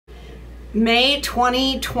May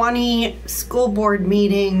 2020 school board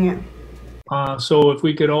meeting. So if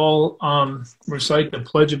we could all recite the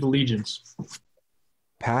Pledge of Allegiance.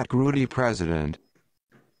 Pat Grudy, President.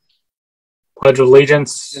 Pledge of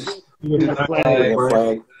Allegiance to the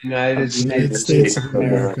flag, United States of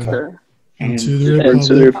America, and to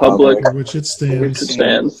the republic for which it which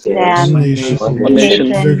stands, stands, one nation, one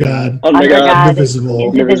nation, under God, under God, indivisible,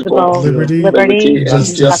 indivisible, liberty, liberty, and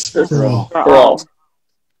and justice for all. for all.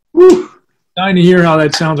 Dying to hear how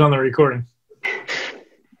that sounds on the recording.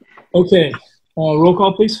 Okay, roll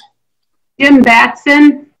call, please. Jim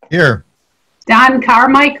Batson. Here. Don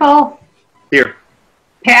Carmichael. Here.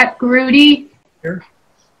 Pat Grudy. Here.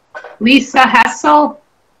 Lisa Hessel.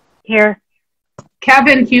 Here.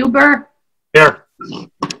 Kevin Huber. Here.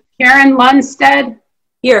 Karen Lundstedt.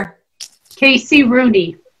 Here. Casey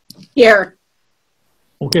Rooney. Here.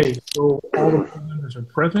 Okay, so all the board members are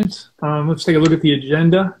present. Let's take a look at the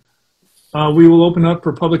agenda. We will open up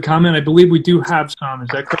for public comment. I believe we do have some. Is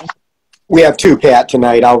that correct? We have two, Pat,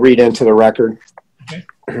 tonight. I'll read into the record. Okay.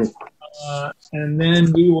 And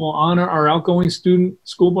then we will honor our outgoing student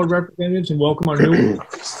school board representatives and welcome our new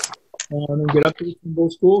ones. And get updates from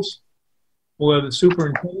both schools. We'll have the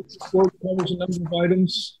superintendent's report covers a number of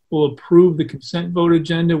items. We'll approve the consent vote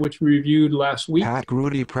agenda, which we reviewed last week. Pat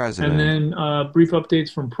Grudy, President. And then brief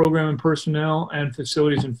updates from program and personnel and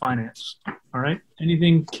facilities and finance. All right.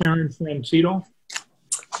 Anything, Karen, from CEDAW?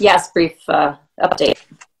 Yes, brief update.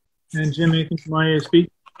 And Jim, anything from IASB?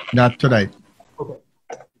 Not tonight. Okay.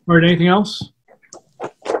 All right. Anything else?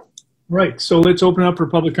 Right. So let's open up for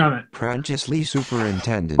public comment. Prentice Lee,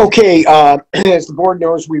 Superintendent. Okay. As the board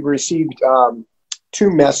knows, we received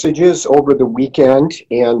two messages over the weekend,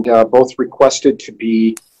 and both requested to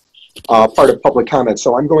be part of public comment.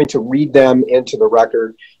 So I'm going to read them into the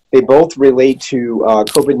record. They both relate to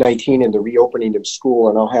COVID-19 and the reopening of school,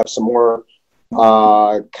 and I'll have some more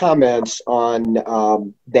comments on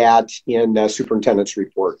that in the superintendent's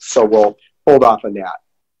report. So we'll hold off on that.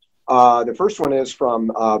 The first one is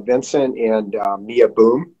from Vincent and Mia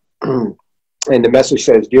Boom. And the message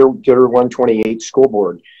says, Dear D128 School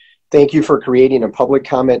Board, thank you for creating a public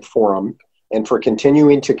comment forum and for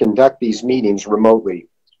continuing to conduct these meetings remotely.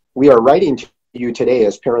 We are writing to you today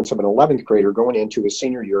as parents of an 11th grader going into a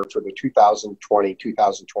senior year for the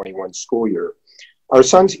 2020-2021 school year. Our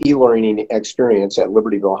son's e-learning experience at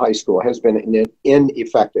Libertyville High School has been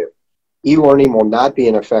ineffective. E-learning will not be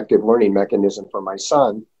an effective learning mechanism for my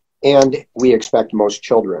son, and we expect most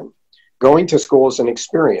children. Going to school is an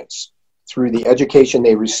experience through the education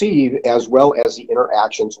they receive, as well as the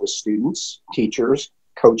interactions with students, teachers,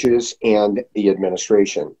 coaches, and the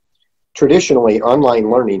administration. Traditionally,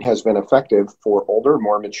 online learning has been effective for older,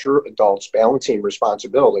 more mature adults balancing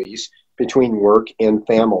responsibilities between work and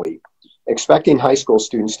family. Expecting high school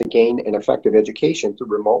students to gain an effective education through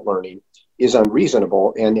remote learning is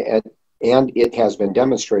unreasonable, and it has been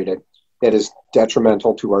demonstrated that is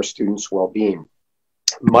detrimental to our students' well-being.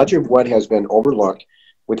 Much of what has been overlooked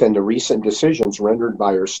within the recent decisions rendered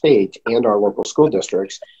by our state and our local school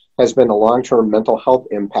districts has been a long-term mental health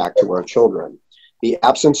impact to our children. The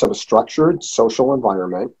absence of a structured social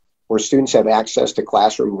environment where students have access to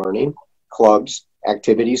classroom learning, clubs,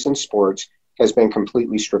 activities, and sports has been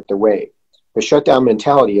completely stripped away. The shutdown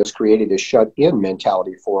mentality has created a shut-in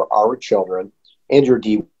mentality for our children and your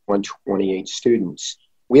D128 students.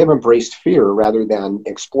 We have embraced fear rather than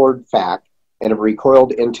explored fact and have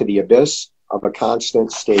recoiled into the abyss of a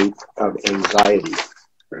constant state of anxiety.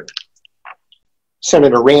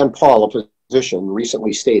 Senator Rand Paul, a physician,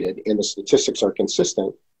 recently stated, and the statistics are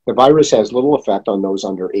consistent, the virus has little effect on those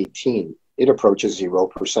under 18. It approaches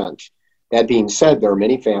 0%. That being said, there are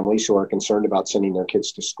many families who are concerned about sending their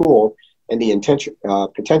kids to school and the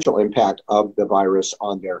potential impact of the virus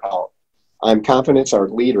on their health. I'm confident our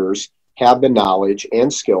leaders have the knowledge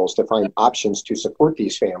and skills to find options to support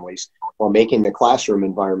these families while making the classroom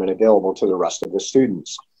environment available to the rest of the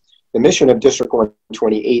students. The mission of District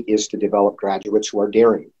 128 is to develop graduates who are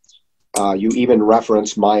daring. You even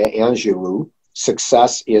reference Maya Angelou,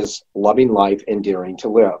 success is loving life and daring to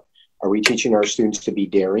live. Are we teaching our students to be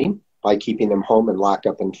daring by keeping them home and locked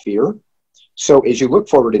up in fear? So as you look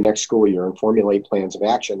forward to next school year and formulate plans of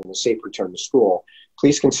action and a safe return to school,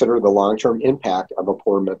 please consider the long-term impact of a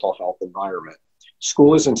poor mental health environment.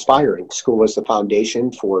 School is inspiring. School is the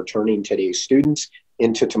foundation for turning today's students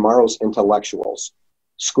into tomorrow's intellectuals.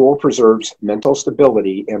 School preserves mental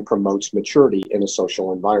stability and promotes maturity in a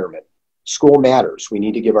social environment. School matters. We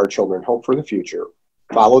need to give our children hope for the future,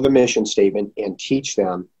 follow the mission statement, and teach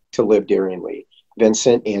them to live daringly.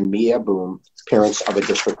 Vincent and Mia Boom, parents of a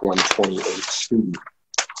District 128 student.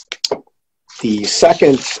 The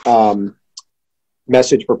second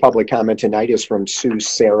message for public comment tonight is from Sue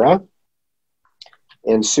Sarah.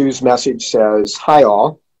 And Sue's message says, "Hi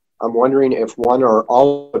all. I'm wondering if one or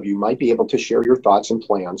all of you might be able to share your thoughts and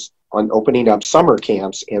plans on opening up summer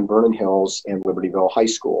camps in Vernon Hills and Libertyville high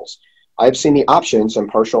schools. I've seen the options and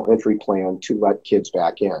partial entry plan to let kids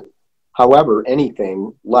back in. However,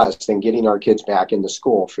 anything less than getting our kids back into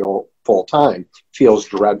school full time feels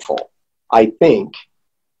dreadful. I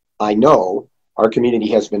know our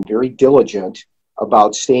community has been very diligent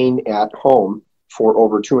about staying at home for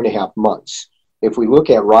over 2.5 months. If we look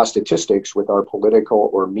at raw statistics with our political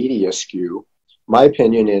or media skew, my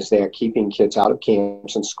opinion is that keeping kids out of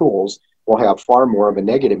camps and schools will have far more of a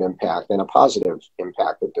negative impact than a positive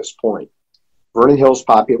impact at this point. Vernon Hills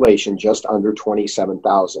population just under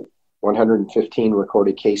 27,000, 115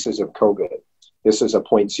 recorded cases of COVID. This is a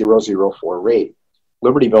 0.004 rate.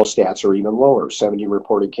 Libertyville stats are even lower, 70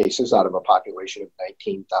 reported cases out of a population of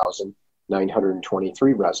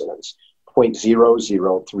 19,923 residents,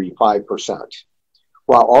 0.0035%.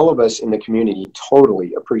 While all of us in the community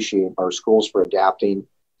totally appreciate our schools for adapting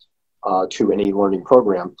to any learning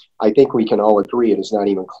program, I think we can all agree it is not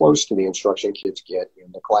even close to the instruction kids get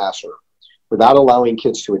in the classroom. Without allowing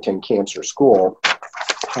kids to attend camps or school,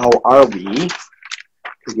 how are we,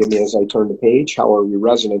 forgive me as I turn the page, how are we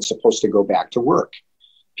residents supposed to go back to work?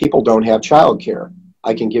 People don't have childcare.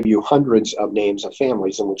 I can give you hundreds of names of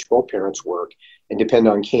families in which both parents work and depend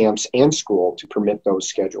on camps and school to permit those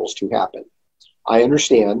schedules to happen. I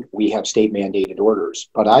understand we have state mandated orders,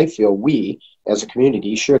 but I feel we as a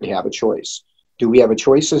community should have a choice. Do we have a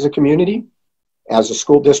choice as a community? As a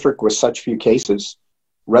school district with such few cases,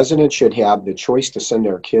 residents should have the choice to send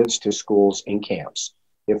their kids to schools and camps.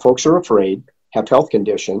 If folks are afraid, have health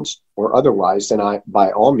conditions, or otherwise, then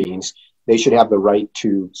by all means, they should have the right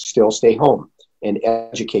to still stay home and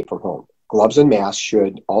educate from home. Gloves and masks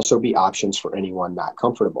should also be options for anyone not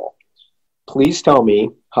comfortable. Please tell me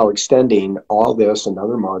how extending all this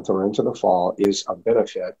another month or into the fall is a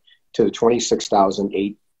benefit to the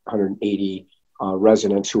 26,880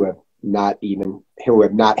 residents who have not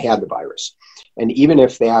had the virus. And even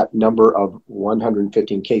if that number of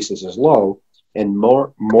 115 cases is low and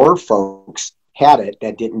more folks had it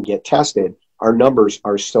that didn't get tested, our numbers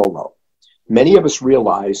are still low. Many of us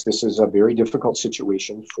realize this is a very difficult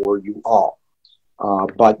situation for you all,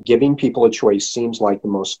 but giving people a choice seems like the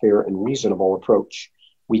most fair and reasonable approach.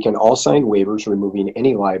 We can all sign waivers removing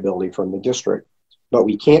any liability from the district, but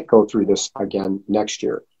we can't go through this again next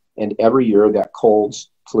year and every year that colds,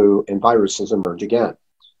 flu, and viruses emerge again.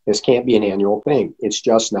 This can't be an annual thing. It's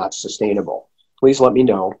just not sustainable. Please let me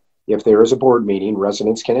know if there is a board meeting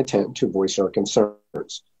residents can attend to voice our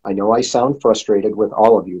concerns. I know I sound frustrated with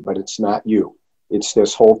all of you, but it's not you. It's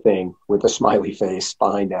this whole thing with a smiley face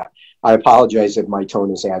behind that. I apologize if my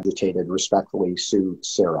tone is agitated. Respectfully, Sue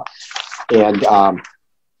Sarah. And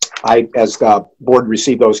as the board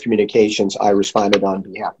received those communications, I responded on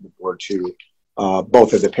behalf of the board to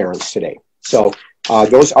both of the parents today. So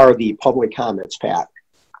those are the public comments, Pat.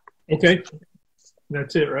 Okay.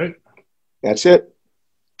 That's it, right? That's it.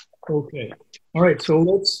 Okay. All right. So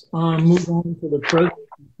let's move on to the president's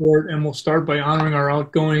report, and we'll start by honoring our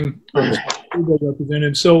outgoing school board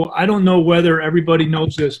representative. So I don't know whether everybody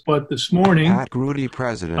knows this, but this morning, Pat Grudy,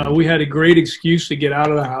 President. we had a great excuse to get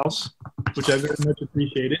out of the house, which I very much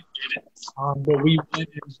appreciated. But we went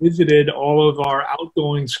and visited all of our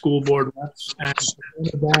outgoing school board reps, and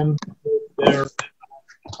one of them was there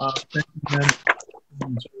thanking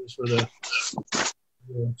them for the.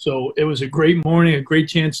 So it was a great morning, a great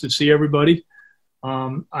chance to see everybody.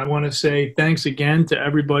 I want to say thanks again to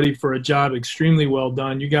everybody for a job extremely well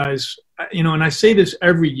done. You guys, and I say this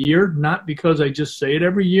every year, not because I just say it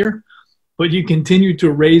every year, but you continue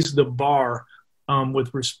to raise the bar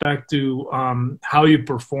with respect to how you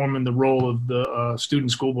perform in the role of the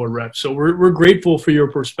student school board rep. So we're grateful for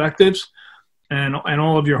your perspectives and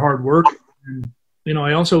all of your hard work. And,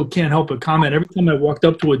 I also can't help but comment. Every time I walked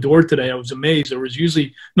up to a door today, I was amazed. There was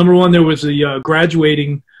usually, number one, there was the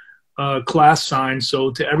graduating class signs.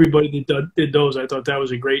 So to everybody that did those, I thought that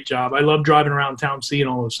was a great job. I love driving around town seeing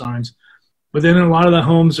all those signs. But then in a lot of the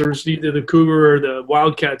homes, there's either the Cougar or the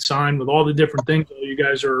Wildcat sign with all the different things that you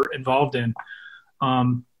guys are involved in.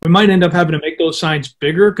 We might end up having to make those signs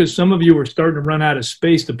bigger because some of you are starting to run out of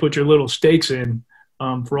space to put your little stakes in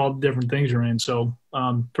for all the different things you're in. So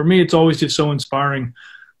for me, it's always just so inspiring.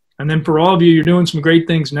 And then for all of you, you're doing some great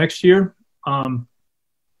things next year. Oh,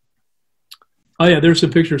 yeah, there's the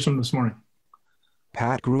pictures from this morning.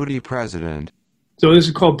 Pat Grudy, President. So this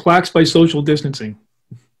is called Plaques by Social Distancing.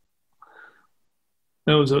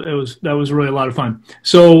 That was really a lot of fun.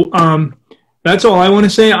 So That's all I want to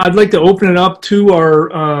say. I'd like to open it up to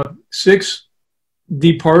our 6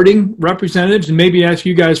 departing representatives and maybe ask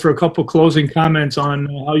you guys for a couple closing comments on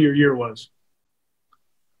how your year was.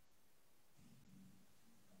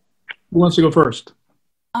 Who wants to go first?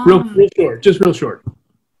 Real short, just real short.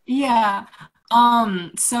 Yeah.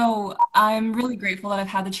 So I'm really grateful that I've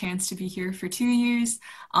had the chance to be here for 2 years,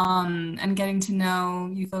 and getting to know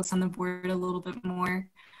you folks on the board a little bit more.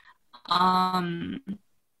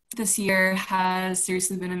 This year has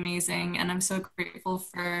seriously been amazing, and I'm so grateful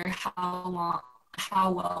for how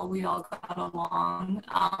well we all got along.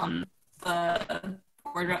 The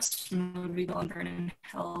board reps from Libertyville and Vernon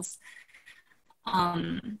Hills.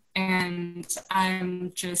 And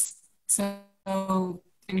I'm just so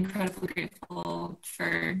incredibly grateful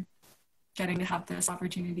for getting to have this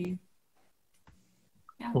opportunity.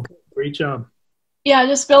 Yeah. Okay, great job. Yeah,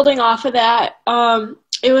 just building off of that,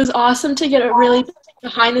 it was awesome to get a really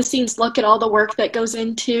behind the scenes look at all the work that goes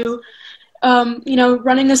into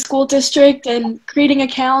running a school district and creating a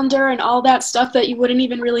calendar and all that stuff that you wouldn't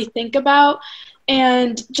even really think about.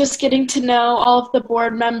 And just getting to know all of the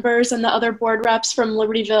board members and the other board reps from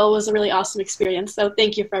Libertyville was a really awesome experience. So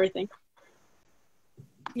thank you for everything.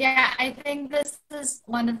 Yeah, I think this is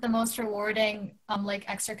one of the most rewarding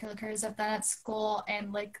extracurriculars I've done at school,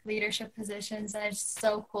 and leadership positions. And it's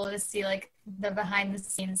so cool to see the behind the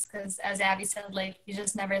scenes, because as Abby said, you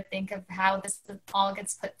just never think of how this all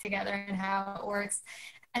gets put together and how it works.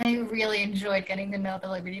 And I really enjoyed getting to know the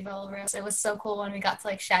Libertyville reps. It was so cool when we got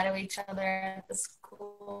to shadow each other at the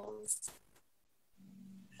schools.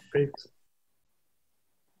 Great.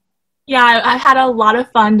 Yeah, I had a lot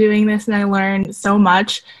of fun doing this, and I learned so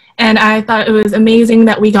much. And I thought it was amazing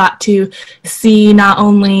that we got to see not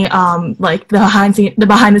only the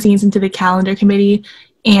behind the scenes into the calendar committee,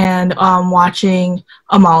 and watching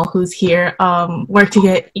Amal, who's here, work to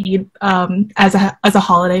get Eid as a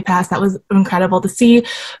holiday pass. That was incredible to see,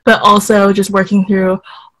 but also just working through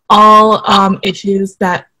all issues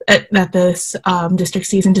that this district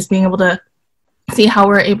sees, and just being able to see how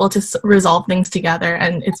we're able to resolve things together.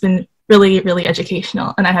 And it's been really, really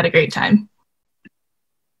educational, and I had a great time.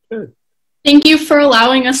 Good. Thank you for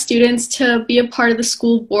allowing us students to be a part of the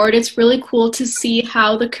school board. It's really cool to see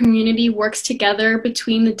how the community works together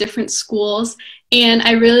between the different schools. And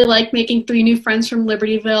I really like making 3 new friends from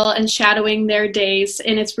Libertyville and shadowing their days.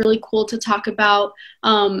 And it's really cool to talk about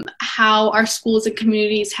how our schools and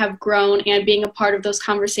communities have grown, and being a part of those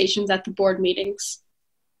conversations at the board meetings.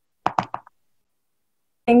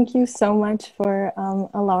 Thank you so much for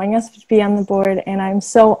allowing us to be on the board, and I'm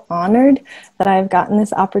so honored that I've gotten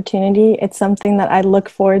this opportunity. It's something that I look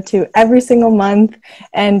forward to every single month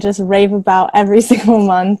and just rave about every single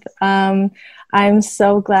month. I'm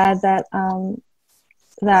so glad that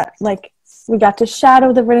we got to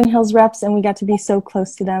shadow the Vernon Hills reps, and we got to be so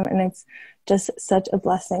close to them, and it's just such a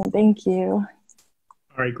blessing. Thank you.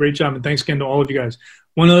 All right, great job, and thanks again to all of you guys.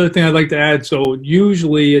 One other thing I'd like to add, so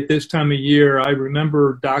usually at this time of year, I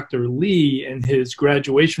remember Dr. Lee in his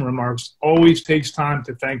graduation remarks always takes time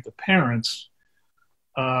to thank the parents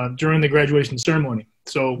during the graduation ceremony.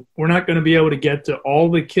 So we're not going to be able to get to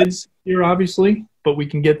all the kids here, obviously, but we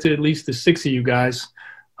can get to at least the 6 of you guys.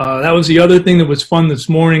 That was the other thing that was fun this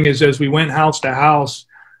morning, is as we went house to house,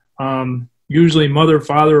 usually mother,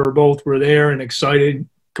 father, or both were there and excited,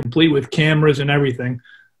 complete with cameras and everything.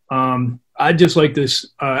 I'd just like to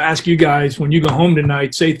ask you guys, when you go home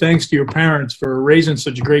tonight, say thanks to your parents for raising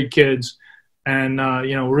such great kids, and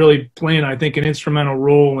really playing, I think, an instrumental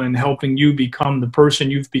role in helping you become the person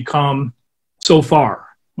you've become so far.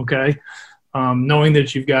 Okay, knowing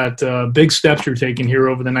that you've got big steps you're taking here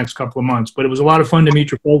over the next couple of months. But it was a lot of fun to meet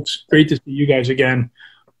your folks. Great to see you guys again.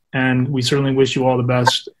 And we certainly wish you all the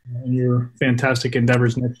best in your fantastic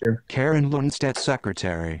endeavors next year. Karen Lundstedt,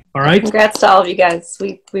 Secretary. All right. Congrats to all of you guys.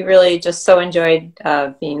 We really just so enjoyed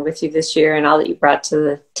being with you this year, and all that you brought to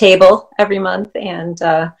the table every month. And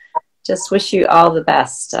just wish you all the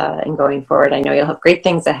best in going forward. I know you'll have great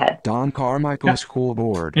things ahead. Don Carmichael, School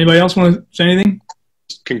Board. Anybody else want to say anything?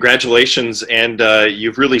 Congratulations, and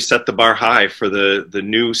you've really set the bar high for the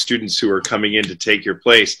new students who are coming in to take your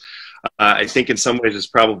place. I think in some ways it's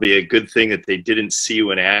probably a good thing that they didn't see you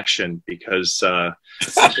in action, because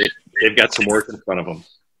they've got some work in front of them.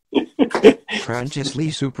 Francis Lee,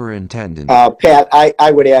 Superintendent. Pat, I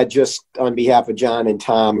would add, just on behalf of John and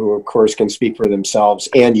Tom, who of course can speak for themselves,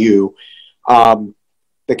 and you,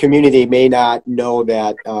 the community may not know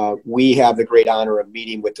that we have the great honor of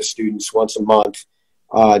meeting with the students once a month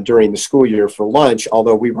during the school year for lunch,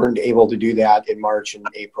 although we weren't able to do that in March and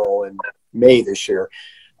April and May this year.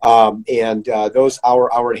 Those hour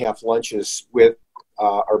and a half lunches with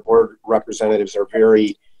our board representatives are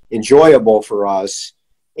very enjoyable for us,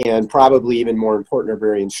 and probably even more important, are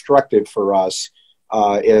very instructive for us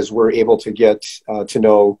as we're able to get to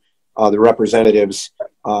know the representatives,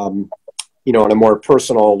 you know, on a more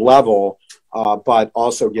personal level, but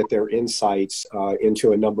also get their insights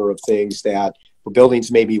into a number of things that the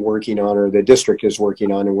buildings may be working on or the district is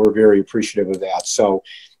working on, and we're very appreciative of that. So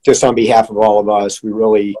just on behalf of all of us, we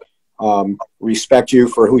really respect you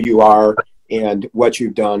for who you are and what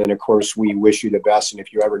you've done, and of course we wish you the best, and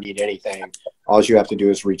if you ever need anything, all you have to do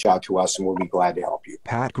is reach out to us and we'll be glad to help you.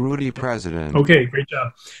 Pat Grudy, President. Okay, great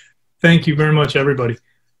job. Thank you very much, everybody.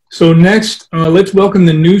 So next, let's welcome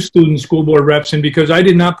the new student school board reps, and because I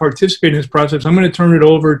did not participate in this process, I'm going to turn it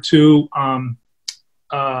over to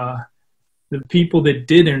the people that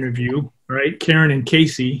did interview, right? Karen and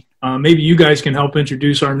Casey. Maybe you guys can help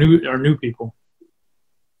introduce our new people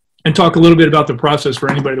and talk a little bit about the process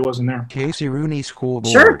for anybody that wasn't there. Casey Rooney, school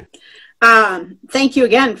board. Sure. Thank you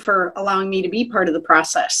again for allowing me to be part of the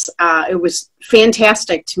process. It was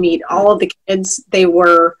fantastic to meet all of the kids. They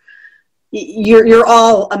were, you're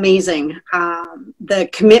all amazing. The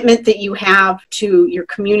commitment that you have to your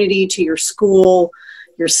community, to your school,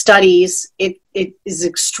 your studies, it is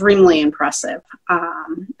extremely impressive.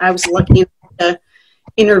 I was lucky to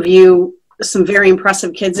interview some very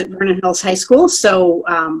impressive kids at Vernon Hills High School. So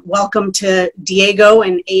welcome to Diego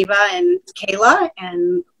and Ava and Kayla,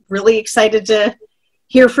 and really excited to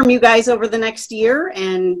hear from you guys over the next year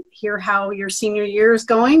and hear how your senior year is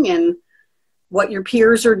going and what your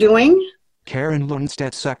peers are doing. Karen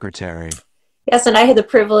Lundstedt, Secretary. Yes, and I had the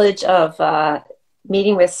privilege of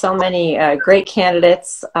meeting with so many great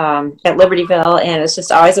candidates at Libertyville, and it's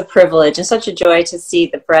just always a privilege and such a joy to see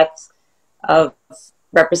the breadth of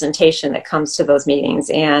representation that comes to those meetings.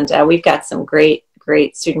 And we've got some great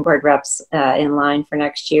student board reps in line for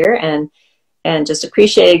next year, and just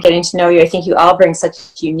appreciated getting to know you. I think you all bring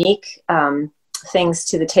such unique things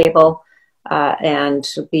to the table, and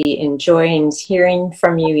be enjoying hearing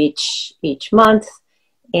from you each month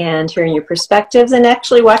and hearing your perspectives and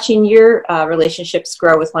actually watching your relationships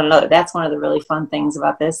grow with one another. That's one of the really fun things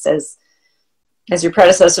about this, as your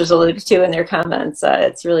predecessors alluded to in their comments.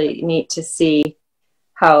 It's really neat to see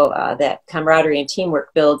how that camaraderie and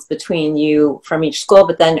teamwork builds between you from each school,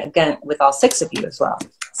 but then again with all 6 of you as well.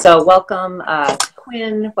 So welcome to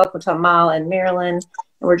Quinn, welcome to Amal and Marilyn, and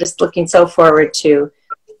we're just looking so forward to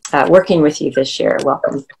working with you this year.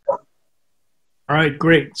 Welcome. All right,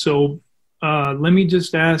 great. So let me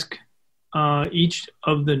just ask each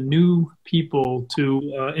of the new people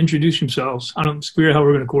to introduce themselves. I don't figure out how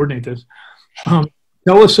we're going to coordinate this.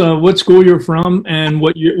 Tell us what school you're from and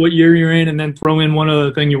what year you're in, and then throw in one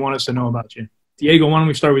other thing you want us to know about you. Diego, why don't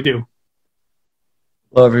we start with you?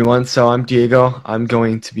 Hello, everyone. So I'm Diego. I'm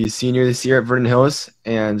going to be a senior this year at Vernon Hills,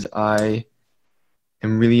 and I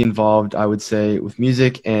am really involved, I would say, with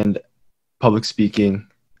music and public speaking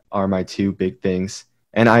are my 2 big things.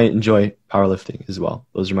 And I enjoy powerlifting as well.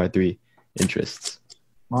 Those are my 3 interests.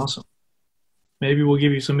 Awesome. Maybe we'll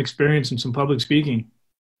give you some experience in some public speaking.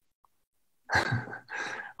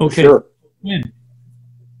 Okay. Sure. Quinn.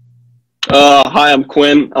 Hi, I'm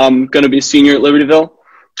Quinn. I'm going to be a senior at Libertyville,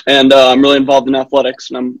 and I'm really involved in athletics,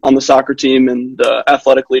 and I'm on the soccer team and the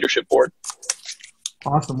athletic leadership board.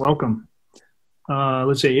 Awesome. Welcome.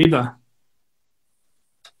 Let's say Ava.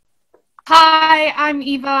 Hi, I'm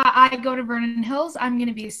Eva. I go to Vernon Hills. I'm going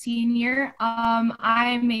to be a senior.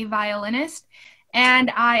 I'm a violinist,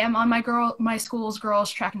 and I am on my school's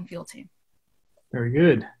girls track and field team. Very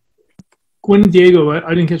good. Quinn and Diego,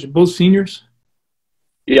 I didn't catch it. Both seniors?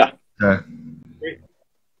 Yeah. Great.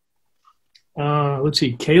 Let's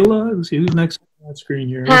see. Kayla. Let's see who's next on that screen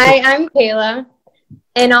here. Hi, I'm Kayla,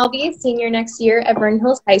 and I'll be a senior next year at Vernon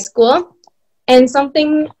Hills High School. And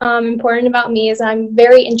something important about me is I'm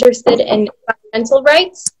very interested in environmental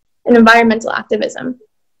rights and environmental activism.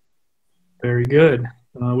 Very good.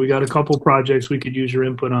 We got a couple projects we could use your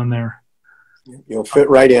input on there. You'll fit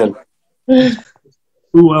right in.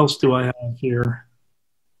 Who else do I have here?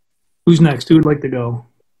 Who's next? Who would like to go?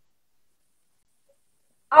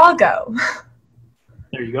 I'll go.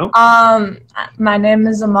 There you go. My name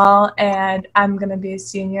is Amal, and I'm going to be a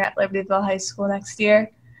senior at Libertyville High School next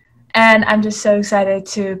year. And I'm just so excited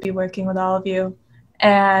to be working with all of you.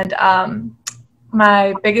 And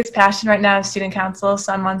my biggest passion right now is student council,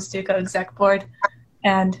 so I'm on Stuco Exec Board,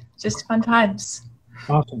 and just fun times.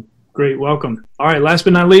 Awesome. Great. Welcome. All right. Last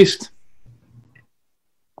but not least.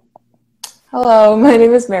 Hello, my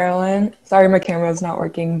name is Marilyn. Sorry my camera is not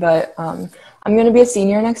working, but I'm going to be a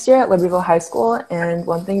senior next year at Libertyville High School, and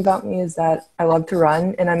one thing about me is that I love to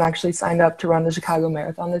run, and I'm actually signed up to run the Chicago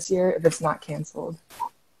Marathon this year if it's not canceled.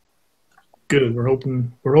 Good. We're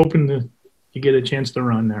hoping to get a chance to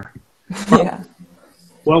run there. Yeah.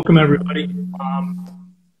 Welcome, everybody.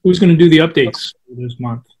 Who's going to do the updates for this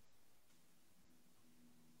month?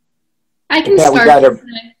 I can Pat, start.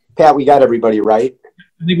 Pat, we got everybody, right?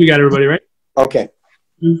 I think we got everybody right. Okay.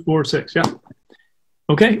 2, 4, 6. Yeah.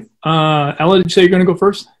 Okay. Ella, did you say you're going to go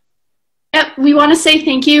first? Yep, we want to say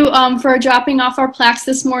thank you for dropping off our plaques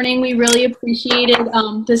this morning. We really appreciated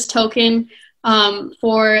this token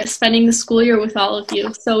for spending the school year with all of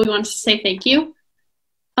you. So we want to say thank you.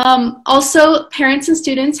 Also, parents and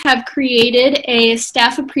students have created a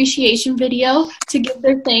staff appreciation video to give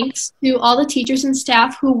their thanks to all the teachers and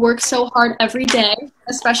staff who work so hard every day,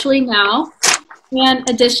 especially now. And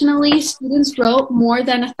additionally, students wrote more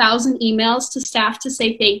than 1,000 emails to staff to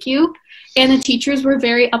say thank you, and the teachers were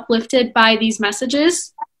very uplifted by these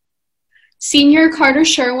messages. Senior Carter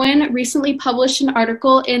Sherwin recently published an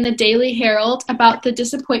article in the Daily Herald about the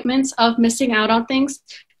disappointments of missing out on things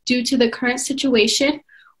due to the current situation,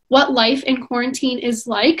 what life in quarantine is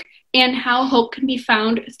like, and how hope can be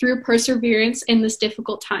found through perseverance in this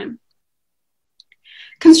difficult time.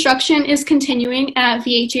 Construction is continuing at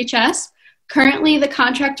VHHS. Currently, the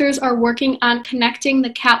contractors are working on connecting the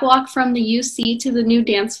catwalk from the UC to the new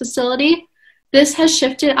dance facility. This has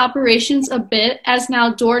shifted operations a bit, as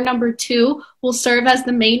now door number 2 will serve as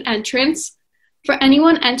the main entrance. For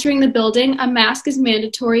anyone entering the building, a mask is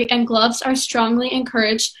mandatory and gloves are strongly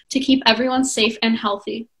encouraged to keep everyone safe and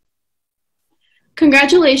healthy.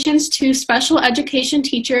 Congratulations to special education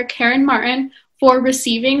teacher Karen Martin for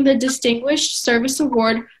receiving the Distinguished Service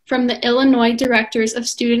Award from the Illinois Directors of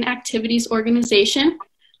Student Activities Organization.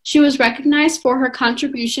 She was recognized for her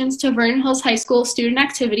contributions to Vernon Hills High School student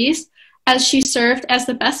activities, as she served as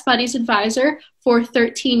the Best Buddies advisor for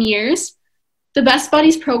 13 years. The Best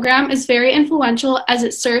Buddies program is very influential as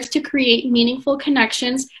it serves to create meaningful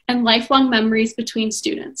connections and lifelong memories between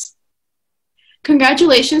students.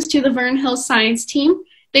 Congratulations to the Vernon Hills Science team.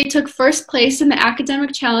 They took first place in the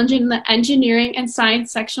academic challenge in the engineering and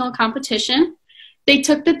science sectional competition. They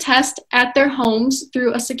took the test at their homes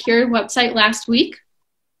through a secured website last week.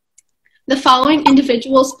 The following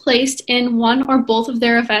individuals placed in one or both of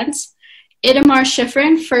their events: Itamar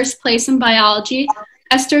Schifrin, first place in biology;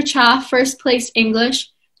 Esther Cha, first place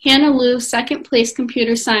English; Hannah Liu, second place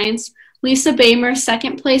computer science; Lisa Bamer,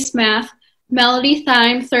 second place math; Melody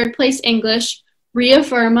Thyme, third place English; Ria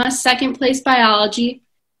Verma, second place biology;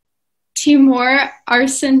 Timur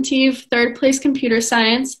Arsentiv, third place computer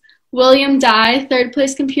science; William Dye, third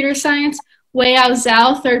place computer science; Weiyao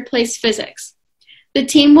Zhao, third place physics. The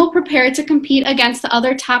team will prepare to compete against the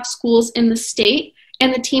other top schools in the state,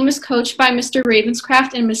 and the team is coached by Mr.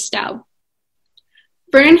 Ravenscraft and Ms. Staub.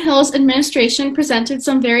 Vernon Hills administration presented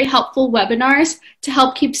some very helpful webinars to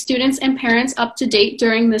help keep students and parents up to date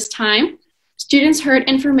during this time. Students heard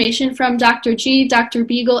information from Dr. G, Dr.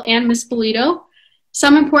 Beagle, and Ms. Bolito.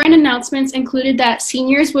 Some important announcements included that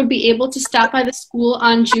seniors would be able to stop by the school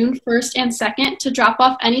on June 1st and 2nd to drop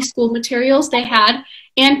off any school materials they had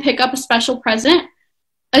and pick up a special present.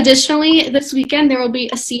 Additionally, this weekend there will be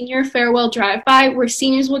a senior farewell drive-by where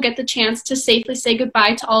seniors will get the chance to safely say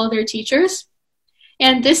goodbye to all of their teachers.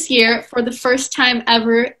 And this year, for the first time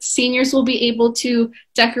ever, seniors will be able to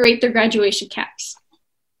decorate their graduation caps.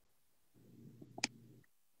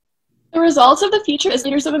 The results of the Future as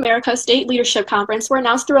Leaders of America State Leadership Conference were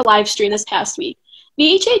announced through a live stream this past week.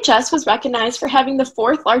 VHHS was recognized for having the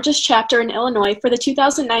 4th largest chapter in Illinois for the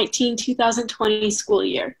 2019-2020 school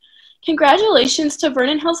year. Congratulations to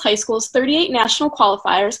Vernon Hills High School's 38 national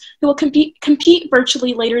qualifiers who will compete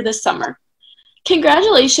virtually later this summer.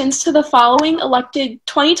 Congratulations to the following elected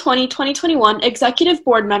 2020-2021 Executive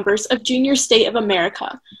Board members of Junior State of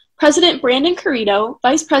America: President Brandon Carrito,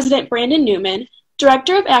 Vice President Brandon Newman,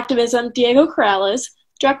 Director of Activism Diego Corrales,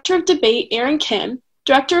 Director of Debate Aaron Kim,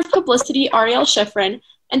 Director of Publicity Ariel Schifrin,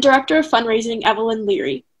 and Director of Fundraising Evelyn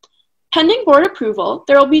Leary. Pending board approval,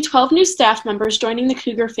 there will be 12 new staff members joining the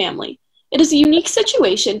Cougar family. It is a unique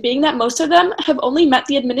situation, being that most of them have only met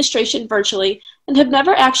the administration virtually and have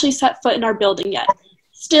never actually set foot in our building yet.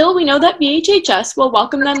 Still, we know that VHHS will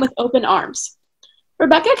welcome them with open arms.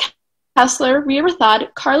 Rebecca Kessler, Rhea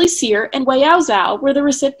Rathod, Carly Sear, and Weiyao Zhao were the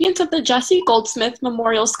recipients of the Jesse Goldsmith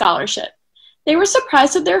Memorial Scholarship. They were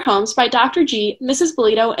surprised at their homes by Dr. G, Mrs.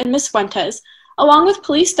 Bolito, and Ms. Fuentes, along with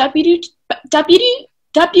Police Deputy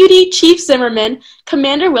Chief Zimmerman,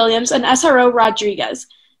 Commander Williams, and SRO Rodriguez.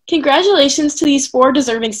 Congratulations to these 4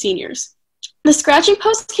 deserving seniors. The Scratching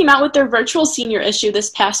Post came out with their virtual senior issue this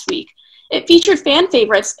past week. It featured fan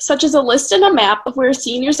favorites such as a list and a map of where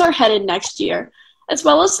seniors are headed next year, as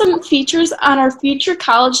well as some features on our future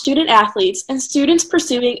college student athletes and students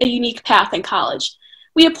pursuing a unique path in college.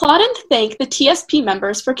 We applaud and thank the TSP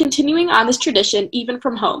members for continuing on this tradition even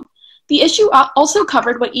from home. The issue also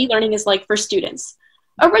covered what e-learning is like for students.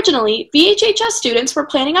 Originally, VHHS students were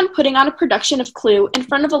planning on putting on a production of Clue in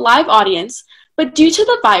front of a live audience, but due to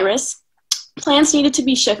the virus, plans needed to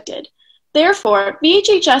be shifted. Therefore,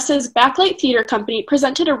 VHHS's Backlight Theater Company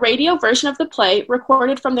presented a radio version of the play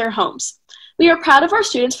recorded from their homes. We are proud of our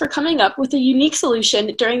students for coming up with a unique solution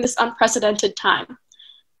during this unprecedented time.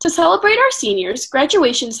 To celebrate our seniors,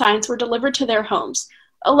 graduation signs were delivered to their homes.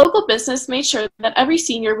 A local business made sure that every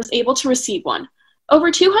senior was able to receive one.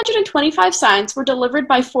 Over 225 signs were delivered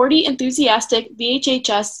by 40 enthusiastic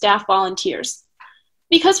VHHS staff volunteers.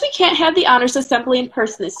 Because we can't have the honors assembly in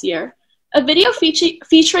person this year, a video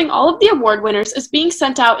featuring all of the award winners is being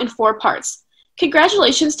sent out in 4 parts.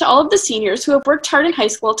 Congratulations to all of the seniors who have worked hard in high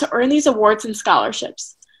school to earn these awards and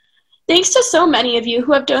scholarships. Thanks to so many of you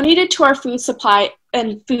who have donated to our food supply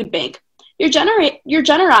and food bank. Your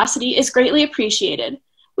generosity is greatly appreciated.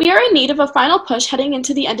 We are in need of a final push heading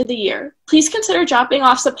into the end of the year. Please consider dropping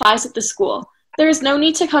off supplies at the school. There is no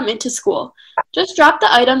need to come into school. Just drop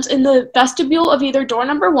the items in the vestibule of either door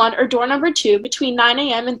number 1 or door number 2 between 9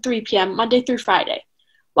 a.m. and 3 p.m. Monday through Friday.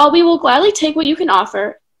 While we will gladly take what you can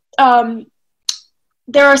offer,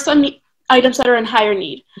 there are some items that are in higher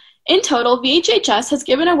need. In total, VHHS has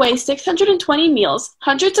given away 620 meals,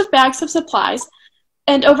 hundreds of bags of supplies,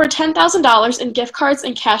 and over $10,000 in gift cards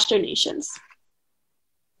and cash donations.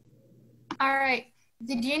 All right.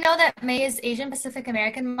 Did you know that May is Asian Pacific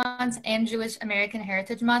American Month and Jewish American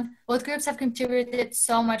Heritage Month? Both groups have contributed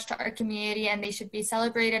so much to our community, and they should be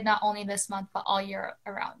celebrated not only this month, but all year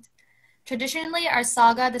around. Traditionally, our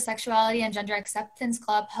Saga, the Sexuality and Gender Acceptance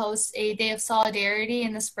Club, hosts a Day of Solidarity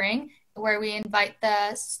in the spring, where we invite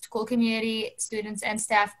the school community, students, and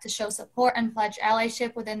staff to show support and pledge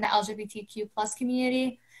allyship within the LGBTQ+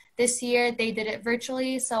 community. This year, they did it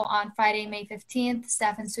virtually, so on Friday, May 15th,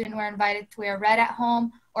 staff and students were invited to wear red at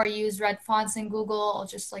home or use red fonts in Google or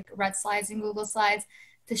just like red slides in Google Slides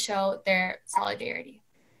to show their solidarity.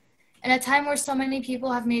 In a time where so many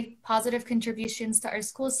people have made positive contributions to our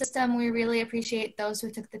school system, we really appreciate those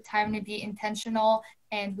who took the time to be intentional,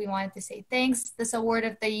 and we wanted to say thanks. This award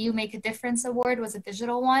of the You Make a Difference Award was a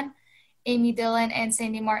digital one. Amy Dillon and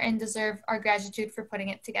Sandy Martin deserve our gratitude for putting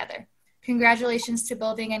it together. Congratulations to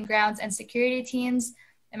building and grounds and security teams,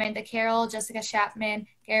 Amanda Carroll, Jessica Chapman,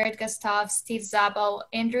 Garrett Gustav, Steve Zabo,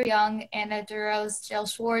 Andrew Young, Anna DeRose, Jill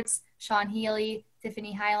Schwartz, Sean Healy,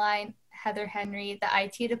 Tiffany Highline, Heather Henry, the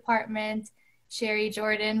IT department, Sherry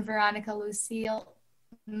Jordan, Veronica Lucille,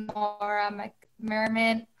 Nora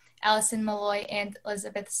McMerman, Allison Malloy, and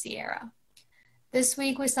Elizabeth Sierra. This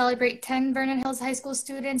week, we celebrate 10 Vernon Hills High School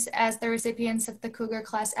students as the recipients of the Cougar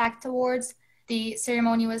Class Act Awards. The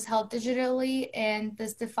ceremony was held digitally, and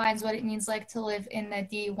this defines what it means like to live in the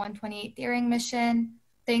D128 daring mission.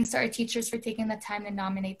 Thanks to our teachers for taking the time to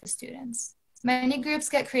nominate the students. Many groups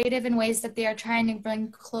get creative in ways that they are trying to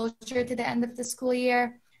bring closure to the end of the school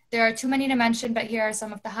year. There are too many to mention, but here are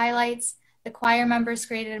some of the highlights. The choir members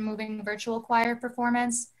created a moving virtual choir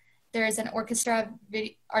performance. There is an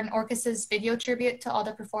orchestra's video tribute to all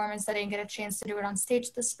the performers that didn't get a chance to do it on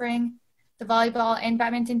stage this spring. The volleyball and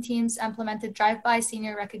badminton teams implemented drive-by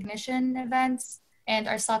senior recognition events, and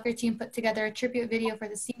our soccer team put together a tribute video for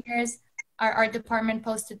the seniors. Our art department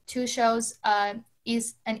posted 2 shows, an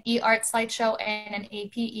e-art slideshow and an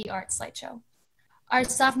AP e-art slideshow. Our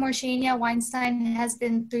sophomore Shania Weinstein has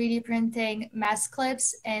been 3D printing mask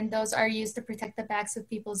clips, and those are used to protect the backs of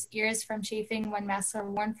people's ears from chafing when masks are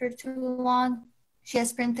worn for too long. She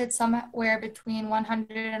has printed somewhere between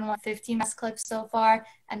 100 and 150 mask clips so far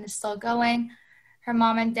and is still going. Her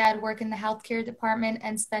mom and dad work in the healthcare department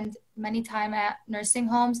and spend many time at nursing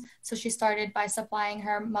homes, so she started by supplying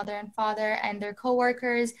her mother and father and their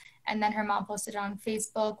coworkers, and then her mom posted it on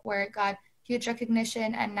Facebook where it got huge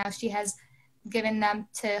recognition, and now she has given them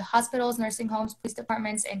to hospitals, nursing homes, police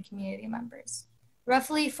departments, and community members.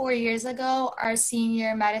 Roughly 4 years ago, our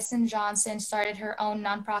senior Madison Johnson started her own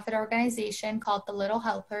nonprofit organization called The Little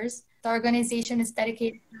Helpers. The organization is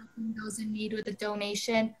dedicated to helping those in need with a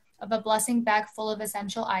donation of a blessing bag full of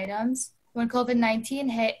essential items. When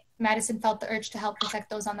COVID-19 hit, Madison felt the urge to help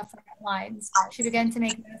protect those on the front lines. She began to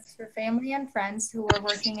make masks for family and friends who were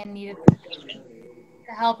working and needed protection. With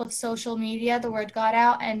the help of social media, the word got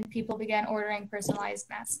out and people began ordering personalized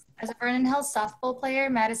masks. As a Vernon Hills softball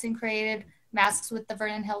player, Madison created masks with the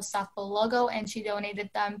Vernon Hills softball logo, and she donated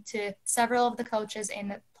them to several of the coaches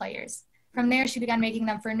and the players. From there, she began making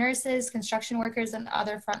them for nurses, construction workers, and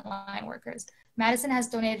other frontline workers. Madison has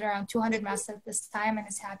donated around 200 masks at this time and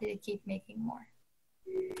is happy to keep making more.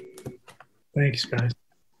 Thanks, guys.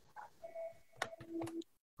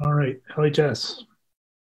 All right, LHS.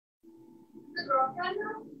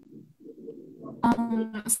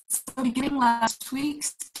 So beginning last week,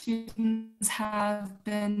 students have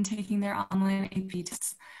been taking their online AP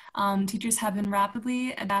tests. Teachers have been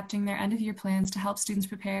rapidly adapting their end-of-year plans to help students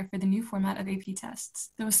prepare for the new format of AP tests.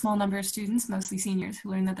 Though a small number of students, mostly seniors, who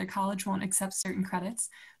learned that their college won't accept certain credits,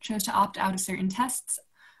 chose to opt out of certain tests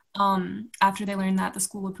after they learned that the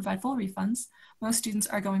school would provide full refunds. Most students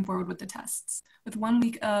are going forward with the tests. With 1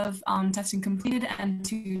 week of testing completed and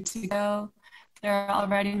 2 to go, there are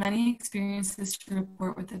already many experiences to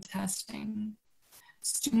report with the testing.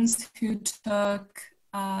 Students who took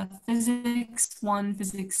Physics 1,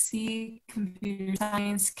 Physics C, Computer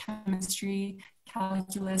Science, Chemistry,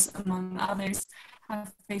 Calculus, among others,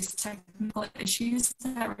 have faced technical issues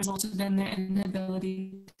that resulted in their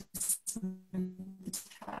inability to submit the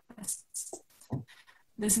tests.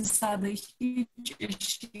 This is sadly a huge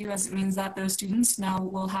issue, as it means that those students now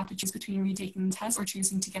will have to choose between retaking the test or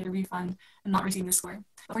choosing to get a refund and not receiving the score.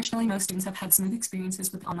 Fortunately, most students have had smooth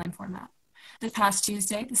experiences with the online format. This past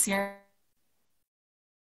Tuesday, the Sierra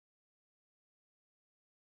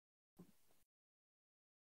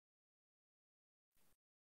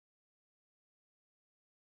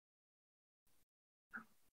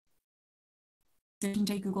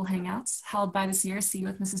Day Google Hangouts held by the CRC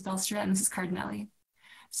with Mrs. Belstra and Mrs. Cardinelli.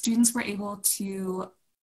 Students were able to,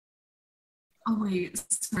 oh wait,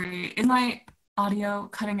 sorry, is my audio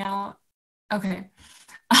cutting out? Okay.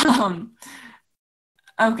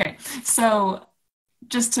 Okay, so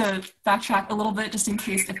just to backtrack a little bit, just in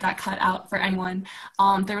case if that cut out for anyone,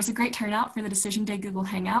 there was a great turnout for the Decision Day Google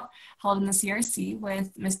Hangout held in the CRC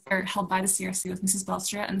held by the CRC with Mrs.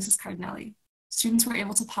 Belstra and Mrs. Cardinelli. Students were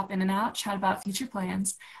able to pop in and out, chat about future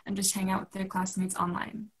plans, and just hang out with their classmates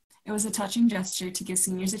online. It was a touching gesture to give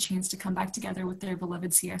seniors a chance to come back together with their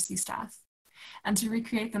beloved CRC staff. And to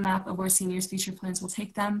recreate the map of where seniors' future plans will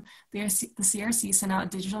take them, the CRC sent out a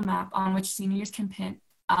digital map on which seniors can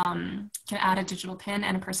add a digital pin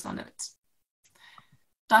and a personal note.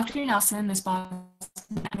 Dr. Nelson, Ms.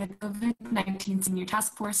 Boston, and the COVID-19 Senior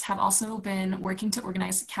Task Force have also been working to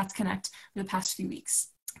organize Cats Connect for the past few weeks.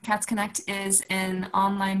 Cats Connect is an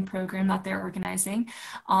online program that they're organizing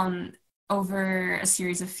over a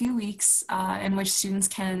series of few weeks in which students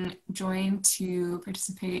can join to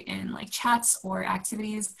participate in like chats or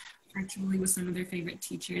activities virtually with some of their favorite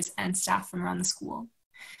teachers and staff from around the school.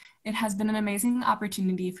 It has been an amazing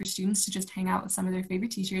opportunity for students to just hang out with some of their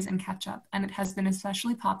favorite teachers and catch up, and it has been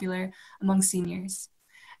especially popular among seniors.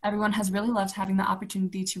 Everyone has really loved having the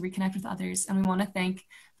opportunity to reconnect with others, and we want to thank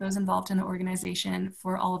those involved in the organization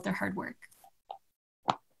for all of their hard work.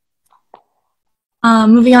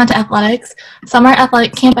 Moving on to athletics, summer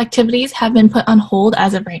athletic camp activities have been put on hold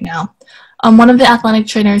as of right now. One of the athletic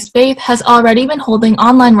trainers, Faith, has already been holding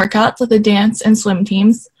online workouts with the dance and swim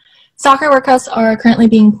teams. Soccer workouts are currently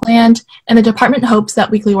being planned, and the department hopes that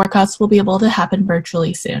weekly workouts will be able to happen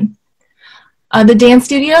virtually soon. The dance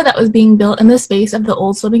studio that was being built in the space of the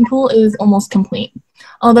old swimming pool is almost complete.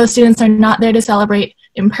 Although students are not there to celebrate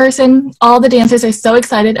in person, all the dancers are so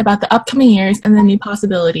excited about the upcoming years and the new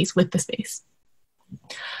possibilities with the space.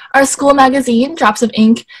 Our school magazine, Drops of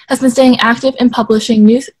Ink, has been staying active in publishing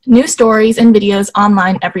new stories and videos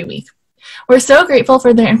online every week. We're so grateful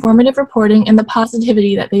for their informative reporting and the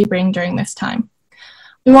positivity that they bring during this time.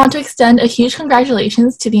 We want to extend a huge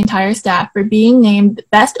congratulations to the entire staff for being named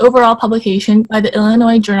Best Overall Publication by the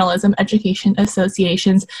Illinois Journalism Education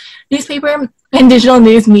Association's Newspaper and Digital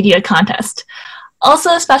News Media Contest.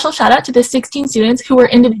 Also, a special shout out to the 16 students who were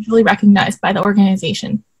individually recognized by the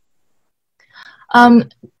organization.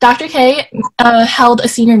 Dr. K held a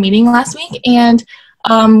senior meeting last week, and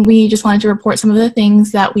we just wanted to report some of the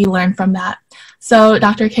things that we learned from that. So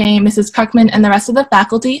Dr. K, Mrs. Kruckman, and the rest of the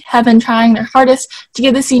faculty have been trying their hardest to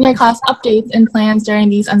give the senior class updates and plans during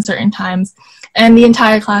these uncertain times, and the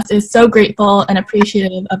entire class is so grateful and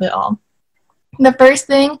appreciative of it all. The first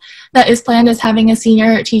thing that is planned is having a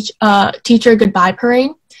senior teacher goodbye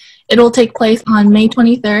parade. It will take place on May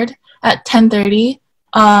 23rd at 10:30,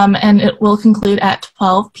 and it will conclude at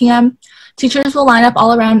 12 p.m. Teachers will line up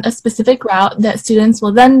all around a specific route that students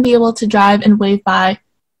will then be able to drive and wave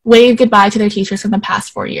goodbye to their teachers from the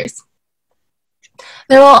past 4 years.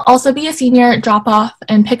 There will also be a senior drop-off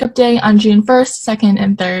and pickup day on June 1st, 2nd,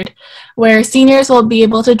 and 3rd, where seniors will be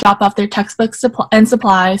able to drop off their textbooks and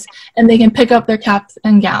supplies, and they can pick up their caps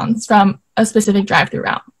and gowns from a specific drive-through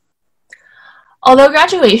route. Although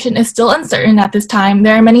graduation is still uncertain at this time,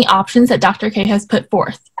 there are many options that Dr. K has put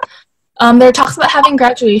forth. There are talks about having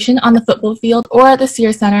graduation on the football field or at the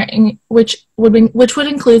Sears Center, which would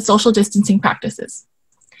include social distancing practices.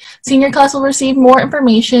 Senior class will receive more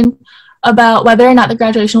information about whether or not the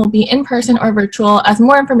graduation will be in person or virtual as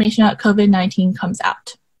more information about COVID-19 comes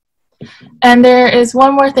out. And there is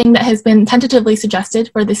one more thing that has been tentatively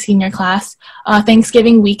suggested for the senior class,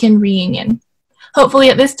 Thanksgiving weekend reunion.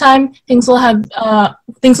 Hopefully at this time, things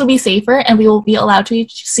will be safer and we will be allowed to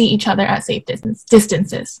see each other at safe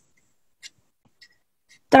distances.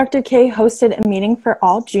 Dr. K hosted a meeting for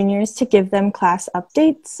all juniors to give them class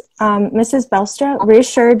updates. Mrs. Belstra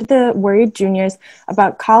reassured the worried juniors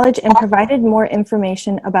about college and provided more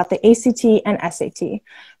information about the ACT and SAT.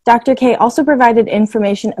 Dr. K also provided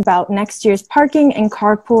information about next year's parking and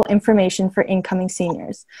carpool information for incoming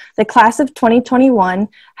seniors. The class of 2021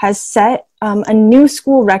 has set a new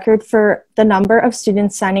school record for the number of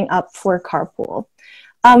students signing up for carpool.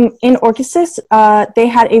 In Orchesis, they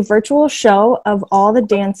had a virtual show of all the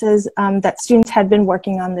dances that students had been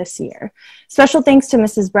working on this year. Special thanks to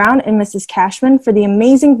Mrs. Brown and Mrs. Cashman for the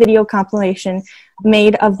amazing video compilation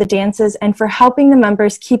made of the dances and for helping the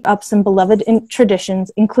members keep up some beloved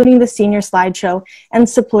traditions, including the senior slideshow and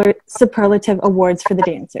superlative awards for the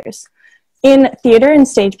dancers. In theater and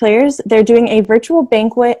stage players, they're doing a virtual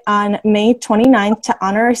banquet on May 29th to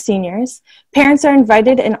honor our seniors. Parents are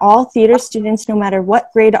invited and all theater students, no matter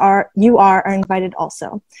what grade you are invited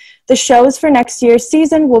also. The shows for next year's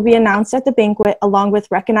season will be announced at the banquet along with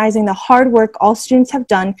recognizing the hard work all students have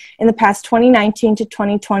done in the past 2019 to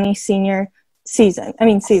 2020 season.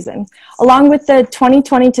 Along with the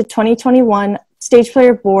 2020 to 2021 stage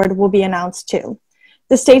player board will be announced too.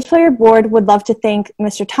 The stage player board would love to thank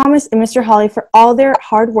Mr. Thomas and Mr. Hawley for all their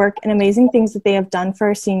hard work and amazing things that they have done for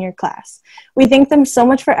our senior class. We thank them so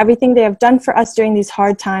much for everything they have done for us during these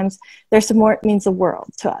hard times. Their support means the world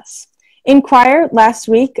to us. In choir last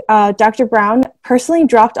week, Dr. Brown personally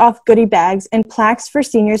dropped off goodie bags and plaques for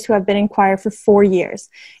seniors who have been in choir for 4 years.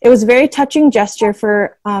 It was a very touching gesture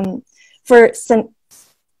for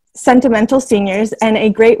sentimental seniors and a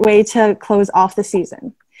great way to close off the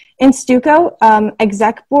season. In Stuco,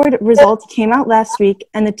 exec board results came out last week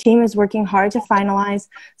and the team is working hard to finalize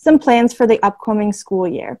some plans for the upcoming school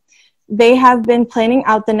year. They have been planning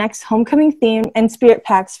out the next homecoming theme and spirit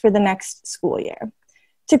packs for the next school year.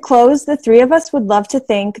 To close, the three of us would love to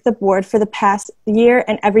thank the board for the past year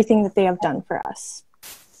and everything that they have done for us.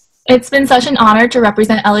 It's been such an honor to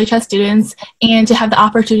represent LHS students and to have the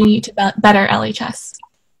opportunity to better LHS.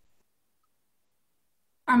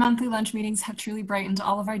 Our monthly lunch meetings have truly brightened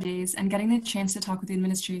all of our days, and getting the chance to talk with the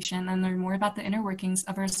administration and learn more about the inner workings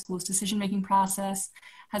of our school's decision-making process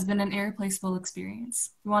has been an irreplaceable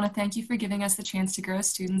experience. We want to thank you for giving us the chance to grow as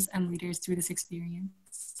students and leaders through this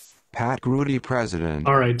experience. Pat Grudy, President.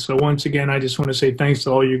 All right, so once again, I just want to say thanks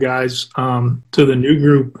to all you guys, to the new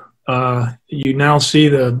group. You now see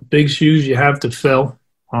the big shoes you have to fill.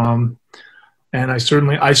 And I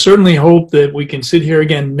certainly hope that we can sit here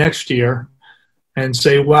again next year and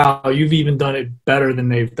say, wow, you've even done it better than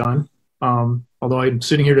they've done. Although I'm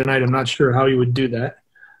sitting here tonight, I'm not sure how you would do that.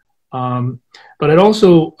 But I'd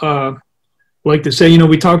also like to say,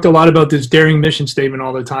 we talked a lot about this daring mission statement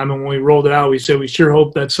all the time. And when we rolled it out, we said we sure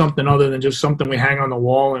hope that's something other than just something we hang on the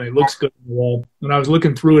wall and it looks good on the wall. When I was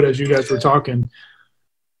looking through it as you guys were talking,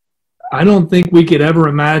 I don't think we could ever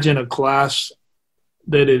imagine a class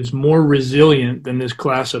that is more resilient than this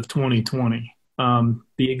class of 2020.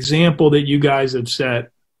 The example that you guys have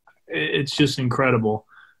set, it's just incredible.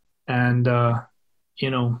 And,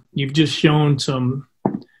 you've just shown some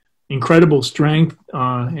incredible strength,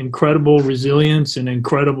 incredible resilience, and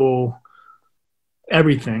incredible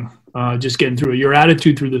everything, just getting through it. Your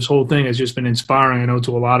attitude through this whole thing has just been inspiring, I know,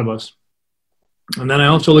 to a lot of us. And then I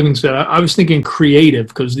also look and said, I was thinking creative,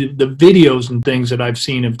 because the videos and things that I've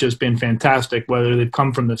seen have just been fantastic, whether they've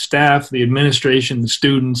come from the staff, the administration, the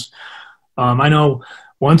students. I know,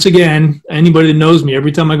 once again, anybody that knows me,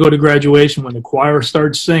 every time I go to graduation, when the choir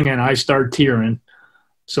starts singing, I start tearing.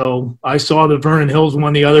 So I saw the Vernon Hills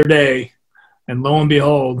one the other day, and lo and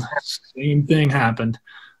behold, same thing happened.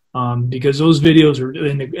 Because those videos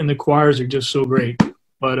and the choirs are just so great.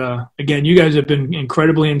 But again, you guys have been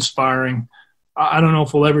incredibly inspiring. I don't know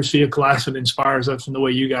if we'll ever see a class that inspires us in the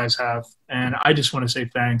way you guys have. And I just want to say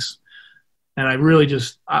thanks. And I really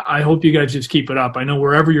I hope you guys just keep it up. I know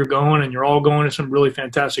wherever you're going, and you're all going to some really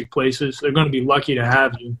fantastic places, they're going to be lucky to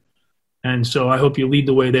have you. And so I hope you lead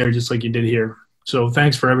the way there just like you did here. So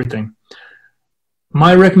thanks for everything.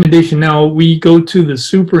 My recommendation now, we go to the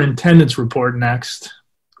superintendent's report next.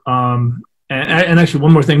 And And actually,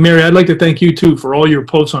 one more thing, Mary, I'd like to thank you too for all your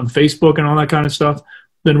posts on Facebook and all that kind of stuff.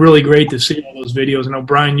 Been really great to see all those videos. I know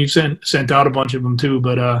Brian, you sent out a bunch of them too,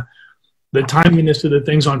 but the timeliness of the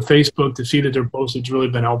things on Facebook to see that they're posted has really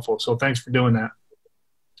been helpful. So thanks for doing that.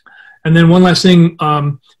 And then one last thing,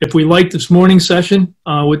 if we like this morning's session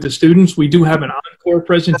with the students, we do have an encore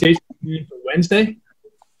presentation for Wednesday,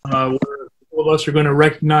 where of us are going to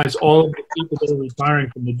recognize all of the people that are retiring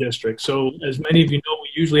from the district. So as many of you know, we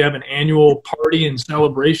usually have an annual party and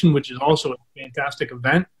celebration, which is also a fantastic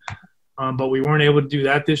event, but we weren't able to do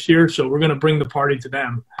that this year. So we're going to bring the party to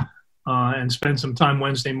them and spend some time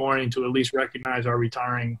Wednesday morning to at least recognize our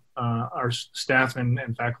retiring, our staff and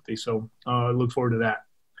faculty. So I look forward to that.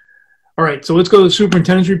 All right, so let's go to the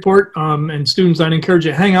superintendent's report. And students, I'd encourage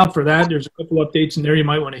you to hang out for that. There's a couple updates in there you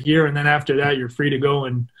might want to hear. And then after that, you're free to go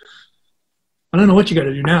and I don't know what you got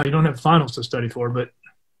to do now. You don't have finals to study for, but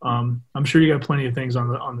I'm sure you got plenty of things on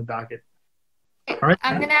the docket. All right.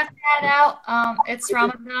 I'm gonna have to head out. It's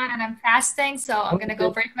Ramadan and I'm fasting, so I'm gonna go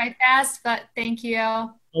break my fast. But thank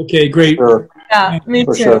you. Okay, great. Sure. Yeah, me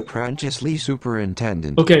too. Sure. Prentice Lee,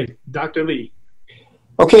 Superintendent. Okay, Dr. Lee.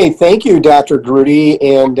 Okay, thank you, Dr. Grudy.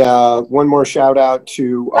 And one more shout out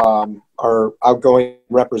to our outgoing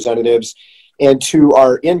representatives and to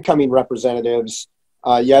our incoming representatives.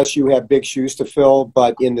 Yes, you have big shoes to fill,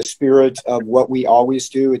 but in the spirit of what we always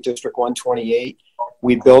do at District 128,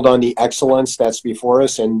 we build on the excellence that's before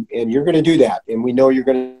us, and you're going to do that. And we know you're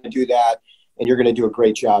going to do that, and you're going to do a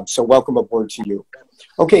great job. So welcome aboard to you.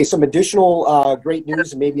 Okay, some additional great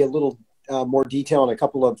news and maybe a little more detail on a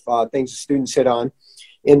couple of things the students hit on.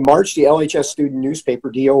 In March, the LHS student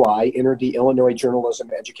newspaper, DOI, entered the Illinois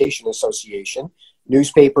Journalism Education Association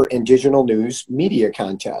Newspaper and Digital News Media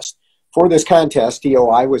Contest. For this contest,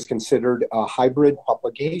 DOI was considered a hybrid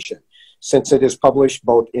publication since it is published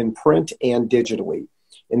both in print and digitally.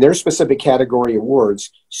 In their specific category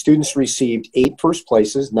awards, students received 8 first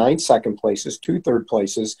places, 9 second places, 2 third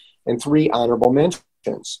places, and 3 honorable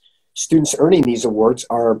mentions. Students earning these awards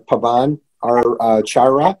are Pavan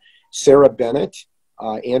Chara, Sarah Bennett,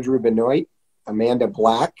 Andrew Benoit, Amanda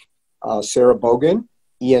Black, Sarah Bogan,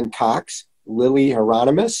 Ian Cox, Lily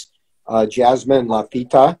Hieronymus, Jasmine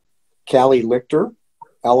Lafita, Callie Lichter,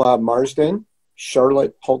 Ella Marsden,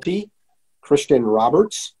 Charlotte Pulte, Christian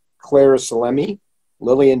Roberts, Claire Salemi,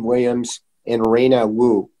 Lillian Williams, and Raina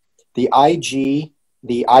Wu. The IJEA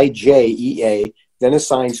then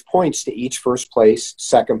assigns points to each first place,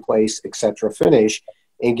 second place, etc. finish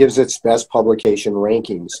and gives its best publication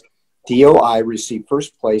rankings. DOI received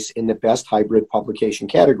first place in the best hybrid publication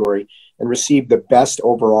category and received the best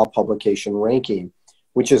overall publication ranking,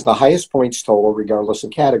 which is the highest points total regardless of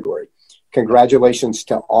category. Congratulations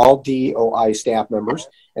to all DOI staff members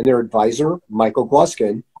and their advisor, Michael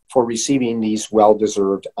Gluskin, for receiving these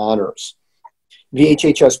well-deserved honors.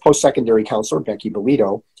 VHHS post-secondary counselor Becky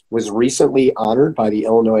Bolito was recently honored by the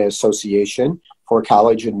Illinois Association for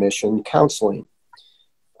College Admission Counseling.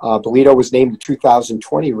 Bolito was named the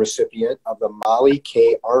 2020 recipient of the Molly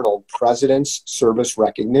K. Arnold President's Service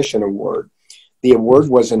Recognition Award. The award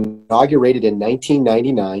was inaugurated in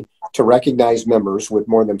 1999 to recognize members with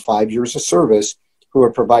more than 5 years of service who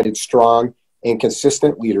have provided strong and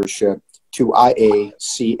consistent leadership to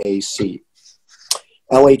IACAC.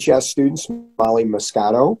 LHS students Molly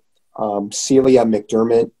Moscato, Celia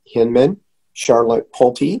McDermott Hinman, Charlotte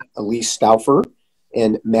Pulte, Elise Stauffer,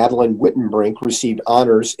 and Madeline Wittenbrink received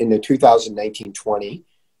honors in the 2019-20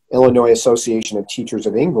 Illinois Association of Teachers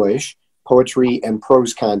of English Poetry and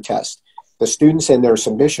Prose Contest. The students and their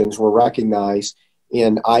submissions were recognized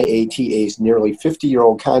in IATA's nearly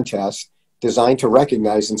 50-year-old contest designed to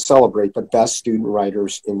recognize and celebrate the best student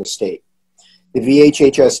writers in the state. The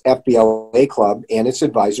VHHS FBLA Club and its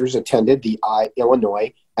advisors attended the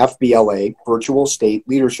Illinois FBLA Virtual State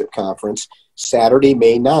Leadership Conference Saturday,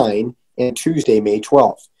 May 9 and Tuesday, May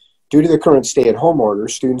 12th. Due to the current stay-at-home order,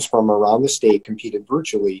 students from around the state competed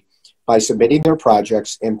virtually by submitting their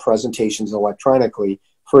projects and presentations electronically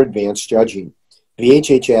for advanced judging.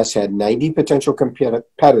 VHHS had 90 potential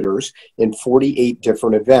competitors in 48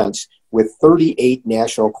 different events with 38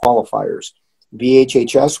 national qualifiers.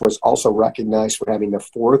 VHHS was also recognized for having the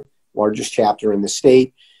 4th largest chapter in the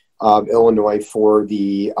state of Illinois for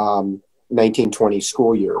the 1920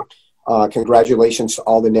 school year. Congratulations to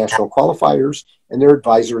all the national qualifiers and their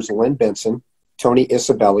advisors, Lynn Benson, Tony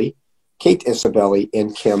Isabelli, Kate Isabelli,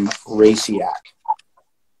 and Kim Raciak.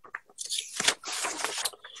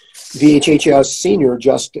 VHHS senior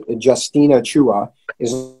Justina Chua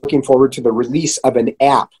is looking forward to the release of an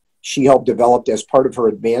app she helped develop as part of her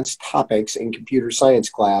advanced topics in computer science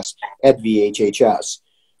class at VHHS.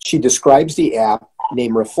 She describes the app,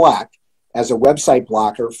 named Reflect, as a website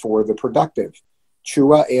blocker for the productive.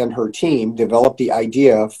 Chua and her team developed the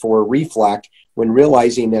idea for Reflect when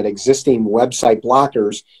realizing that existing website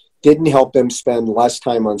blockers didn't help them spend less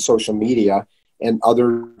time on social media and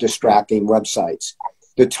other distracting websites.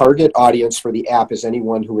 The target audience for the app is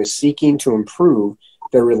anyone who is seeking to improve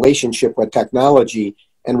their relationship with technology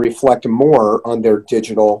and reflect more on their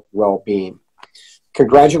digital well-being.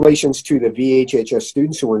 Congratulations to the VHHS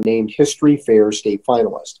students who were named History Fair State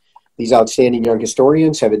Finalists. These outstanding young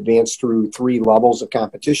historians have advanced through 3 levels of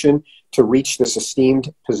competition to reach this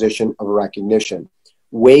esteemed position of recognition.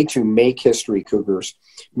 Way to make history, Cougars.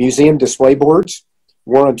 Museum display boards,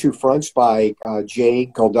 War on Two Fronts by Jay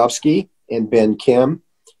Goldovsky and Ben Kim.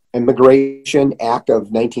 Immigration Act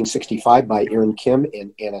of 1965 by Aaron Kim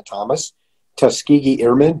and Anna Thomas. Tuskegee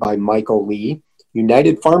Airmen by Michael Lee.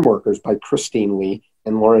 United Farm Workers by Christine Lee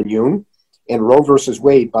and Lauren Yoon. And Roe versus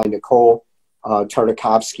Wade by Nicole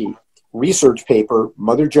Tartakovsky. Research paper,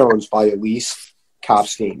 Mother Jones by Elise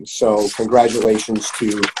Kopstein. So congratulations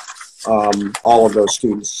to all of those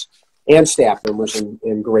students and staff members,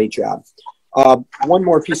 and great job. One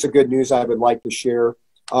more piece of good news I would like to share.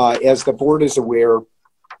 As the board is aware,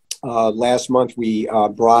 last month we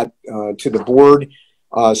brought to the board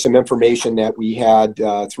some information that we had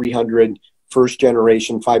 300 first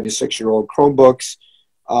generation 5 to 6 year old Chromebooks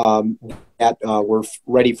that were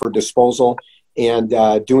ready for disposal, and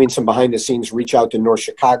doing some behind the scenes reach out to North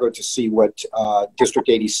Chicago to see what District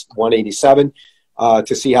 187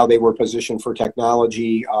 to see how they were positioned for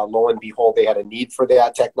technology. Lo and behold, they had a need for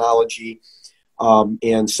that technology.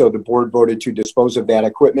 And so the board voted to dispose of that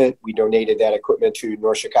equipment. We donated that equipment to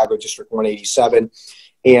North Chicago District 187.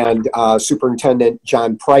 And Superintendent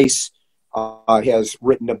John Price has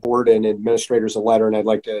written the board and administrators a letter, and I'd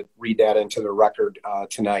like to read that into the record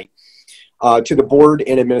tonight. To the board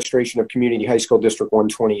and administration of Community High School District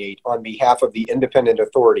 128, on behalf of the independent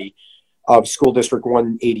authority of School District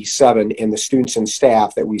 187 and the students and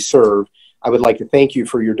staff that we serve, I would like to thank you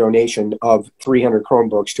for your donation of 300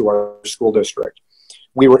 Chromebooks to our school district.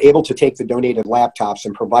 We were able to take the donated laptops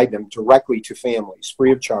and provide them directly to families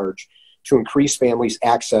free of charge to increase families'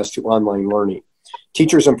 access to online learning.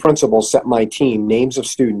 Teachers and principals sent my team names of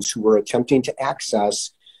students who were attempting to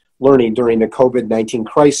access learning during the COVID-19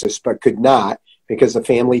 crisis, but could not because the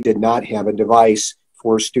family did not have a device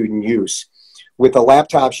for student use. With the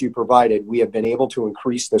laptops you provided, we have been able to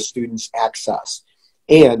increase the students' access.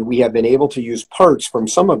 And we have been able to use parts from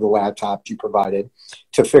some of the laptops you provided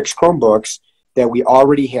to fix Chromebooks that we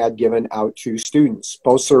already had given out to students.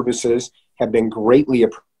 Both services have been greatly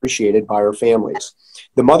appreciated by our families.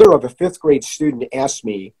 The mother of a 5th grade student asked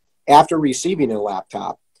me, after receiving a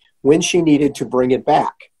laptop, when she needed to bring it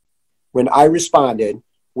back. When I responded,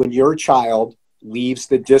 when your child leaves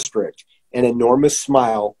the district, an enormous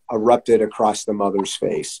smile erupted across the mother's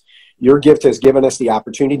face. Your gift has given us the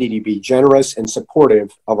opportunity to be generous and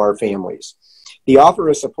supportive of our families. The offer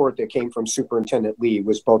of support that came from Superintendent Lee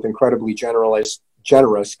was both incredibly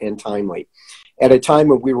generous and timely. At a time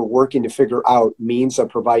when we were working to figure out means of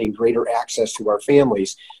providing greater access to our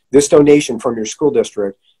families, this donation from your school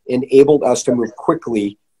district enabled us to move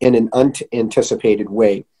quickly in an unanticipated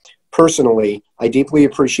way. Personally, I deeply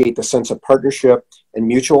appreciate the sense of partnership and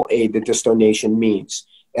mutual aid that this donation means.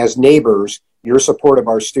 As neighbors, your support of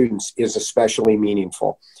our students is especially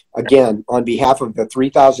meaningful. Again, on behalf of the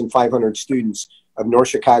 3,500 students of North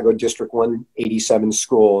Chicago District 187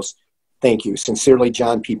 schools, thank you. Sincerely,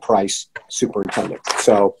 John P. Price, Superintendent.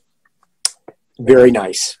 So, very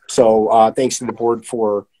nice. So, thanks to the board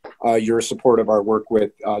for your support of our work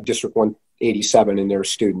with District 187 and their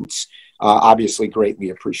students. Obviously,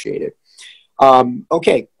 greatly appreciated.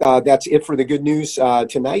 Okay, that's it for the good news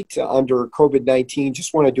tonight. Under COVID-19,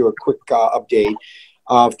 just want to do a quick update.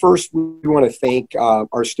 First, we want to thank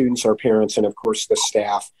our students, our parents, and of course the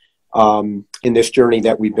staff in this journey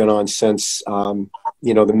that we've been on since the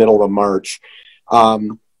middle of March.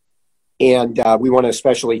 And we want to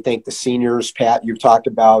especially thank the seniors. Pat, you've talked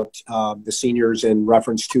about the seniors in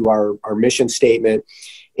reference to our mission statement.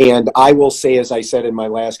 And I will say, as I said in my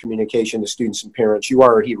last communication to students and parents, you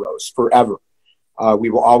are our heroes forever. We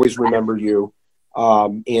will always remember you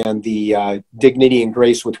and the dignity and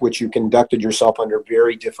grace with which you conducted yourself under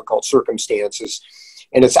very difficult circumstances.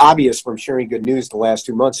 And it's obvious from sharing good news the last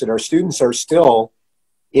 2 months that our students are still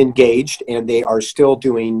engaged and they are still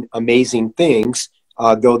doing amazing things,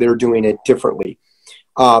 though they're doing it differently.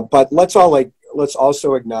 But let's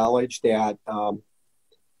also acknowledge that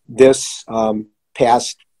this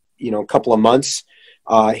past couple of months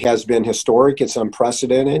has been historic. It's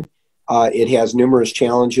unprecedented. It has numerous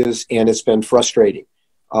challenges, and it's been frustrating.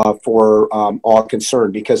 for all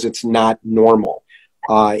concerned, because it's not normal.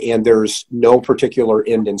 And there's no particular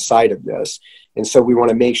end in sight of this. And so we want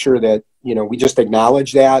to make sure that, we just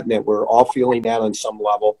acknowledge that and that we're all feeling that on some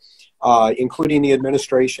level, including the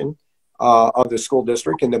administration of the school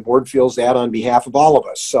district, and the board feels that on behalf of all of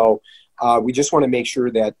us. So we just want to make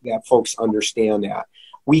sure that folks understand that.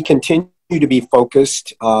 We continue to be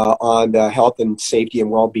focused on the health and safety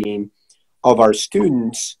and well-being of our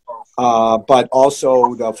students, but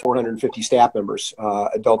also the 450 staff members,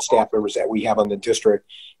 adult staff members that we have on the district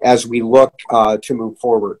as we look to move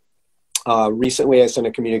forward. Recently, I sent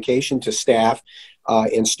a communication to staff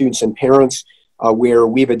and students and parents where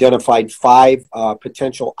we've identified 5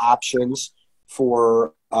 potential options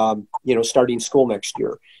for starting school next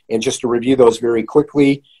year. And just to review those very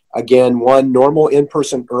quickly, again, 1, normal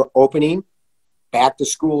in-person opening, back to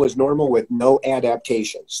school as normal with no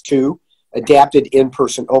adaptations. 2, adapted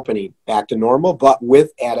in-person opening, back to normal, but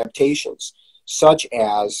with adaptations, such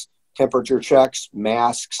as temperature checks,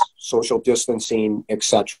 masks, social distancing,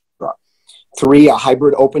 etc. 3, a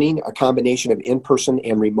hybrid opening, a combination of in-person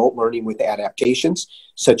and remote learning with adaptations,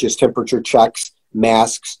 such as temperature checks,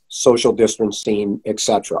 masks, social distancing,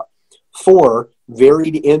 etc. 4,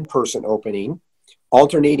 varied in-person opening,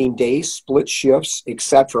 alternating days, split shifts,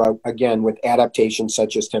 etc., again, with adaptations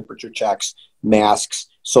such as temperature checks, masks,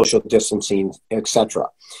 social distancing, etc.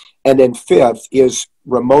 And then 5th is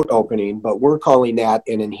remote opening, but we're calling that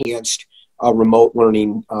an enhanced remote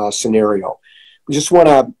learning scenario. We just want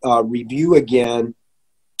to review again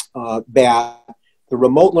that the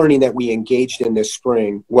remote learning that we engaged in this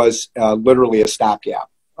spring was literally a stopgap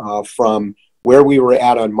from where we were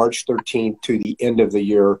at on March 13th to the end of the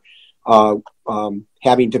year,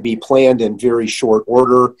 having to be planned in very short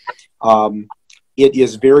order. It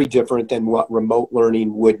is very different than what remote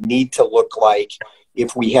learning would need to look like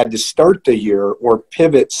if we had to start the year or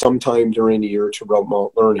pivot sometime during the year to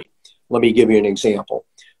remote learning. Let me give you an example.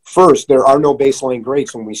 First, there are no baseline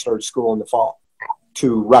grades when we start school in the fall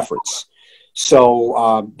to reference.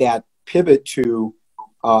 So that pivot to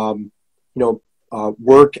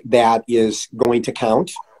work that is going to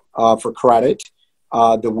count for credit,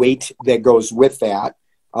 the weight that goes with that,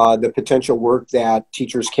 the potential work that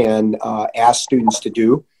teachers can ask students to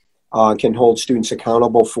do, can hold students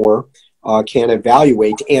accountable for, can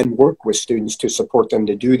evaluate and work with students to support them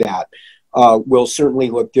to do that, will certainly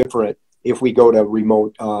look different if we go to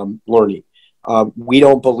remote learning. We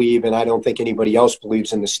don't believe, and I don't think anybody else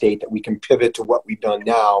believes in the state, that we can pivot to what we've done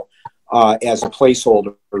now as a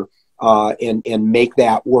placeholder and make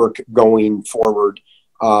that work going forward,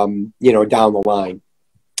 down the line.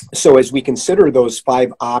 So as we consider those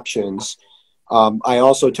 5 options, I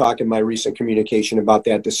also talk in my recent communication about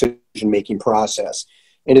that decision-making process.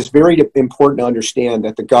 And it's very important to understand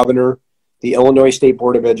that the governor, the Illinois State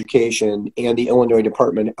Board of Education, and the Illinois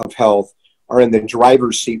Department of Health are in the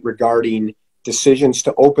driver's seat regarding decisions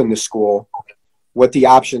to open the school, what the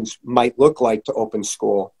options might look like to open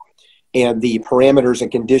school, and the parameters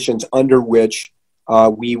and conditions under which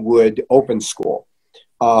we would open school.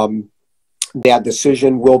 That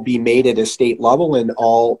decision will be made at a state level, and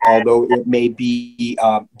although it may be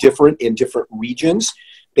different in different regions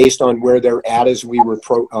based on where they're at as we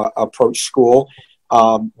approach school,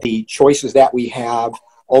 the choices that we have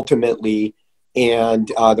ultimately and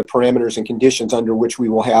the parameters and conditions under which we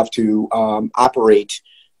will have to operate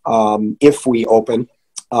if we open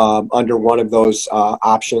under one of those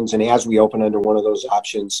options, and as we open under one of those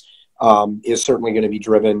options, is certainly going to be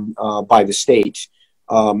driven by the state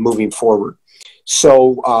moving forward.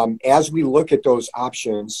 So as we look at those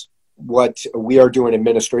options, what we are doing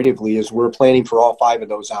administratively is we're planning for all 5 of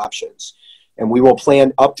those options. And we will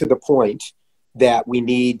plan up to the point that we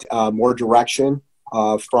need more direction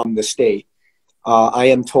from the state. I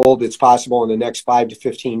am told it's possible in the next 5 to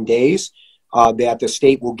 15 days that the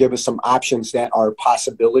state will give us some options that are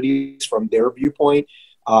possibilities from their viewpoint.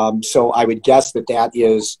 So I would guess that that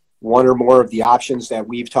is one or more of the options that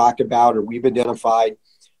we've talked about or we've identified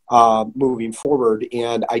moving forward.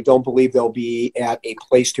 And I don't believe they'll be at a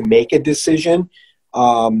place to make a decision,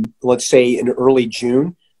 let's say in early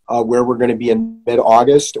June, where we're going to be in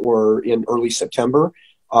mid-August or in early September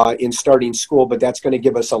in starting school. But that's going to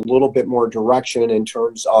give us a little bit more direction in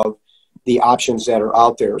terms of the options that are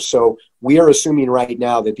out there. So we are assuming right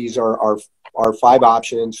now that these are our 5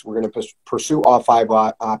 options. We're going to pursue all 5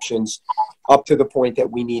 options up to the point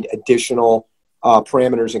that we need additional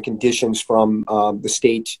parameters and conditions from the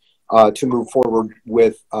state to move forward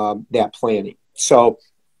with that planning. So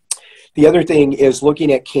the other thing is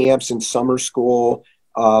looking at camps and summer school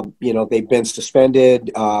they've been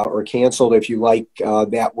suspended or canceled, if you like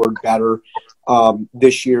that word better.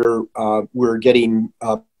 This year, we're getting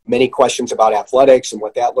many questions about athletics and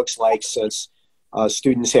what that looks like, since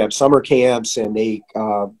students have summer camps and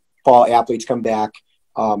fall athletes come back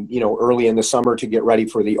early in the summer to get ready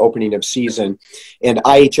for the opening of season. And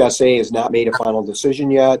IHSA has not made a final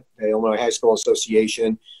decision yet. The Illinois High School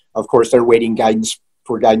Association, of course, they're waiting guidance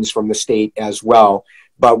from the state as well.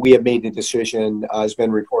 But we have made the decision, has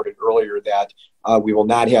been reported earlier, that we will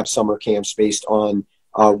not have summer camps based on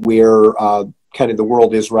where kind of the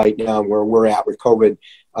world is right now, where we're at with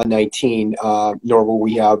COVID-19, nor will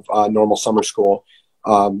we have normal summer school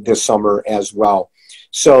this summer as well.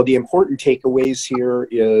 So the important takeaways here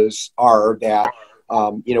are that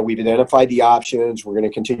we've identified the options. We're going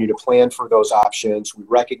to continue to plan for those options. We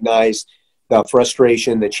recognize the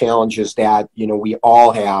frustration, the challenges that we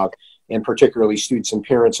all have, and particularly students and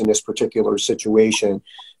parents in this particular situation.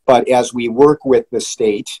 But as we work with the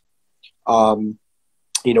state, what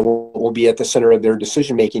will be at the center of their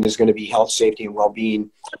decision making is going to be health, safety, and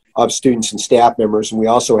well-being of students and staff members. And we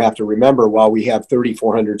also have to remember, while we have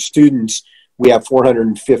 3,400 students, we have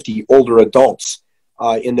 450 older adults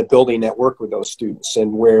in the building that work with those students.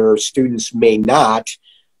 And where students may not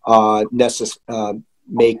carry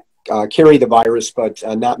the virus but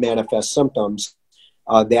not manifest symptoms,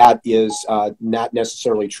 that is not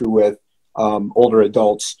necessarily true with older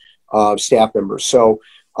adults, staff members. So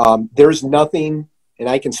there's nothing, and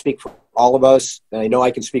I can speak for all of us, and I know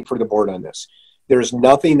I can speak for the board on this, there's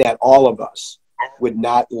nothing that all of us would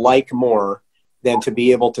not like more than to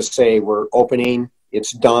be able to say, we're opening,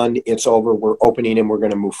 it's done, it's over, we're opening, and we're going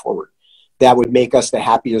to move forward. That would make us the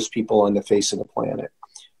happiest people on the face of the planet.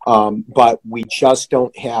 But we just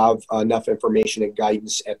don't have enough information and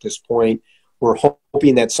guidance at this point. We're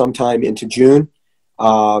hoping that sometime into June,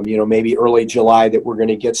 maybe early July, that we're going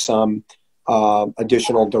to get some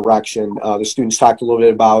additional direction. The students talked a little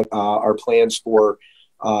bit about our plans for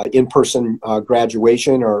in-person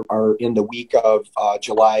graduation are in the week of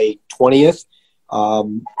July 20th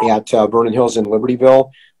at Vernon Hills and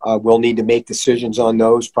Libertyville. We'll need to make decisions on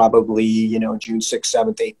those probably, June 6th,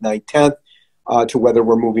 7th, 8th, 9th, 10th to whether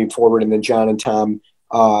we're moving forward. And then John and Tom,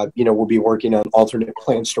 we'll be working on alternate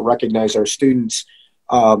plans to recognize our students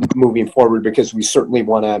moving forward, because we certainly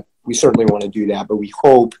want to do that. But we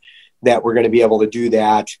hope that we're going to be able to do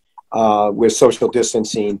that with social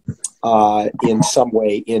distancing in some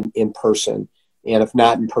way in person. And if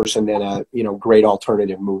not in person, then a great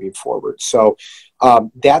alternative moving forward. So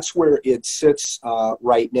that's where it sits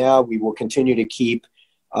right now. We will continue to keep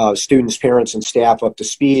students, parents, and staff up to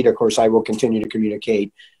speed. Of course, I will continue to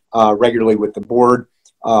communicate regularly with the board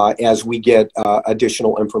as we get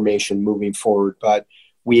additional information moving forward. But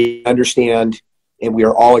we understand, and we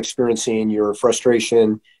are all experiencing your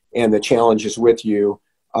frustration and the challenges with you,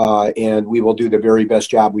 and we will do the very best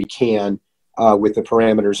job we can with the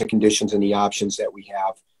parameters and conditions and the options that we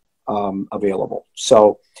have available.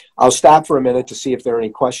 So I'll stop for a minute to see if there are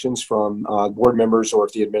any questions from board members, or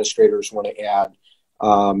if the administrators want to add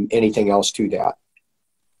anything else to that.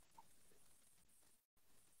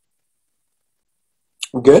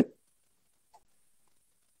 Good?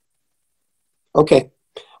 Okay.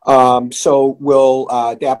 So we'll,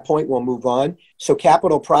 at that point, we'll move on. So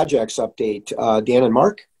capital projects update, Dan and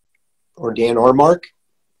Mark, or Dan or Mark?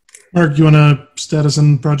 Mark, you want a status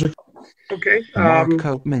on project? Okay. Mark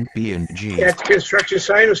Copeman, B&G. At the construction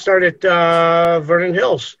site, we'll start at Vernon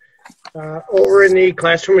Hills. Over in the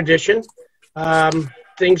classroom addition,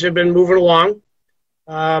 things have been moving along.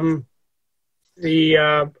 I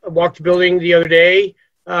walked the building the other day.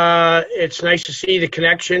 It's nice to see the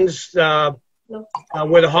connections,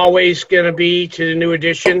 where the hallway's going to be to the new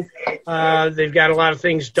addition. They've got a lot of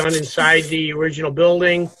things done inside the original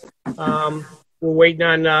building. We're waiting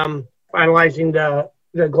on finalizing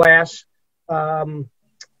the glass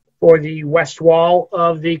for the west wall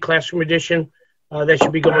of the classroom addition. That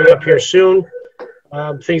should be going up here soon.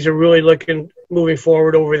 Things are really moving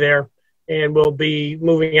forward over there, and we'll be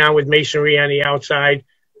moving on with masonry on the outside.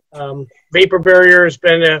 Vapor barrier has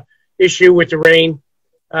been an issue with the rain.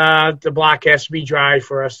 The block has to be dry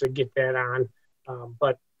for us to get that on,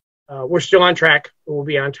 but we're still on track. We'll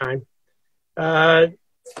be on time.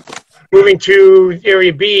 Moving to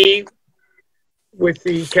Area B with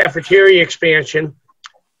the cafeteria expansion.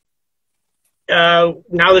 Now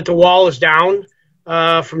that the wall is down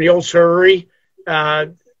from the old servery,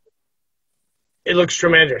 it looks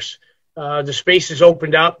tremendous. The space is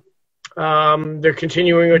opened up. They're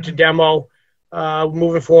continuing with the demo,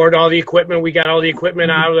 moving forward. All the equipment, we got all the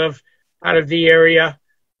equipment out of the area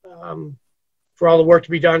for all the work to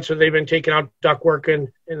be done. So they've been taking out ductwork and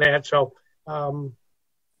that. So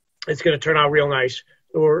it's going to turn out real nice.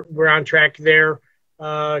 We're on track there,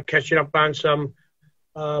 catching up on some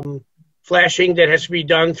flashing that has to be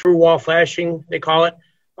done, through wall flashing, they call it.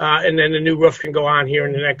 And then the new roof can go on here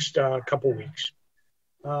in the next couple weeks.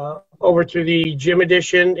 Over to the gym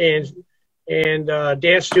addition and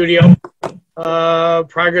dance studio.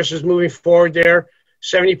 Progress is moving forward there.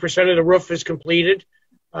 70% of the roof is completed.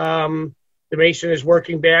 The mason is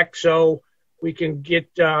working back so we can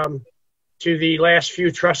get to the last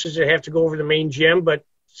few trusses that have to go over the main gym, but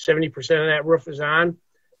 70% of that roof is on.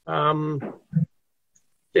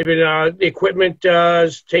 They've been, the equipment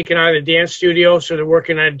is taken out of the dance studio, so they're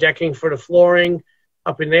working on decking for the flooring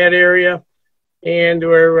up in that area. And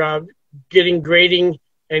we're getting grading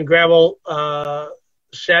and gravel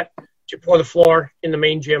set to pour the floor in the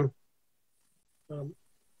main gym.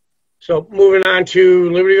 So moving on to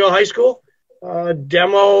Libertyville High School,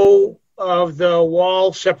 demo of the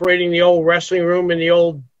wall separating the old wrestling room and the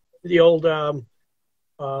old would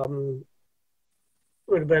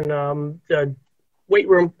have been the weight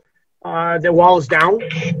room. The wall is down.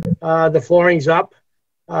 The flooring's up.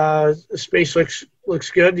 The space looks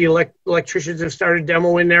good. The electricians have started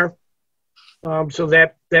demo in there. So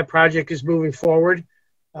that project is moving forward.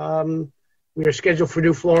 We are scheduled for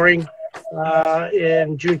new flooring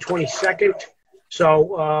in June 22nd.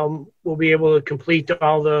 So we'll be able to complete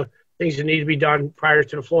all the things that need to be done prior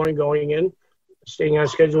to the flooring going in, staying on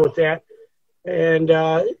schedule with that. And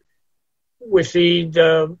with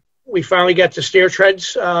we finally got the stair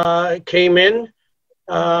treads came in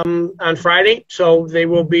on Friday, so they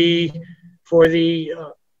will be for the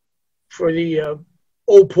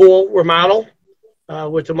old pool remodel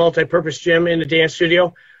with the multi-purpose gym and the dance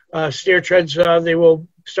studio. Stair treads, they will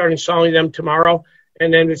start installing them tomorrow,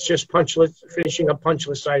 and then it's just finishing up punch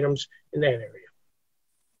list items in that area.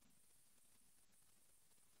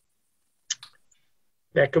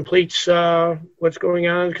 That completes what's going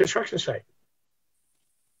on the construction site.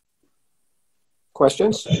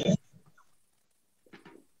 Questions?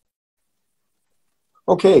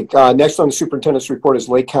 Okay, next on the superintendent's report is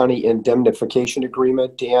Lake County indemnification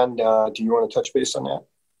agreement. Dan, do you want to touch base on that?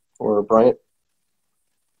 Or Bryant?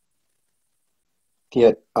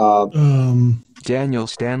 Yeah, Daniel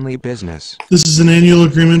Stanley Business. This is an annual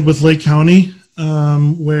agreement with Lake County,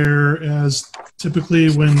 whereas typically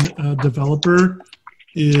when a developer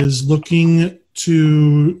is looking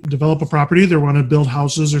to develop a property, they want to build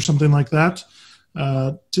houses or something like that.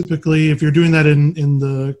 Typically, if you're doing that in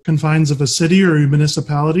the confines of a city or a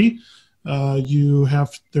municipality,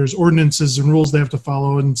 there's ordinances and rules they have to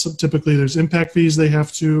follow, and so typically there's impact fees they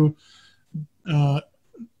have to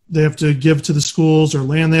give to the schools, or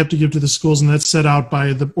land they have to give to the schools, and that's set out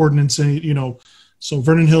by the ordinance. So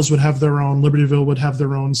Vernon Hills would have their own, Libertyville would have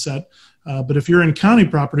their own set. But if you're in county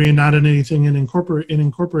property and not in anything in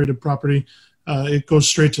incorporated property, it goes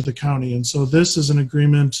straight to the county. And so this is an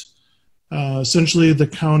agreement. Essentially, the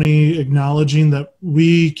county acknowledging that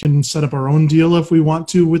we can set up our own deal if we want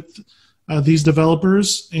to with these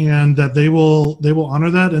developers, and that they will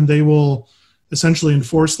honor that, and they will essentially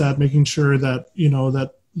enforce that, making sure that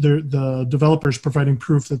that the developers providing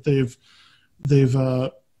proof that they've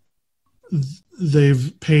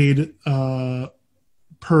paid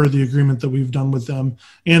per the agreement that we've done with them.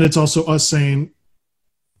 And it's also us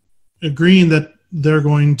agreeing that they're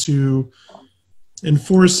going to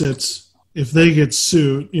enforce it if they get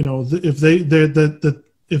sued, if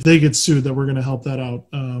they get sued, that we're going to help that out,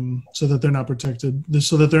 so that they're not protected,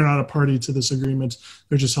 so that they're not a party to this agreement.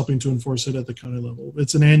 They're just helping to enforce it at the county level.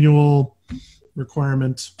 It's an annual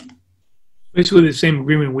requirement. Basically the same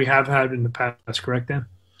agreement we have had in the past, correct, Dan?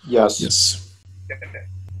 Yes. Yes.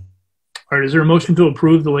 All right, is there a motion to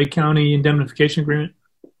approve the Lake County indemnification agreement?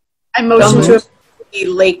 I motion to approve the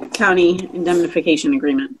Lake County indemnification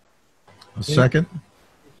agreement. A second.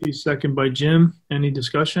 Second by Jim. Any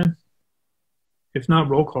discussion? If not,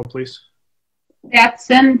 roll call, please.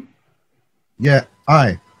 Batson. Yeah,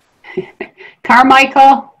 aye.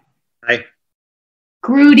 Carmichael. Aye.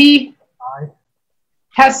 Grudy. Aye.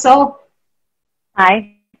 Hessel.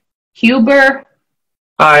 Aye. Huber.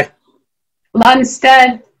 Aye.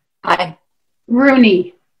 Lundstedt. Aye.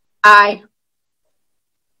 Rooney. Aye.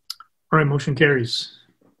 All right, motion carries.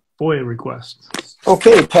 FOIA request.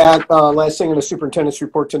 Okay, Pat, last thing in the superintendent's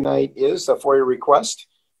report tonight is a FOIA request.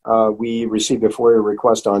 We received a FOIA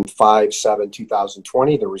request on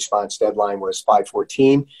 5/7/2020. The response deadline was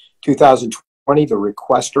 5/14/2020. The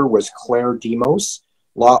requester was Claire Demos,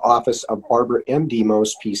 Law Office of Barbara M.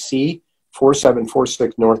 Demos, PC,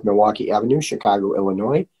 4746 North Milwaukee Avenue, Chicago,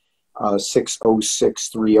 Illinois.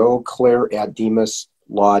 60630,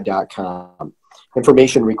 claire@demaslaw.com.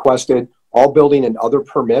 Information requested: all building and other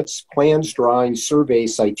permits, plans, drawings,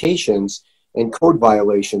 surveys, citations, and code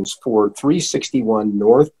violations for 361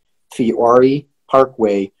 North Fiore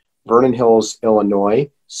Parkway, Vernon Hills, Illinois,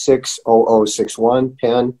 60061,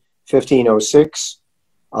 Penn 1506,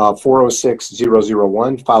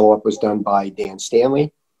 406001. Follow-up was done by Dan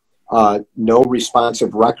Stanley. No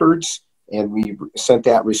responsive records, and we sent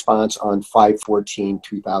that response on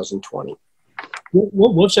 5/14/2020.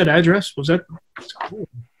 What's that address? Was that?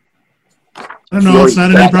 I don't know. It's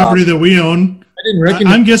not any property that we own. I didn't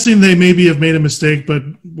recognize. I'm guessing they maybe have made a mistake, but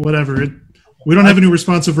whatever. We don't have any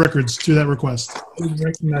responsive records to that request. I didn't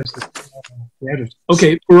recognize the address.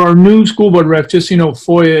 Okay, for our new school board rep, just so you know,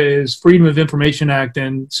 FOIA is Freedom of Information Act,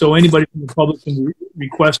 and so anybody from the public can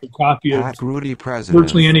request a copy of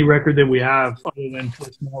virtually any record that we have, other than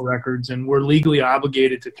personal records, and we're legally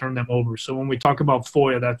obligated to turn them over. So when we talk about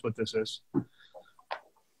FOIA, that's what this is.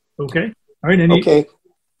 Okay. All right. Okay.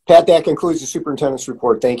 Pat, that concludes the superintendent's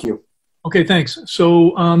report. Thank you. Okay, thanks.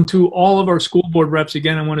 So to all of our school board reps,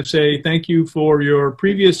 again, I want to say thank you for your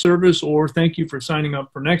previous service, or thank you for signing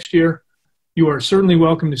up for next year. You are certainly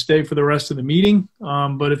welcome to stay for the rest of the meeting,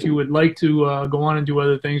 but if you would like to go on and do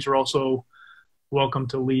other things, you're also welcome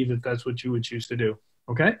to leave if that's what you would choose to do.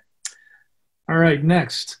 Okay? All right,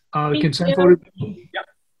 next. The consent vote. Yep.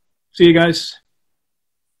 See you guys.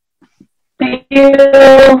 Thank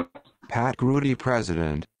you. Pat Grudy,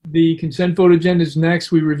 President. The consent vote agenda is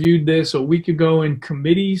next. We reviewed this a week ago in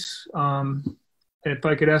committees. If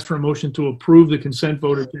I could ask for a motion to approve the consent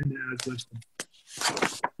vote agenda as listed.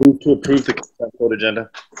 Move to approve the consent vote agenda.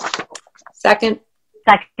 Second.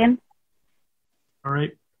 Second. All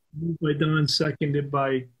right. Moved by Don, seconded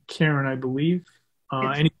by Karen, I believe.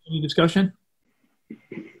 Any discussion?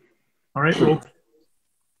 All right. Roll.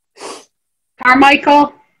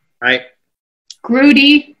 Carmichael. Aye.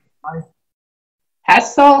 Grudy. Aye.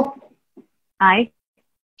 Hessel. Aye.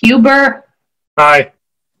 Huber. Aye.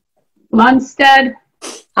 Lundstedt.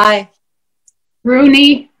 Aye.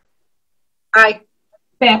 Rooney. Aye.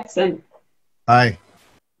 Batson. Aye.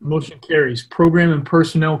 Motion carries. Program and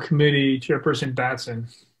Personnel Committee, Chairperson Batson.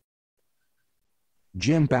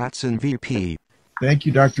 Jim Batson, VP. Thank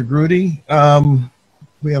you, Dr. Grudy.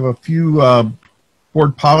 We have a few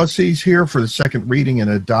board policies here for the second reading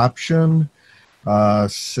and adoption.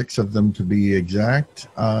 6 of them to be exact.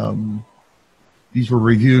 These were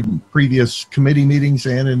reviewed in previous committee meetings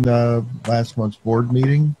and in last month's board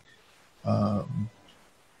meeting.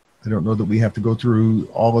 I don't know that we have to go through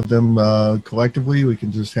all of them collectively. We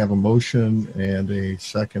can just have a motion and a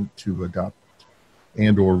second to adopt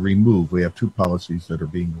and or remove. We have 2 policies that are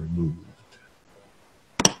being removed.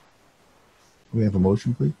 We have a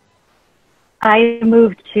motion, please. I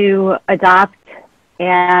move to adopt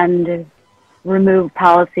and remove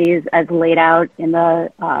policies as laid out in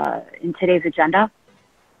the in today's agenda.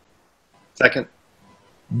 Second.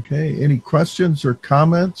 Okay. Any questions or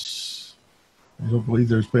comments? I don't believe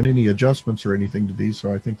there's been any adjustments or anything to these,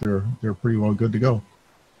 so I think they're pretty well good to go.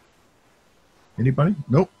 Anybody?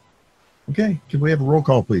 Nope. Okay. Can we have a roll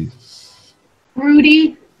call, please?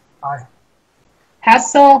 Grudy. Aye.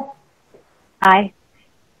 Hessel. Aye.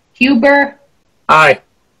 Huber. Aye.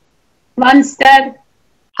 Lundstedt.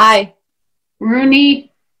 Aye.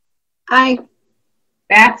 Rooney. Aye.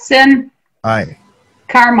 Batson. Aye.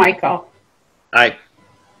 Carmichael. Aye.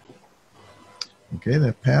 Okay,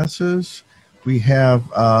 that passes. We have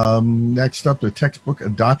next up the textbook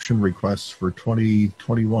adoption requests for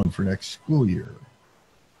 2021 for next school year.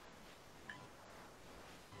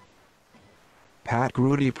 Pat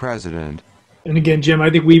Grudy, President. And again, Jim,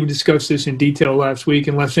 I think we discussed this in detail last week.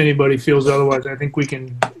 Unless anybody feels otherwise, I think we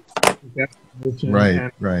can.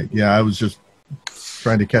 Right, right. Yeah, I was just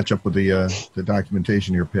trying to catch up with the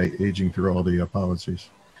documentation here, paging through all the policies.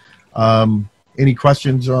 Any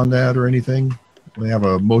questions on that or anything? We have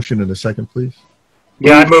a motion and a second, please.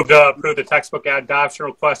 Yeah, I move to approve the textbook adoption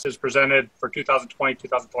request as presented for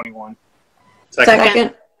 2020-2021.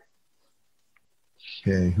 Second.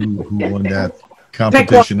 Okay, who won that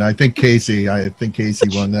competition? I think Casey. I think Casey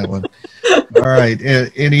won that one. All right.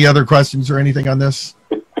 Any other questions or anything on this?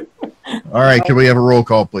 All right. Can we have a roll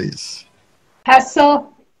call, please?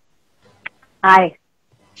 Hessel. Aye.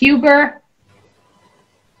 Huber.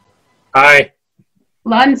 Aye.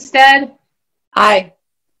 Lundstedt. Aye.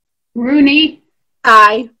 Rooney.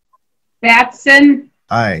 Aye. Batson.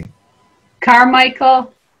 Aye.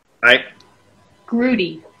 Carmichael. Aye.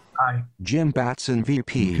 Grudy. Aye. Jim Batson,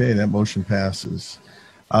 VP. Okay, that motion passes.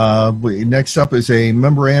 Next up is a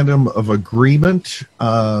memorandum of agreement.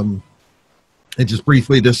 And just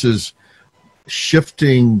briefly, this is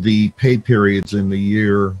shifting the pay periods in the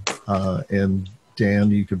year, and Dan,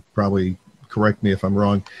 you could probably correct me if I'm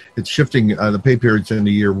wrong. It's shifting the pay periods in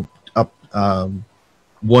the year up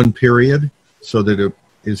one period so that it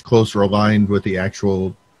is closer aligned with the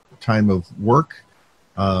actual time of work.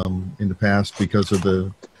 In the past, because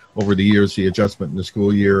of over the years, the adjustment in the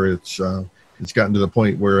school year, it's gotten to the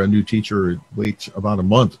point where a new teacher waits about a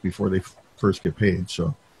month before they first get paid.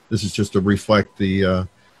 So this is just to reflect the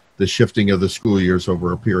shifting of the school years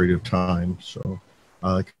over a period of time. So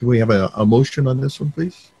can we have a motion on this one,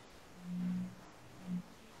 please?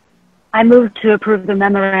 I move to approve the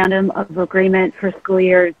memorandum of agreement for school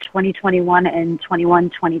year 2021 and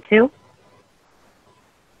 21-22.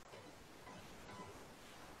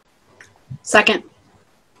 Second.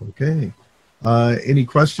 Okay. Any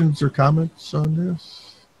questions or comments on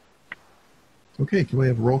this? Okay, can we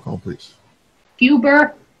have a roll call, please?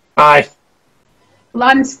 Huber. Aye.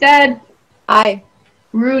 Lundstedt. Aye.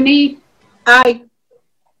 Rooney. Aye.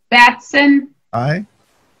 Batson. Aye.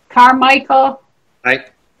 Carmichael. Aye.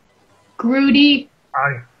 Grudy.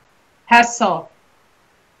 Aye. Hessel.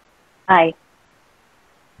 Aye.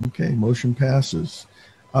 Okay, motion passes.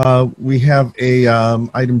 We have a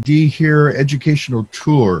item D here, educational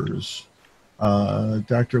tours.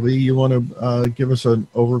 Dr. Lee, you want to give us an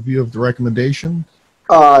overview of the recommendation?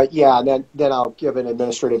 Yeah, and then I'll give an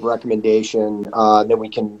administrative recommendation. Then we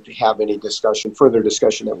can have any further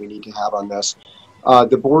discussion that we need to have on this.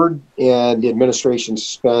 The board and the administration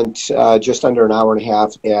spent just under an hour and a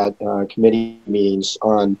half at committee meetings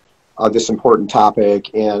on this important topic,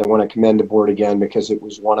 and I want to commend the board again because it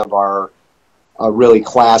was one of our really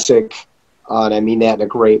classic, and I mean that in a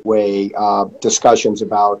great way, discussions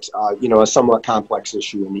about a somewhat complex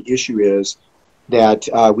issue. And the issue is that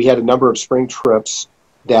we had a number of spring trips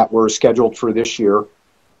that were scheduled for this year,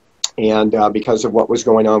 and because of what was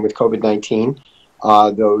going on with COVID-19,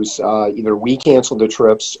 those either we canceled the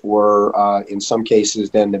trips or in some cases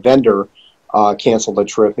then the vendor canceled the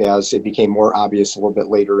trip as it became more obvious a little bit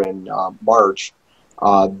later in March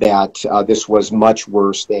that this was much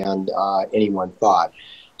worse than anyone thought.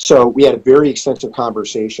 So we had a very extensive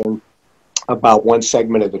conversation about one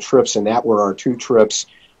segment of the trips, and that were our two trips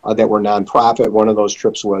that were nonprofit. One of those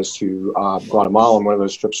trips was to Guatemala, and one of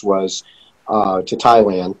those trips was to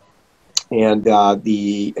Thailand. And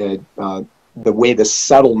the way the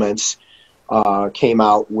settlements came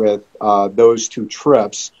out with those two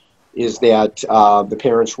trips is that the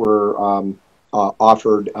parents were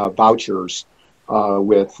offered vouchers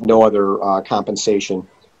with no other compensation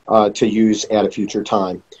to use at a future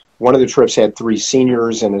time. One of the trips had 3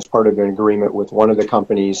 seniors, and as part of an agreement with one of the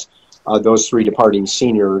companies, those 3 departing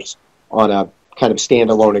seniors on a kind of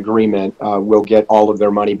standalone agreement will get all of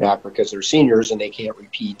their money back because they're seniors and they can't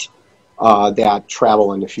repeat that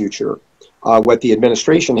travel in the future. What the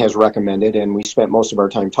administration has recommended, and we spent most of our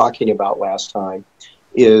time talking about last time,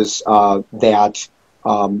 is that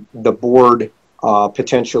the board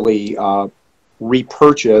potentially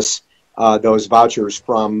repurchase those vouchers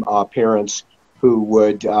from parents who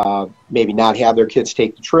would maybe not have their kids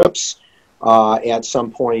take the trips at some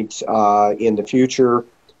point in the future,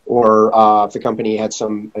 or if the company had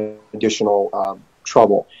some additional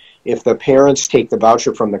trouble. If the parents take the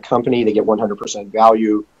voucher from the company, they get 100%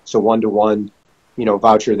 value, so one-to-one,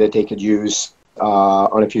 voucher that they could use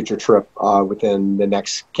on a future trip within the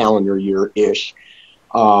next calendar year-ish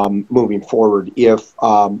moving forward. If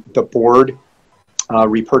the board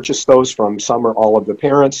repurchased those from some or all of the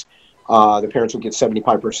parents would get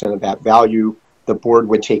 75% of that value. The board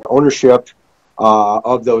would take ownership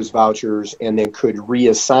of those vouchers and then could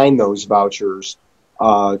reassign those vouchers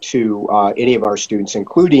to any of our students,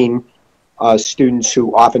 including students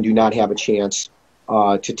who often do not have a chance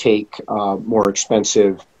to take more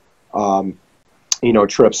expensive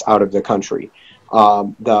trips out of the country.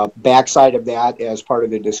 The backside of that, as part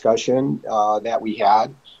of the discussion that we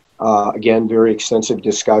had, again, very extensive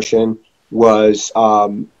discussion, was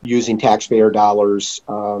using taxpayer dollars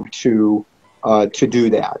to do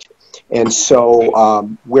that. And so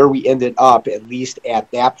where we ended up, at least at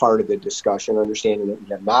that part of the discussion, understanding that we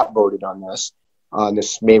have not voted on this,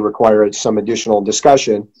 this may require some additional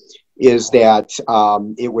discussion, is that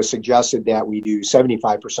it was suggested that we do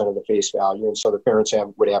 75% of the face value. And so the parents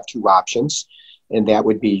would have 2 options. And that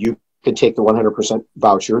would be, you could take the 100%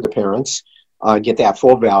 voucher, the parents, get that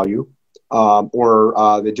full value,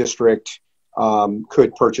 or the district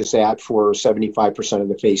could purchase that for 75% of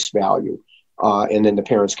the face value. And then the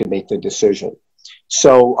parents could make the decision.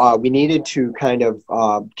 So we needed to kind of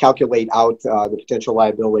calculate out the potential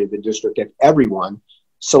liability of the district if everyone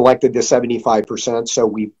selected the 75%. So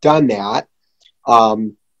we've done that.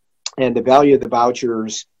 and the value of the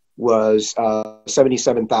vouchers was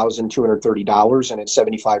 $77,230, and it's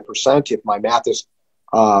 75%. If my math is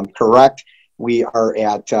correct, we are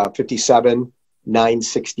at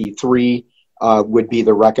 57,963 would be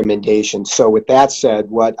the recommendation. So with that said,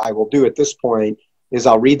 what I will do at this point is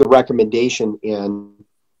I'll read the recommendation in.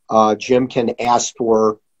 Jim can ask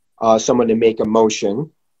for someone to make a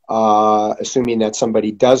motion, assuming that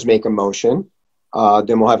somebody does make a motion.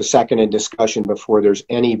 Then we'll have a second in discussion before there's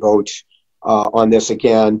any vote on this.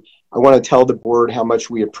 Again, I want to tell the board how much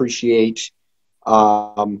we appreciate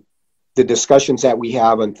the discussions that we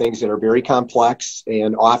have on things that are very complex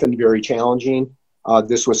and often very challenging.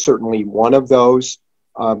 This was certainly one of those.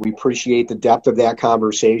 We appreciate the depth of that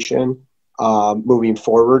conversation moving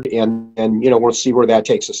forward, and we'll see where that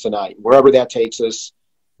takes us tonight. Wherever that takes us,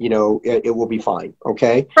 it will be fine.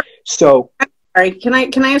 Okay. So, all right. Can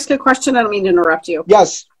I ask a question? I don't mean to interrupt you.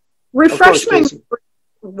 Yes. Refresh my memory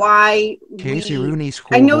why Casey Rooney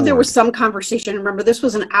School I know there Board. was some conversation. Remember, this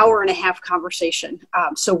was an hour-and-a-half conversation.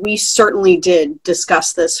 So we certainly did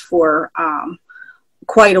discuss this for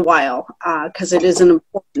quite a while because it is an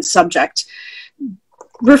important subject.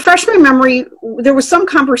 Refresh my memory, there was some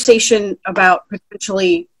conversation about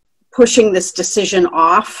potentially pushing this decision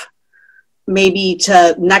off, maybe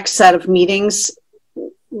to next set of meetings.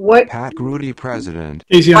 What? Pat Grudy, President.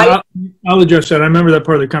 Casey, I'll address that. I remember that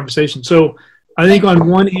part of the conversation. So I think on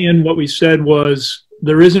one hand, what we said was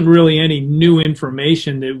there isn't really any new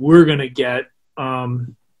information that we're going to get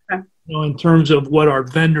in terms of what our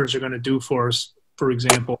vendors are going to do for us, for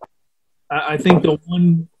example. I think the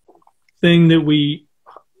one thing that we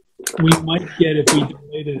might get if we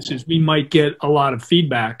delay this is we might get a lot of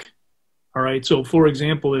feedback. All right. So, for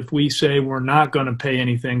example, if we say we're not going to pay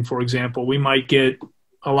anything, for example, we might get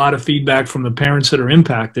a lot of feedback from the parents that are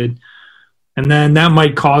impacted. And then that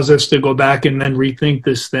might cause us to go back and then rethink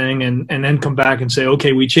this thing and then come back and say,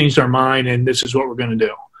 okay, we changed our mind and this is what we're going to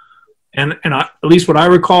do. And at least what I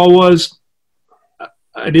recall was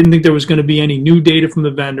I didn't think there was going to be any new data from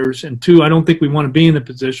the vendors. And two, I don't think we want to be in the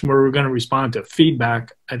position where we're going to respond to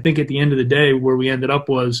feedback. I think at the end of the day, where we ended up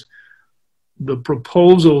was the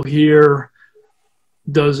proposal here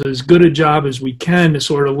does as good a job as we can to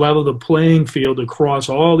sort of level the playing field across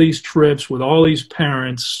all these trips with all these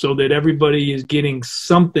parents so that everybody is getting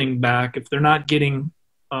something back. If they're not getting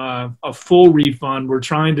a full refund, we're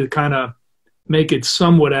trying to kind of make it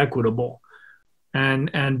somewhat equitable.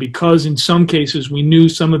 And because in some cases we knew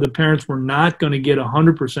some of the parents were not going to get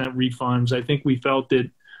 100% refunds, I think we felt that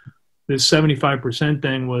this 75%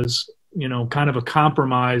 thing was, kind of a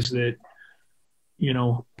compromise that,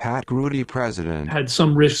 Pat Grudy, President, had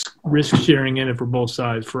some risk sharing in it for both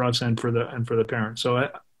sides, for us and for the parents. So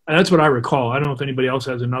that's what I recall. I don't know if anybody else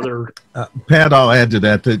has another. Pat, I'll add to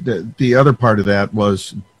that. The other part of that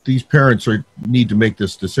was these parents need to make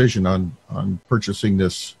this decision on purchasing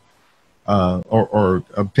this or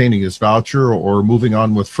obtaining this voucher or moving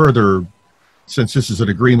on with further, since this is an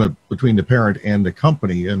agreement between the parent and the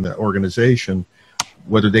company and the organization,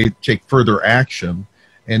 whether they take further action,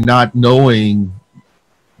 and not knowing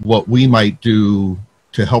what we might do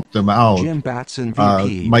to help them out Jim Batson,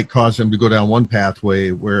 VP. might cause them to go down one pathway,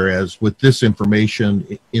 whereas with this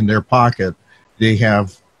information in their pocket, they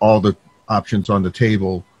have all the options on the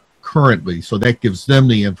table currently. So that gives them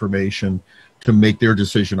the information to make their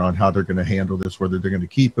decision on how they're going to handle this, whether they're going to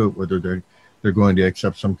keep it, whether they're going to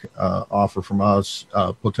accept some offer from us,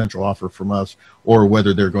 potential offer from us, or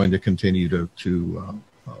whether they're going to continue to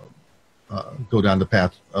go down the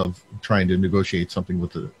path of trying to negotiate something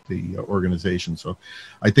with the organization. So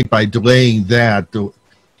I think by delaying that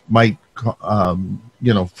might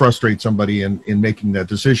frustrate somebody in making that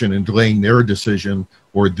decision and delaying their decision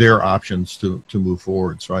or their options to move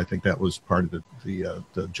forward. So I think that was part of the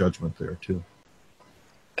judgment there too.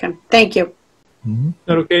 Okay, thank you. Mm-hmm. Is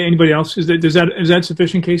that okay? Anybody else? Is that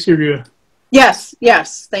sufficient, Casey? Or you? Yes,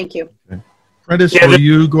 thank you. Okay. Prentice, were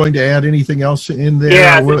you going to add anything else in there?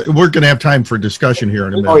 Yeah, we're going to have time for discussion here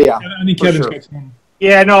in a minute. Oh yeah. I think Kevin's got some.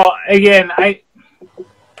 Yeah, no, again, I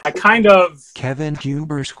kind of... Kevin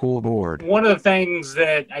Huber, School Board. One of the things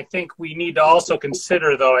that I think we need to also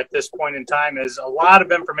consider, though, at this point in time is a lot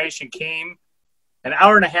of information came, an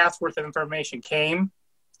hour and a half's worth of information came,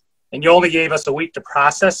 and you only gave us a week to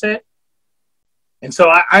process it. And so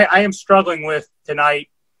I am struggling with tonight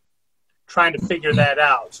trying to figure that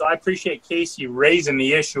out. So I appreciate Casey raising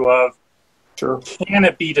the issue of, can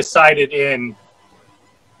it be decided in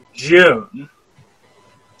June?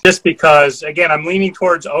 Just because, again, I'm leaning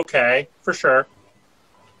towards okay, for sure.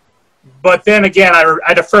 But then again,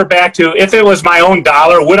 I defer back to, if it was my own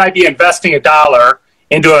dollar, would I be investing $1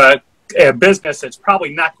 into a a business that's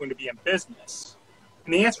probably not going to be in business?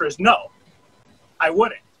 And the answer is no, I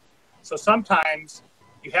wouldn't. So sometimes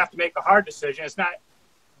you have to make a hard decision. It's not,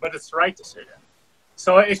 but it's the right decision.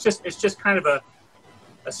 So it's just kind of a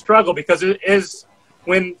struggle, because it is,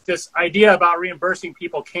 when this idea about reimbursing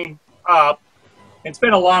people came up, it's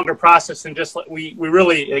been a longer process than just we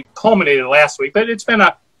really, it culminated last week, but it's been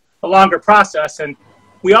a longer process. And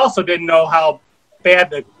we also didn't know how bad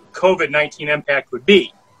the COVID-19 impact would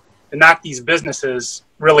be to knock these businesses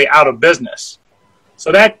really out of business.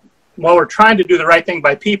 So that, while we're trying to do the right thing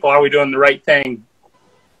by people, are we doing the right thing?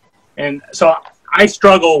 And so I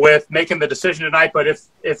struggle with making the decision tonight, but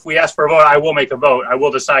if we ask for a vote, I will make a vote. I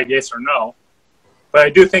will decide yes or no. But I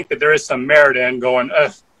do think that there is some merit in going,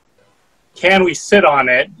 can we sit on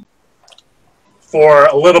it for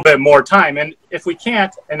a little bit more time? And if we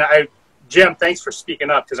can't, and Jim, thanks for speaking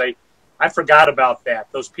up, because I forgot about that.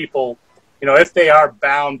 Those people, you know, if they are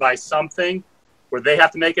bound by something where they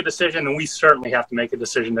have to make a decision, then we certainly have to make a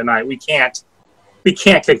decision tonight. We can't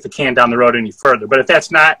kick the can down the road any further. But if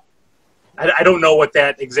that's not, I don't know what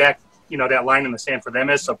that exact, you know, that line in the sand for them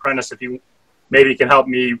is. So Prentice, if you maybe can help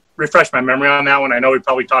me refresh my memory on that one. I know we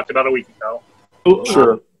probably talked about it a week ago.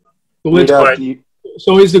 Sure.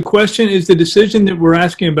 So is the question, is the decision that we're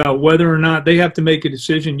asking about whether or not they have to make a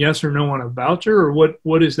decision, yes or no, on a voucher, or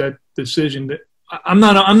what is that decision? That I'm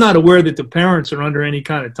not aware that the parents are under any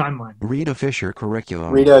kind of timeline. Rita Fisher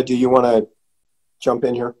curriculum. Rita, do you want to jump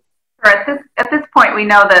in here? Sure. At this point, we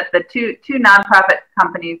know that the two nonprofit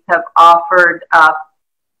companies have offered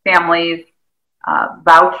families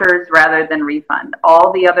vouchers rather than refund.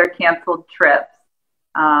 All the other canceled trips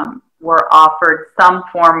were offered some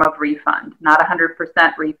form of refund, not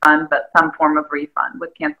 100% refund, but some form of refund with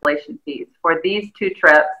cancellation fees. For these two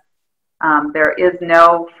trips, there is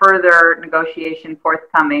no further negotiation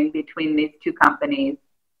forthcoming between these two companies,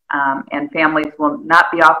 and families will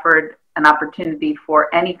not be offered an opportunity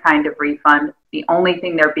for any kind of refund. The only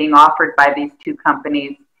thing they're being offered by these two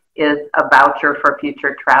companies is a voucher for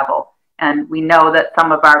future travel. And we know that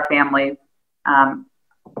some of our families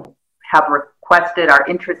have requested, are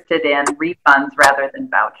interested in refunds rather than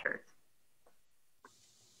vouchers.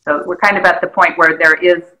 So we're kind of at the point where there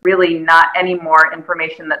is really not any more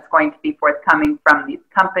information that's going to be forthcoming from these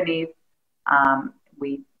companies.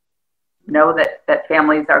 We know that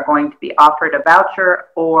families are going to be offered a voucher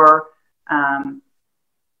or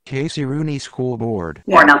Casey Rooney School Board.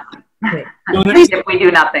 Or nothing. If we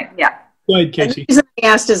do nothing, yeah. Go ahead, Casey. The reason I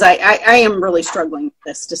asked is I am really struggling with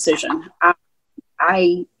this decision.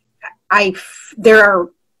 There are,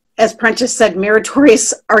 as Prentice said,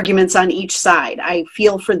 meritorious arguments on each side. I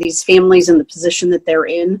feel for these families in the position that they're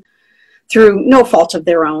in through no fault of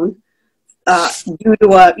their own, due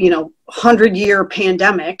to a 100-year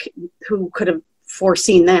pandemic. Who could have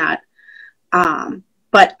foreseen that?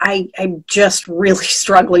 But I'm just really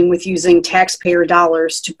struggling with using taxpayer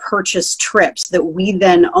dollars to purchase trips that we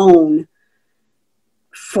then own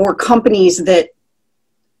for companies that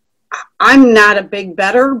I'm not a big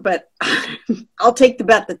better, but I'll take the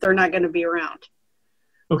bet that they're not going to be around.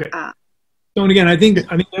 Okay. So, and again, I think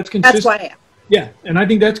that's consistent. That's why I am. Yeah, and I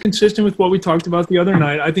think that's consistent with what we talked about the other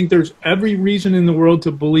night. I think there's every reason in the world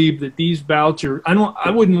to believe that these vouchers, I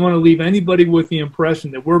wouldn't want to leave anybody with the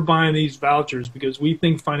impression that we're buying these vouchers because we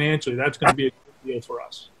think financially that's going to be a good deal for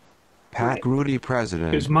us. Pat Grudy,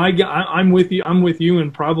 president. Because I'm with you,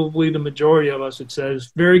 and probably the majority of us, it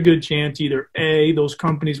says very good chance either A, those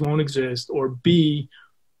companies won't exist, or B,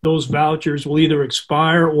 those vouchers will either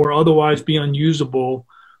expire or otherwise be unusable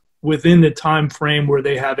within the time frame where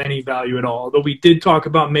they have any value at all. Although we did talk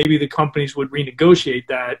about maybe the companies would renegotiate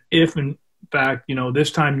that if, in fact,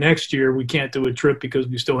 this time next year we can't do a trip because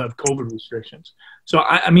we still have COVID restrictions. So,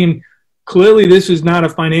 I mean, clearly this is not a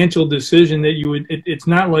financial decision that you would, it's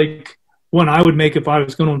not like one I would make if I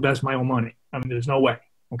was going to invest my own money. I mean, there's no way,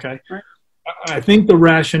 okay? Right. I think the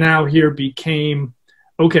rationale here became,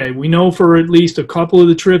 okay, we know for at least a couple of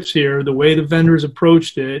the trips here, the way the vendors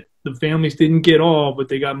approached it, the families didn't get all, but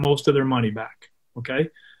they got most of their money back, okay?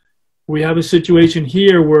 We have a situation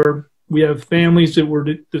here where we have families that were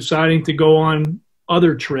deciding to go on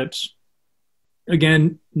other trips.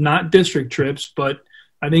 Again, not district trips, but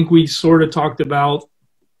I think we sort of talked about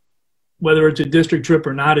whether it's a district trip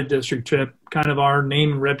or not a district trip, kind of our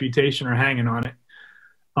name and reputation are hanging on it.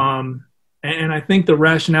 And I think the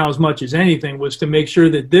rationale, as much as anything, was to make sure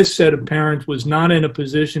that this set of parents was not in a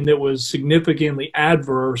position that was significantly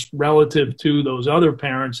adverse relative to those other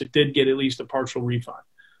parents that did get at least a partial refund.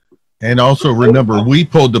 And also remember, we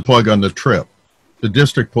pulled the plug on the trip. The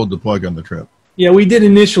district pulled the plug on the trip. Yeah, we did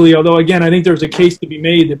initially, although again, I think there's a case to be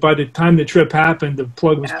made that by the time the trip happened, the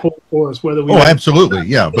plug was pulled for us, whether we... Oh, absolutely,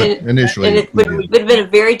 yeah, but initially... And it would have been a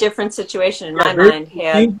very different situation in my mind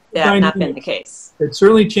had that not been the case. It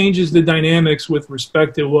certainly changes the dynamics with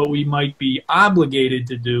respect to what we might be obligated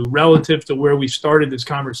to do relative to where we started this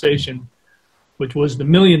conversation, which was the $1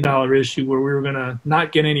 million issue where we were going to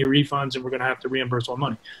not get any refunds and we're going to have to reimburse all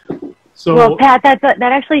money. So, well, Pat, that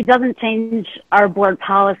actually doesn't change our board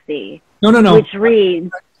policy. No. Which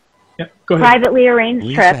reads, go ahead. Privately arranged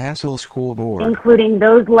Lisa trips, Hassel School Board, including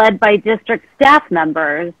those led by district staff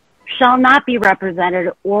members, shall not be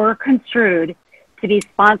represented or construed to be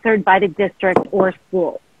sponsored by the district or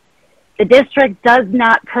school. The district does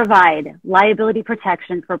not provide liability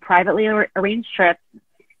protection for privately arranged trips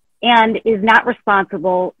and is not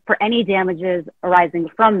responsible for any damages arising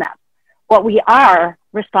from them. What we are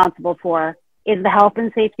responsible for is the health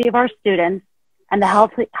and safety of our students and the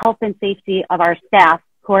health and safety of our staff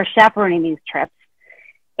who are chaperoning these trips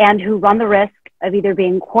and who run the risk of either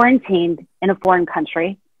being quarantined in a foreign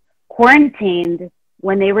country, quarantined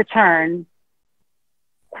when they return,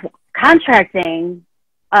 contracting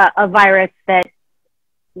a virus that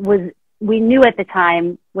we knew at the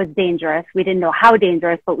time was dangerous. We didn't know how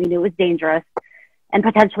dangerous, but we knew it was dangerous, and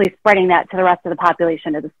potentially spreading that to the rest of the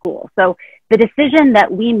population of the school. So the decision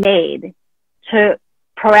that we made to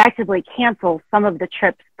proactively cancel some of the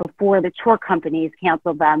trips before the tour companies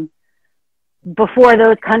canceled them, before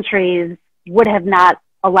those countries would have not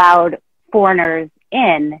allowed foreigners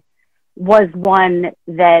in, was one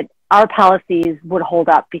that our policies would hold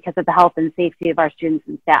up because of the health and safety of our students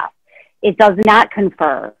and staff. It does not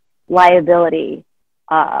confer liability,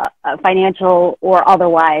 financial or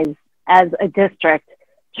otherwise, as a district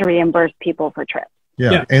to reimburse people for trips.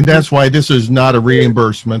 Yeah, and that's why this is not a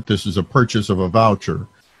reimbursement. This is a purchase of a voucher.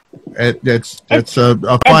 That's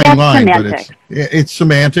a fine line, semantic. But it's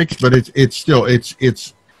semantics, but it's still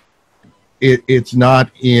it's not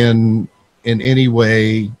in any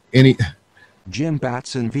way any. Jim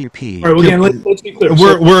Batson, VP. All right, well, again, let's be clear.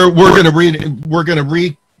 We're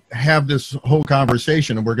gonna have this whole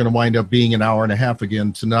conversation, and we're gonna wind up being an hour and a half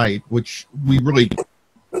again tonight, which we really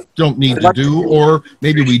don't need to do, or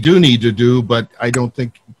maybe we do need to do, but I don't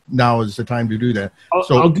think now is the time to do that.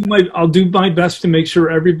 I'll do my best to make sure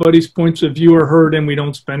everybody's points of view are heard and we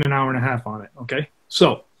don't spend an hour and a half on it. Okay.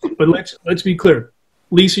 So, but let's be clear.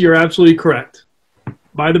 Lisa, you're absolutely correct.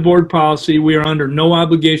 By the board policy, we are under no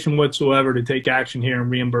obligation whatsoever to take action here and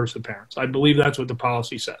reimburse the parents. I believe that's what the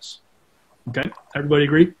policy says. Okay. Everybody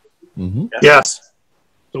agree? Mm-hmm. Yes.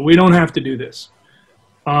 So we don't have to do this.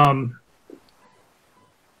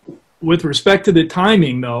 With respect to the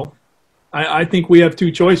timing, though, I think we have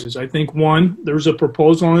two choices. I think one, there's a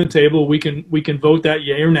proposal on the table. We can vote that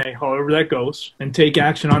yay or nay, however that goes, and take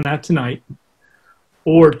action on that tonight.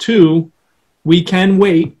 Or two, we can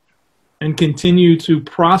wait and continue to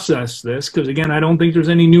process this because again, I don't think there's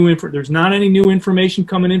any new there's not any new information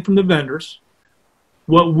coming in from the vendors.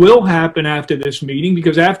 What will happen after this meeting?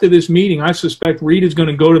 Because after this meeting, I suspect Reed is going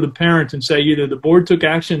to go to the parents and say either the board took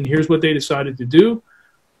action and here's what they decided to do,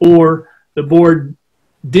 or the board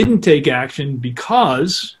didn't take action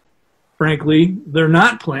because, frankly, they're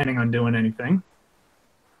not planning on doing anything,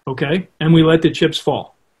 okay? And we let the chips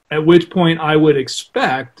fall, at which point I would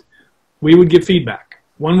expect we would get feedback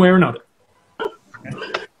one way or another.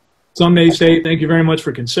 Okay? Some may say, thank you very much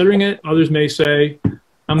for considering it. Others may say,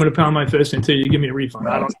 I'm going to pound my fist until you give me a refund.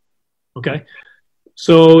 I don't know. Okay?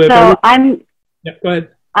 So, yeah, go ahead.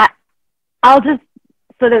 I'll just,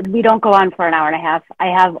 so that we don't go on for an hour and a half, I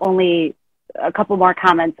have only a couple more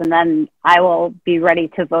comments and then I will be ready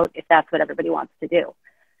to vote if that's what everybody wants to do.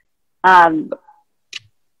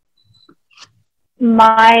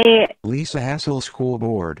 My Lisa Hassel School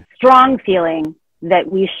Board strong feeling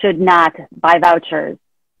that we should not buy vouchers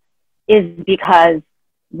is because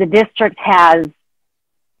the district has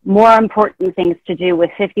more important things to do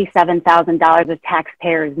with $57,000 of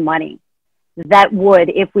taxpayers' money that would,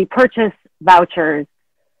 if we purchase vouchers,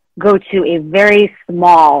 go to a very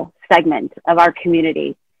small segment of our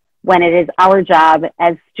community when it is our job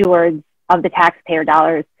as stewards of the taxpayer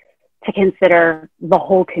dollars to consider the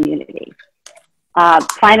whole community.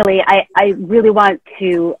 Finally, I really want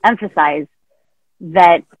to emphasize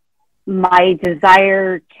that my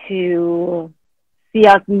desire to see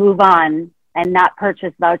us move on and not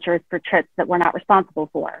purchase vouchers for trips that we're not responsible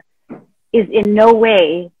for is in no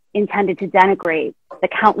way intended to denigrate the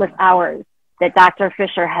countless hours that Dr.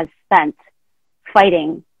 Fisher has spent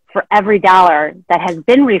fighting for every dollar that has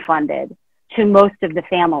been refunded to most of the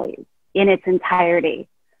families in its entirety.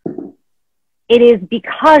 It is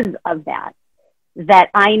because of that that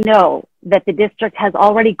I know that the district has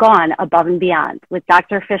already gone above and beyond with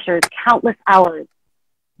Dr. Fisher's countless hours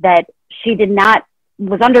that she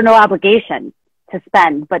was under no obligation to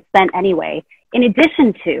spend, but spent anyway, in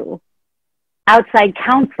addition to outside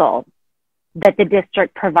counsel that the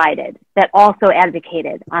district provided that also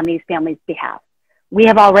advocated on these families' behalf. We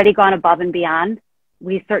have already gone above and beyond.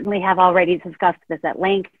 We certainly have already discussed this at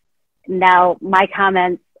length. Now, my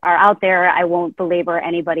comments are out there. I won't belabor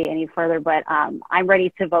anybody any further, but I'm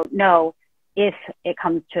ready to vote no if it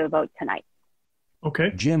comes to a vote tonight.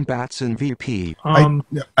 Okay. Jim Batson, VP.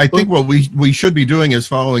 I think what we should be doing is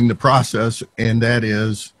following the process, and that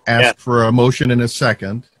is ask for a motion in a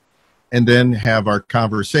second, and then have our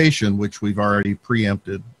conversation, which we've already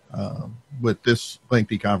preempted with this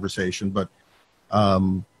lengthy conversation. But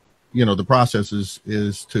you know, the process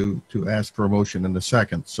is to ask for a motion in a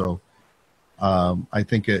second. So I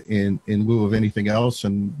think in lieu of anything else,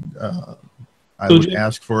 and I would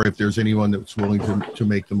ask for if there's anyone that's willing to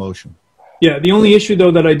make the motion. Yeah, the only issue, though,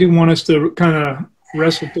 that I do want us to kind of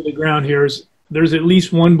wrestle to the ground here is there's at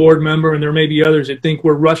least one board member, and there may be others that think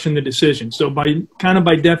we're rushing the decision. So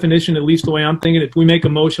by definition, at least the way I'm thinking, if we make a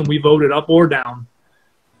motion, we vote it up or down,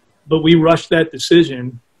 but we rush that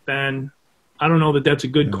decision, then I don't know that that's a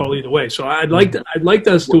good call either way. So I'd like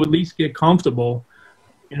us to at least get comfortable.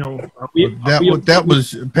 You know, that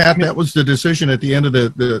was Pat. That was the decision at the end of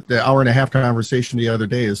the hour and a half conversation the other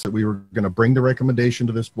day, is that we were going to bring the recommendation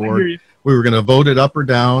to this board. We were going to vote it up or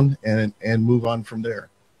down and move on from there.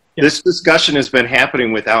 Yeah. This discussion has been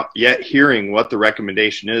happening without yet hearing what the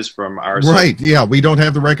recommendation is from our right. side. Yeah, we don't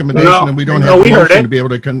have the recommendation, and we don't have the motion to be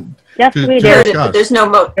able to yes, we discuss. did, but there's no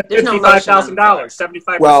motion. $55,000,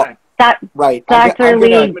 75%. Well, right. Dr.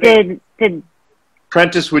 Lee did.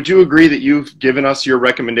 Prentice, would you agree that you've given us your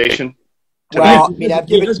recommendation? Well, I mean,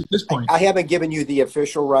 I haven't given you the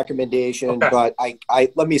official recommendation, but I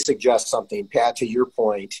let me suggest something, Pat, to your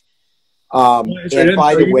point. And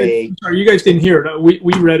by the way, sorry, you guys didn't hear it.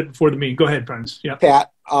 We read it before the meeting. Go ahead, Prentice. Yeah, Pat.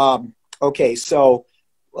 Okay, so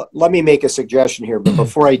let me make a suggestion here, but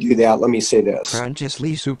before I do that, let me say this. Prentice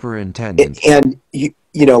Lee, Superintendent. And you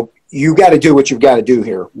know, you got to do what you've got to do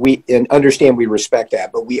here. We understand, we respect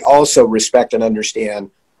that, but we also respect and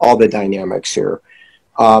understand all the dynamics here.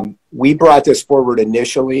 We brought this forward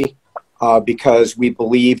initially because we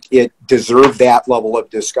believed it deserved that level of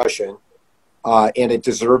discussion, and it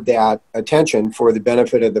deserved that attention for the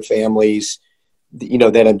benefit of the families, you know,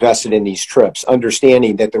 that invested in these trips.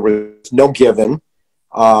 Understanding that there was no given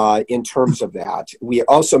in terms of that. We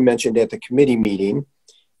also mentioned at the committee meeting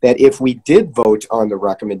that if we did vote on the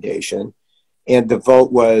recommendation and the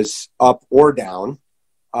vote was up or down,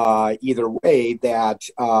 either way, that's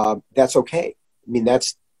okay. I mean,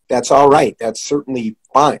 that's all right. That's certainly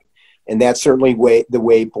fine. And that's certainly the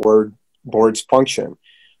way boards function.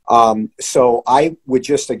 So I would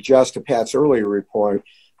just suggest to Pat's earlier report,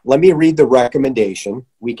 let me read the recommendation.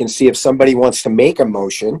 We can see if somebody wants to make a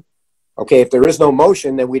motion. Okay, if there is no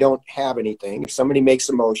motion, then we don't have anything. If somebody makes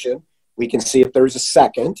a motion, we can see if there's a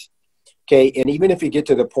second. Okay, and even if you get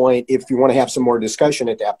to the point, if you want to have some more discussion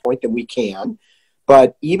at that point, then we can.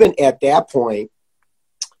 But even at that point,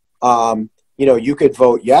 you know, you could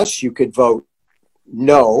vote yes, you could vote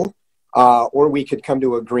no, or we could come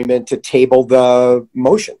to agreement to table the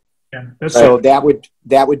motion. Yeah, so that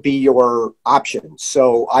would be your option.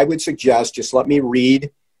 So I would suggest just let me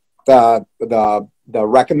read the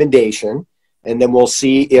recommendation, and then we'll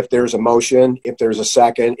see if there's a motion, if there's a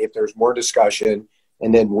second, if there's more discussion,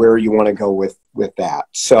 and then where you want to go with that.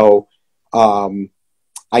 So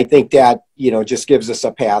I think that, you know, just gives us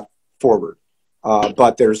a path forward.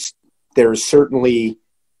 But there's certainly,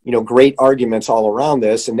 you know, great arguments all around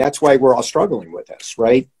this, and that's why we're all struggling with this,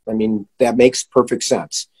 right? I mean, that makes perfect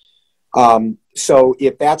sense. So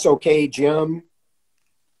if that's okay, Jim,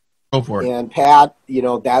 go for it. And Pat, you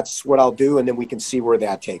know, that's what I'll do, and then we can see where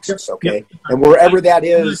that takes us, okay? And wherever that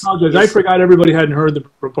is, I forgot everybody hadn't heard the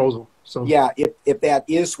proposal. So yeah, if that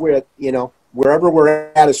is where, you know, wherever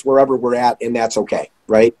we're at is wherever we're at, and that's okay,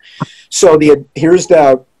 right? So here's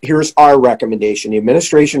our recommendation. The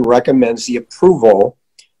administration recommends the approval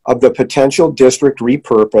of the potential district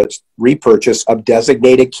repurchase of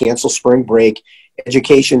designated cancel spring break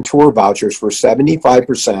education tour vouchers for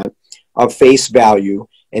 75% of face value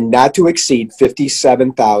and not to exceed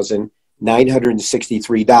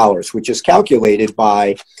 $57,963, which is calculated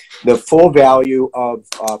by the full value of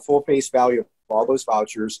full face value of all those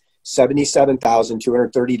vouchers,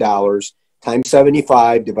 $77,230 times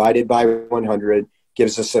 75 divided by 100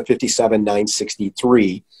 gives us a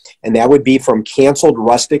 $57,963, and that would be from canceled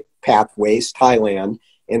rustic pathways, Thailand,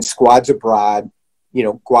 and squads abroad, you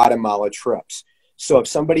know, Guatemala trips. So if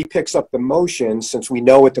somebody picks up the motion, since we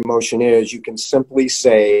know what the motion is, you can simply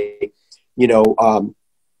say, you know,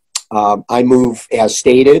 I move as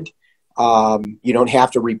stated. You don't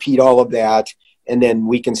have to repeat all of that, and then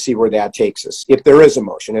we can see where that takes us. If there is a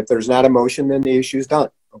motion. If there's not a motion, then the issue is done,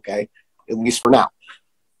 okay? At least for now.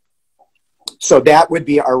 So that would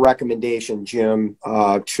be our recommendation, Jim,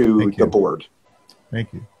 to the board.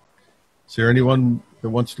 Thank you. Is there anyone that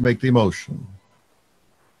wants to make the motion?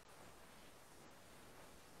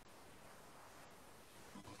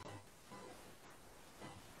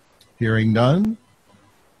 Hearing none.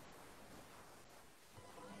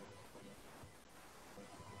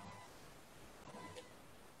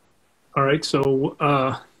 All right, so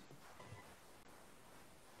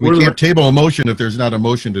we can't table a motion if there's not a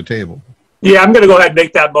motion to table. Yeah, I'm going to go ahead and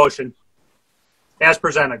make that motion as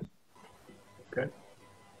presented. Okay.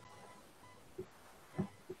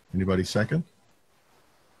 Anybody second?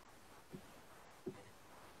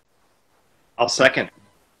 I'll second.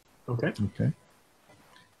 Okay. Okay.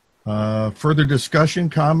 Further discussion,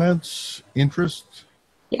 comments, interest?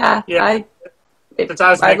 Yeah. Since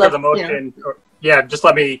I was making the motion, just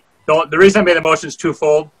let me. The reason I made the motion is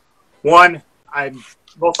twofold. One, I'm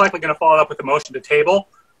most likely going to follow up with the motion to table,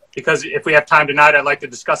 because if we have time tonight, I'd like to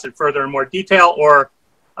discuss it further in more detail or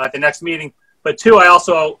at the next meeting. But two, I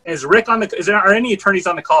also, is Rick on the, are any attorneys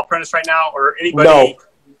on the call, Prentice, right now, or anybody?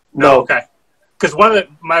 No. Okay. Because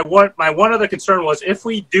my one other concern was, if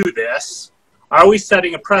we do this, are we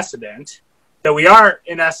setting a precedent that we are,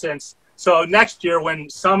 in essence, so next year when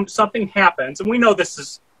something happens, and we know this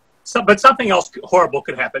is, but something else horrible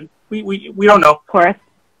could happen. We don't know. Of course.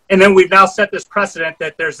 And then we've now set this precedent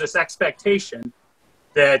that there's this expectation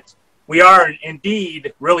that we are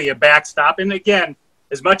indeed really a backstop. And again,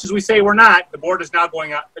 as much as we say we're not, the board is now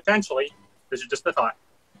going out potentially, this is just a thought,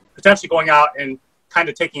 potentially going out and kind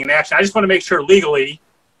of taking an action. I just want to make sure legally,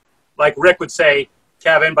 like Rick would say,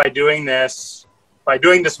 Kevin, by doing this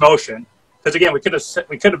motion, because again, we could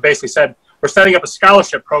have basically said we're setting up a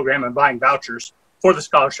scholarship program and buying vouchers for the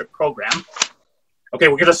scholarship program. Okay,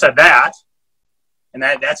 we could have said that, and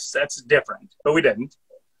that's different, but we didn't.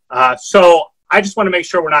 So I just want to make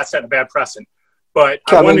sure we're not setting a bad precedent. But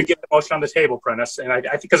Kevin, I wanted to get the motion on the table, Prentice, and I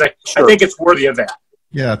think it's worthy of that.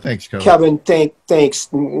 Yeah, thanks, Kevin. Kevin, thanks.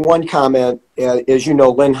 One comment. As you know,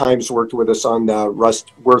 Lynn Himes worked with us on the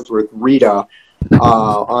worked with Rita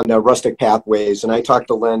on the rustic pathways, and I talked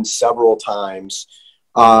to Lynn several times.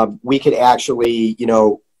 We could actually,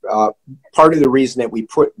 part of the reason that we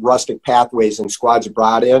put rustic pathways and squads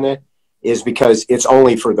abroad in it is because it's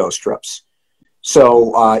only for those trips.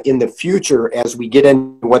 So in the future, as we get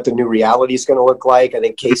into what the new reality is going to look like, I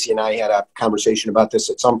think Casey and I had a conversation about this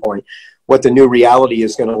at some point, what the new reality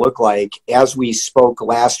is going to look like. As we spoke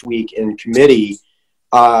last week in committee,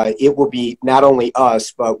 it will be not only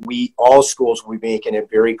us, but all schools will be making it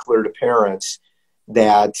very clear to parents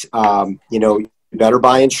that, you better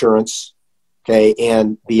buy insurance. Okay.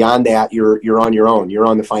 And beyond that, you're on your own. You're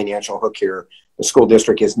on the financial hook here. The school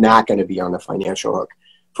district is not going to be on the financial hook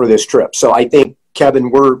for this trip. So I think,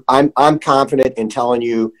 Kevin, I'm confident in telling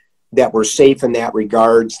you that we're safe in that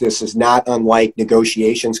regards. This is not unlike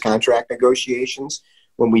negotiations, contract negotiations,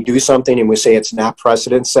 when we do something and we say it's not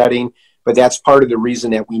precedent setting, but that's part of the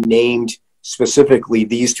reason that we named specifically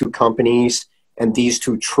these two companies and these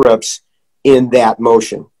two trips in that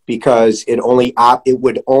motion, because it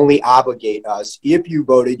would only obligate us, if you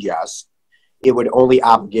voted yes, it would only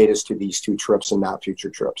obligate us to these two trips and not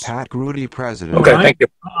future trips. Pat Grudy, president. Okay, thank you.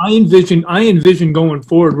 I envision going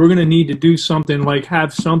forward, we're going to need to do something like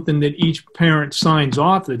have something that each parent signs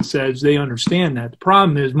off that says they understand that. The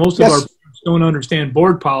problem is most of our parents don't understand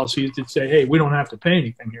board policies that say, hey, we don't have to pay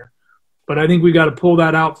anything here. But I think we got to pull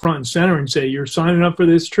that out front and center and say, you're signing up for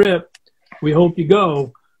this trip. We hope you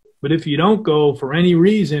go. But if you don't go for any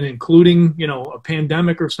reason, including, a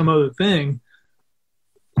pandemic or some other thing,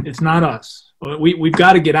 it's not us. We've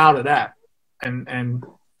got to get out of that. And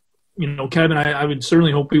Kevin, I would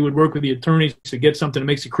certainly hope we would work with the attorneys to get something that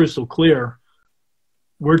makes it crystal clear.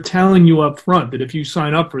 We're telling you up front that if you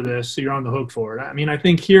sign up for this, you're on the hook for it. I mean, I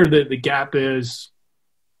think here the gap is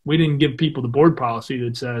we didn't give people the board policy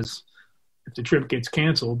that says if the trip gets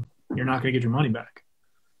canceled, you're not going to get your money back.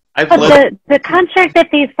 But the contract that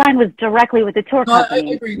they signed was directly with the tour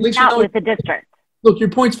company, not with the district. Look, your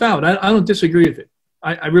point's valid. I don't disagree with it.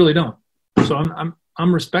 I really don't. So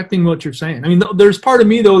I'm respecting what you're saying. I mean, there's part of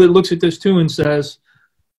me though that looks at this too and says,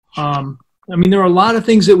 there are a lot of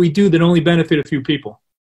things that we do that only benefit a few people.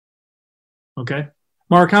 Okay,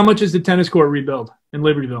 Mark, how much is the tennis court rebuild in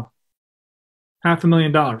Libertyville?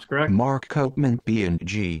 $500,000, correct? Mark Copeman,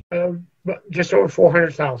 B&G. just over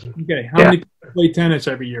 400,000. Okay, how many people play tennis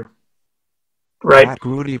every year? Right. At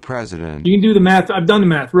Rudy President. You can do the math. I've done the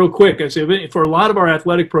math real quick. I say for a lot of our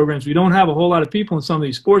athletic programs, we don't have a whole lot of people in some of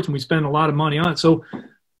these sports, and we spend a lot of money on it. So,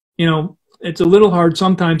 you know, it's a little hard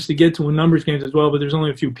sometimes to get to a numbers games as well, but there's only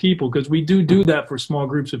a few people because we do that for small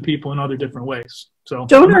groups of people in other different ways. So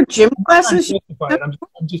don't our gym classes? I'm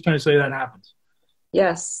just trying to say that happens.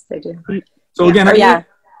 Yes, they do. So again, I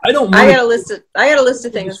don't. I got a list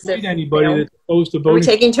of things. Anybody that's opposed to voting. Are we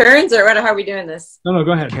taking turns, or how are we doing this? No,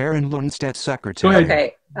 go ahead. Karen Lundstedt, Secretary.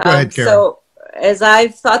 Okay. Go ahead, Karen. So as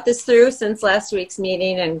I've thought this through since last week's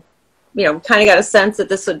meeting, and kind of got a sense that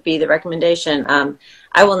this would be the recommendation,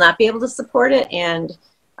 I will not be able to support it, and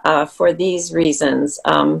for these reasons.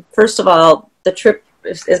 First of all, the trip,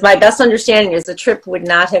 is my best understanding, is the trip would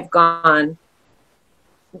not have gone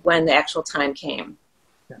when the actual time came.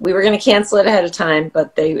 We were going to cancel it ahead of time,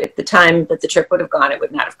 but at the time that the trip would have gone, it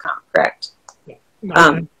would not have come, correct?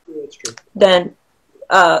 No, that's true. Then,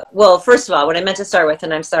 well, first of all, what I meant to start with,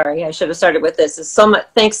 and I'm sorry, I should have started with this, is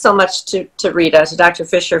thanks so much to Rita, to Dr.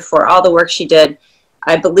 Fisher, for all the work she did.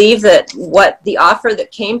 I believe that what the offer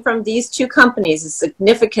that came from these two companies is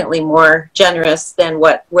significantly more generous than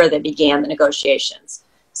where they began the negotiations.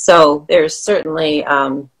 So there's certainly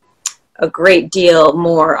a great deal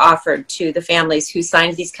more offered to the families who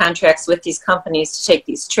signed these contracts with these companies to take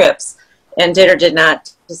these trips and did or did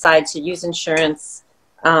not decide to use insurance.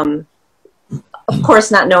 Of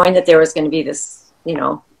course, not knowing that there was going to be this,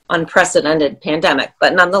 unprecedented pandemic,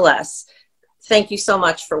 but nonetheless, thank you so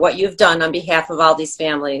much for what you've done on behalf of all these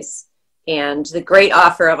families and the great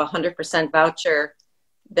offer of 100% voucher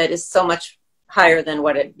that is so much higher than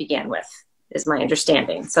what it began with, is my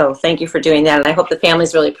understanding. So thank you for doing that, and I hope the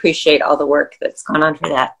families really appreciate all the work that's gone on for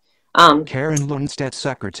that. Karen Lundstedt,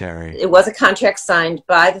 Secretary. It was a contract signed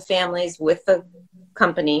by the families with the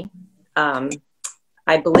company.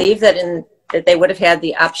 I believe that that they would have had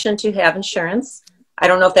the option to have insurance. I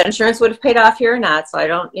don't know if that insurance would have paid off here or not, so I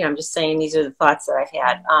don't, I'm just saying these are the thoughts that I've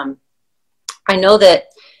had. I know that,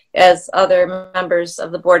 as other members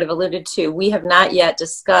of the board have alluded to, we have not yet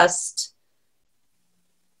discussed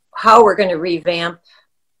how we're going to revamp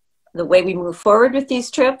the way we move forward with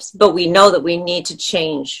these trips, but we know that we need to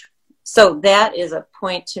change. So that is a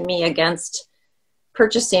point to me against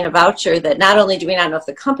purchasing a voucher that not only do we not know if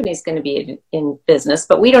the company is going to be in business,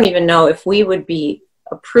 but we don't even know if we would be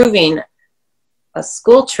approving a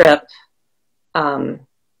school trip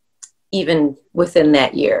even within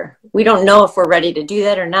that year. We don't know if we're ready to do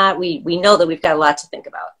that or not. We know that we've got a lot to think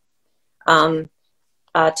about.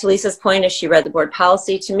 To Lisa's point, as she read the board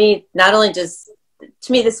policy, to me, this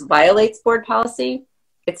violates board policy.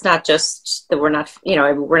 It's not just that we're not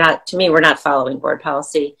following board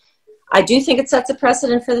policy. I do think it sets a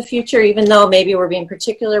precedent for the future, even though maybe we're being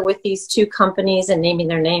particular with these two companies and naming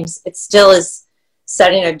their names. It still is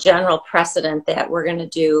setting a general precedent that we're going to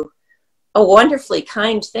do a wonderfully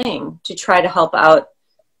kind thing to try to help out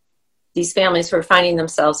these families who are finding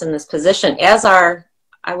themselves in this position, as are,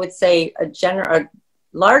 I would say, a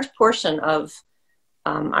large portion of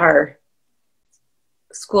our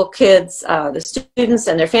school kids, the students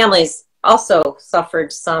and their families also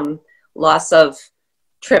suffered some loss of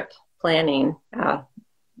trip planning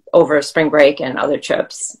over spring break and other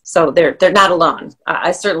trips. So they're not alone.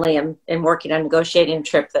 I certainly am working on negotiating a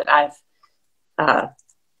trip that I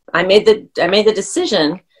made the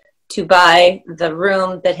decision to buy the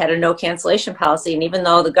room that had a no cancellation policy, and even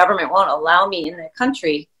though the government won't allow me in the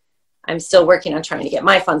country, I'm still working on trying to get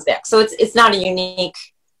my funds back. So it's not a unique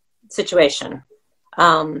situation.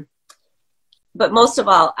 But most of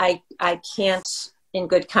all, I can't, in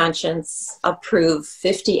good conscience, approve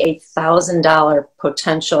 $58,000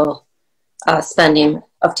 potential spending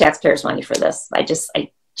of taxpayers' money for this. I just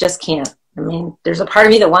can't. I mean, there's a part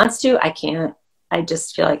of me that wants to. I can't. I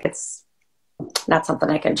just feel like it's not something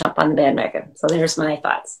I can jump on the bandwagon. So there's my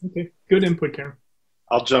thoughts. Okay, good input, Karen.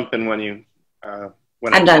 I'll jump in when you.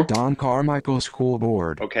 I'm done. Don Carmichael School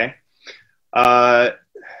Board. Okay.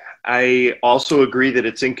 I also agree that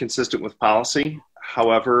it's inconsistent with policy.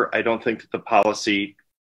 However, I don't think that the policy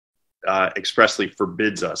expressly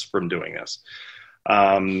forbids us from doing this.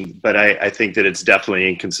 But I think that it's definitely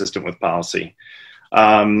inconsistent with policy.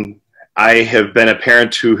 I have been a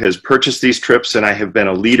parent who has purchased these trips, and I have been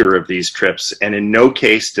a leader of these trips, and in no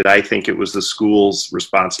case did I think it was the school's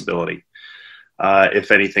responsibility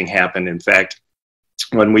if anything happened. In fact,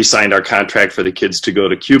 when we signed our contract for the kids to go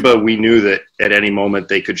to Cuba, we knew that at any moment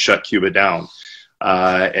they could shut Cuba down,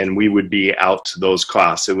 and we would be out those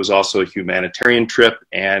costs. It was also a humanitarian trip,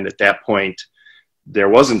 and at that point, there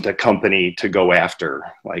wasn't a company to go after.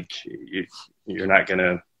 Like, you're not going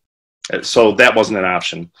to So that wasn't an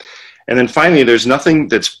option. And then finally, there's nothing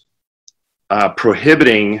that's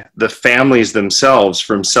prohibiting the families themselves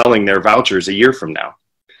from selling their vouchers a year from now.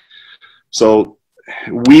 So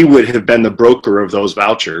we would have been the broker of those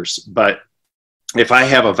vouchers, but if I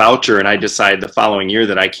have a voucher and I decide the following year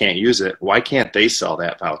that I can't use it, why can't they sell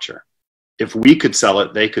that voucher? If we could sell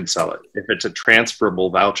it, they could sell it. If it's a transferable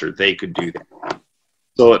voucher, they could do that.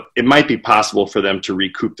 So it might be possible for them to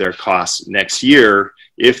recoup their costs next year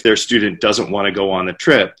if their student doesn't want to go on the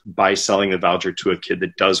trip by selling the voucher to a kid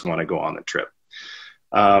that does want to go on the trip.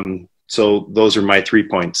 So those are my 3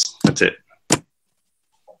 points. That's it.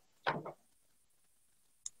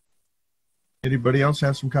 Anybody else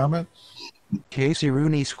have some comments? Casey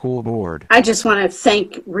Rooney School Board. I just want to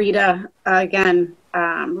thank Rita again,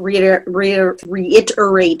 reiterate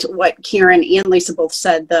what Karen and Lisa both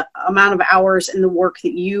said. The amount of hours and the work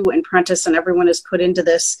that you and Prentice and everyone has put into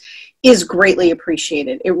this is greatly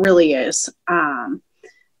appreciated. It really is.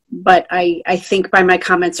 But I think by my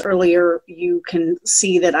comments earlier, you can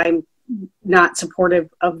see that I'm not supportive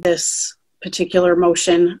of this particular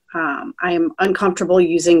motion. I am uncomfortable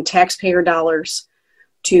using taxpayer dollars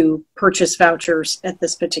to purchase vouchers at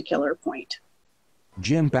this particular point.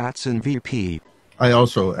 Jim Batson, VP. I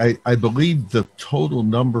believe the total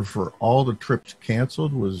number for all the trips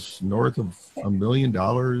canceled was north of $1 million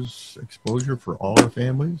exposure for all the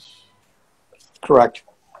families. Correct.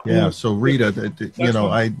 Yeah. So Rita, you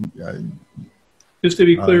know, just to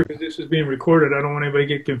be clear, because this is being recorded, I don't want anybody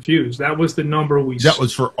to get confused. That was the number we. That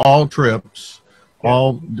was for all trips,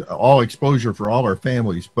 all exposure for all our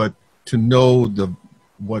families. But to know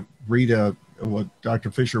what Rita, what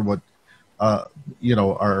Dr. Fisher, what you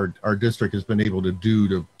know, our district has been able to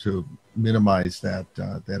do to minimize that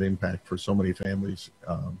impact for so many families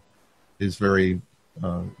is very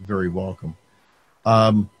very welcome.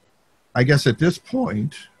 I guess at this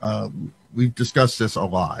point we've discussed this a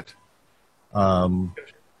lot.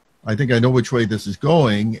 I think I know which way this is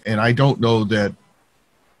going, and I don't know that,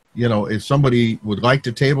 you know, if somebody would like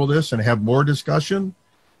to table this and have more discussion,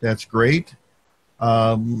 that's great.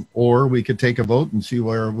 Or we could take a vote and see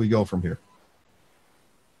where we go from here.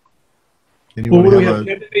 Anyone have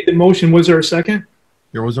made the motion? Was there a second?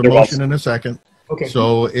 There was a motion and a second. Okay.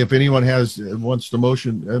 So if anyone wants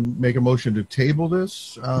to make a motion to table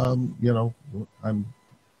this, you know,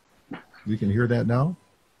 we can hear that now.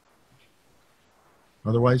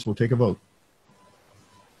 Otherwise, we'll take a vote.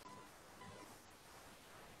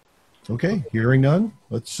 Okay, hearing none.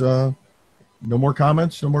 Let's no more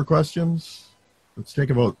comments, no more questions. Let's take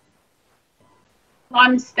a vote.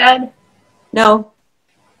 Lundstedt? No.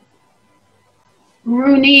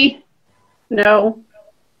 Rooney? No.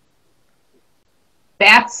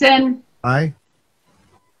 Batson? Aye.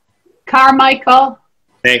 Carmichael?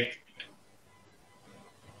 Nay.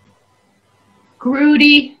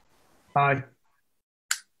 Grudy? Aye.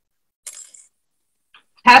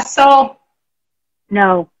 Hessel?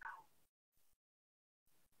 No.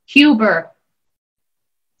 Huber?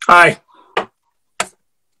 Aye. All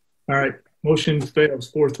right. Motion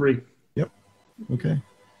fails 4-3. Yep. Okay.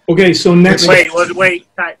 Okay. So next. Wait.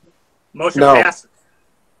 Motion passes.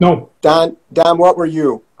 No. Don, what were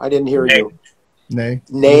you? I didn't hear you. Nay.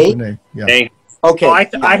 Nay? Nay. Yeah. Nay. Okay.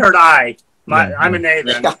 Oh, I heard aye. I'm a nay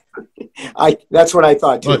then. That's what I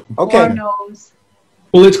thought too. Okay.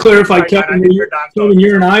 Well, let's clarify, Kevin. You're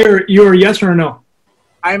an aye, or you're a yes or a no?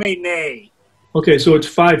 I'm a nay. Okay, so it's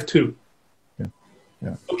 5-2.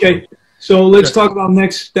 Yeah. Okay, so let's talk about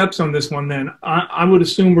next steps on this one then. I would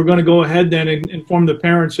assume we're going to go ahead then and inform the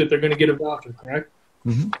parents that they're going to get a voucher, correct?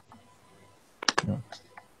 Mm-hmm. Yeah.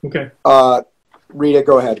 Okay. Rita,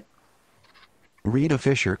 go ahead. Rita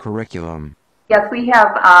Fisher Curriculum. Yes, we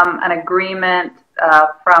have an agreement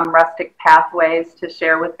from Rustic Pathways to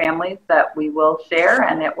share with families that we will share,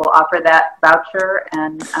 and it will offer that voucher,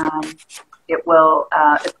 and it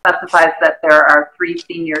specifies that there are 3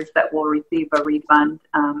 seniors that will receive a refund,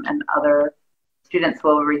 and other students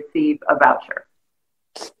will receive a voucher.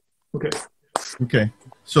 Okay. Okay.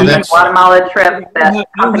 So and that's Guatemala trip that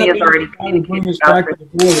company has already communicated. Bring this back to the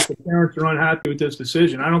board if the parents are unhappy with this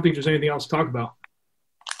decision. I don't think there's anything else to talk about.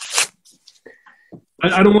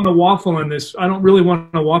 I don't want to waffle on this. I don't really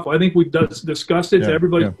want to waffle. I think we've discussed it.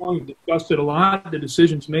 Everybody's We've discussed it a lot. The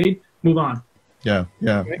decision's made. Move on. Yeah.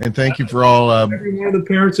 Okay? And thank you for all. Every one of the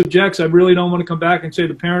parents objects. I really don't want to come back and say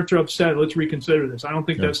the parents are upset. Let's reconsider this. I don't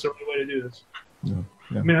think that's the right way to do this. No.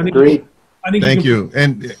 Yeah. I mean, I think. Agreed. Thank you.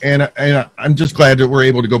 And I'm just glad that we're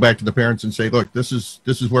able to go back to the parents and say, look, this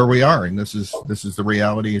is where we are, and this is the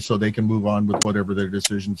reality, so they can move on with whatever their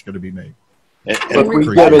decision is going to be made. And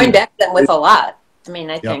we're going back them with a lot. I mean,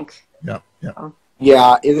 I think. Yeah.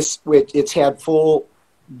 Yeah, it's had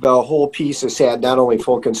the whole piece has had not only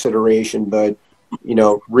full consideration, but, you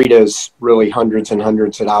know, Rita's really hundreds and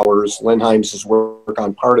hundreds of hours, Lindheim's work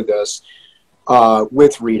on part of this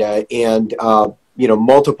with Rita, and, you know,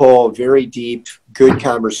 multiple very deep, good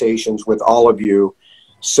conversations with all of you.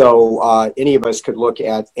 So any of us could look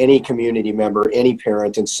at any community member, any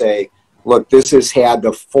parent, and say, look, this has had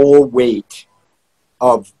the full weight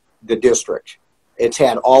of the district. It's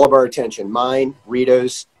had all of our attention, mine,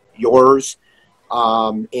 Rita's, yours,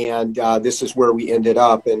 and this is where we ended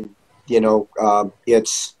up. And, you know, and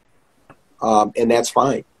that's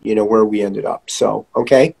fine, you know, where we ended up. So,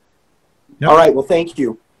 okay. Yep. All right. Well, thank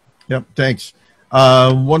you. Yep. Thanks.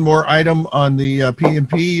 One more item on the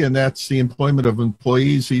P&P, and that's the employment of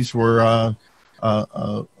employees. These were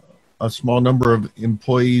a small number of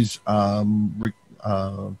employees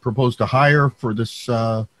proposed to hire for this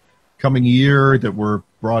coming year that were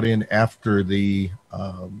brought in after the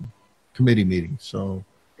committee meeting. So,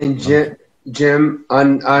 and Jim,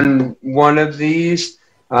 on one of these,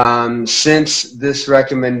 since this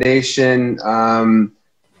recommendation,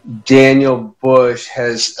 Daniel Bush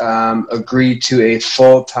has agreed to a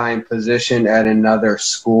full-time position at another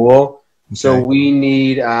school. Okay. So we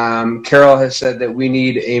need, Carol has said that we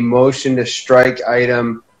need a motion to strike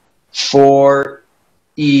item 4E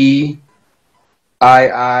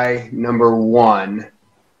II number 1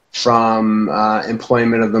 from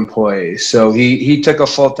employment of employees. So he took a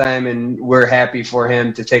full-time, and we're happy for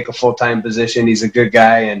him to take a full-time position. He's a good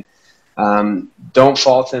guy, and don't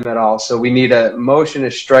fault him at all. So we need a motion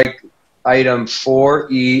to strike item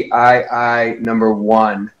 4E II number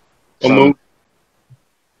 1.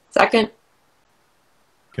 Second.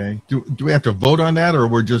 Okay. Do we have to vote on that, or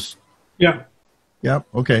we're just? Yeah. Yep.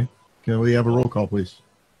 Okay. Can we have a roll call, please?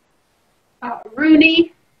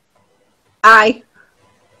 Rooney. Aye.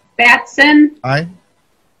 Batson. Aye.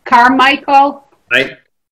 Carmichael. Aye.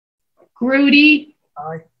 Grudy.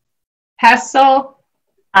 Aye. Hessel.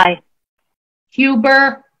 Aye.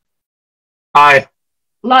 Huber. Aye.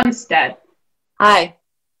 Lundstedt. Aye.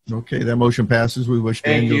 Okay, that motion passes. We wish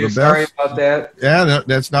Thank Daniel you. the best. Sorry about that. Yeah,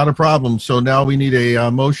 that's not a problem. So now we need a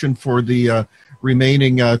motion for the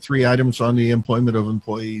remaining 3 items on the employment of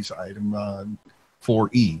employees, item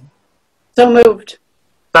 4E. So moved.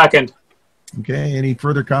 Second. Okay, any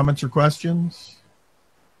further comments or questions?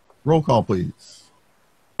 Roll call, please.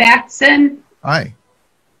 Batson. Aye.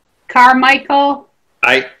 Carmichael.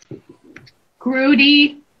 Aye.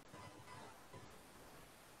 Grudy.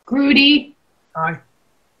 Aye.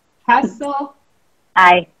 Hessel.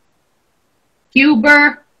 Aye.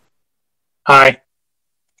 Huber. Aye.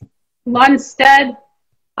 Lundstedt.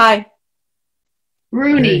 Aye.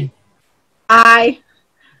 Rooney. Okay. Aye.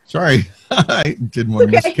 Sorry, I didn't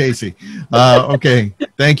want to miss Casey. Okay,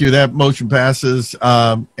 thank you. That motion passes,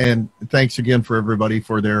 and thanks again for everybody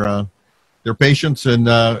for their patience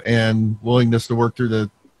and willingness to work through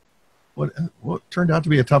the what turned out to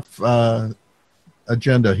be a tough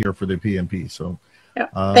agenda here for the PNP. So,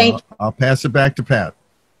 thank you. I'll pass it back to Pat.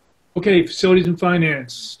 Okay, Facilities and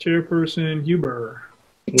Finance, Chairperson Huber.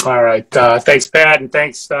 All right. Thanks, Pat, and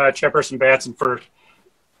thanks, Chairperson Batson, for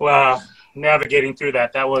navigating through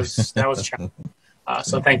that. That was challenging.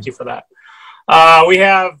 So thank you for that. We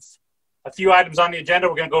have a few items on the agenda.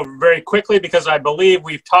 We're going to go very quickly because I believe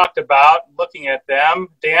we've talked about looking at them.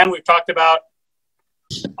 Dan, we've talked about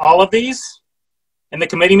all of these in the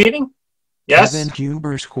committee meeting. Yes. Kevin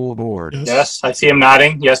Huber School Board. Yes, I see him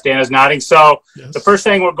nodding. Yes, Dan is nodding. So the first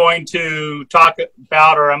thing we're going to talk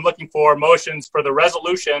about, or I'm looking for motions for the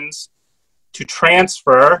resolutions to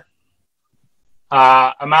transfer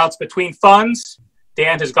amounts between funds.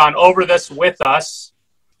 Dan has gone over this with us.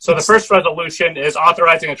 So the first resolution is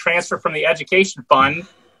authorizing a transfer from the Education Fund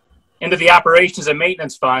into the Operations and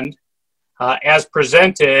Maintenance Fund as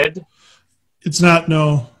presented. It's not,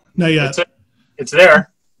 no, not yet. It's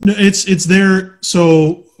there. No, it's there.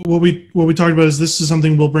 So what we talked about is this is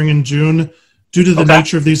something we'll bring in June due to the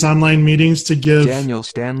nature of these online meetings to give Daniel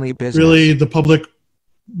Stanley business. Really the public,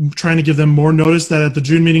 trying to give them more notice that at the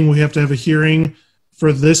June meeting we have to have a hearing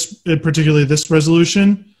for this, particularly this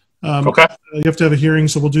resolution. You have to have a hearing,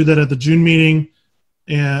 so we'll do that at the June meeting,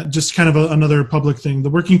 and just kind of another public thing. The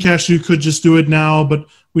working cash, you could just do it now, but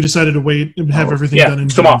we decided to wait and have everything done in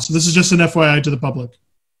June. So this is just an FYI to the public.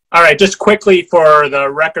 All right, just quickly for the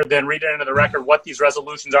record, then read it into the record what these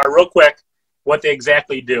resolutions are, real quick, what they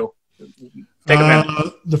exactly do. Take a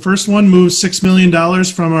minute. The first one moves $6 million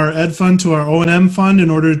from our ed fund to our O&M fund in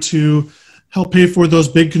order to help pay for those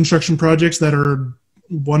big construction projects that are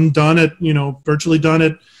virtually done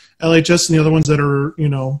at LHS and the other ones that are,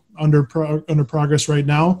 under progress right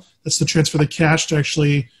now. That's to transfer the cash to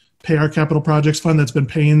actually pay our capital projects fund that's been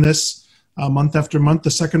paying this month after month.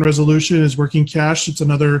 The second resolution is working cash. It's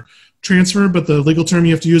another transfer, but the legal term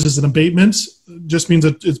you have to use is an abatement. It just means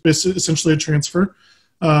that it's essentially a transfer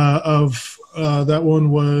of that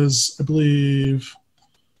one was, I believe,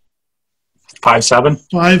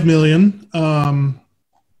 5 million.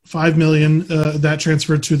 5 million that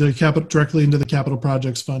transferred to the capital directly into the capital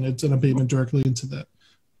projects fund. It's an abatement directly into that.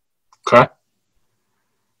 Okay.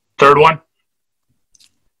 Third one.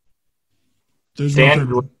 There's Dan, no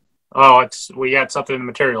third one. Oh, we had something in the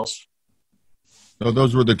materials. No,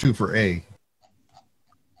 those were the two for A.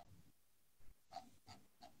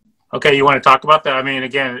 Okay, you want to talk about that? I mean,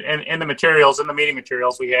 again, in the materials, in the meeting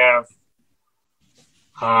materials, we have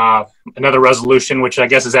another resolution, which I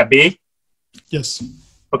guess is at B. Yes.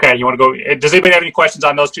 Okay, you want to go? Does anybody have any questions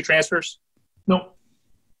on those two transfers? No.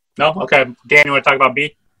 No. Okay, Dan, you want to talk about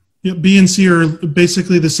B? Yeah, B and C are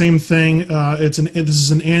basically the same thing. This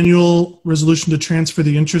is an annual resolution to transfer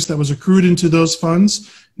the interest that was accrued into those funds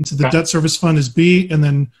into the debt service fund is B, and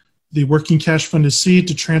then the working cash fund is C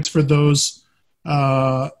to transfer those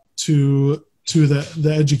to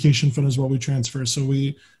the education fund is what we transfer. So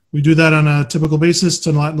we do that on a typical basis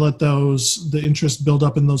to not let the interest build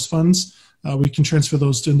up in those funds. We can transfer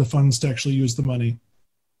those into funds to actually use the money.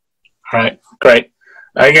 All right, great.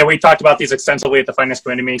 Again, we talked about these extensively at the Finance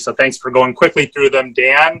Committee meeting, so thanks for going quickly through them.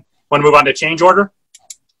 Dan, want to move on to change order?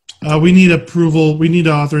 We need approval. We need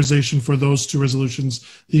authorization for those two resolutions,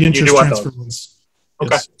 the interest transfer ones.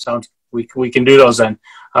 Okay, Yes. sounds we can do those then.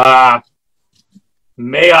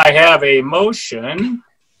 May I have a motion?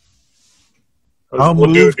 I'll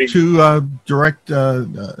move to direct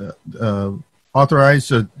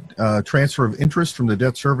authorize a transfer of interest from the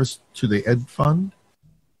debt service to the ed fund.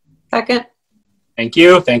 Second. Thank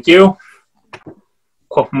you. Thank you.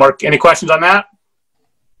 Cool. Mark, any questions on that?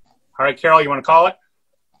 All right, Carol, you want to call it?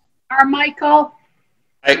 Carmichael.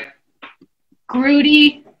 Aye.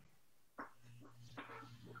 Grudy.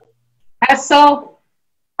 Hessel.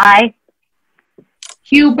 Aye.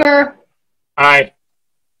 Huber. Aye.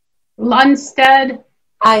 Lundstedt.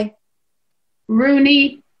 Aye.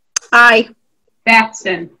 Rooney. Aye.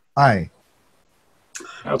 Batson. Aye.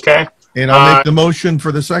 Okay. And I'll make the motion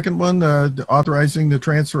for the second one, authorizing the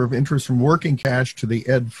transfer of interest from working cash to the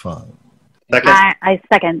ed fund. Second. I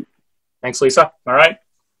second. Thanks, Lisa. All right.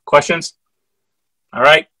 Questions? All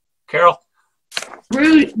right. Carol?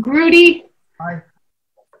 Grudy. Aye.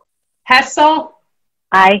 Hessel.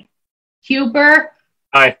 Aye. Huber.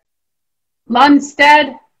 Aye.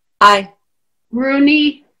 Lundstedt. Aye.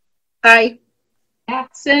 Rooney. Aye.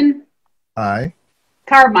 Batson. Aye.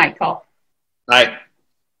 Carmichael. Aye.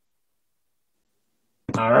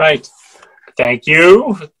 All right. Thank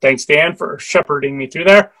you. Thanks, Dan, for shepherding me through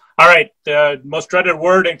there. All right. The most dreaded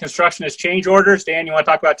word in construction is change orders. Dan, you want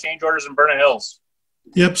to talk about change orders in Vernon Hills?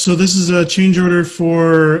 Yep. So this is a change order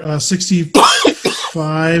for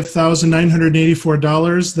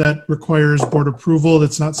 $65,984 that requires board approval.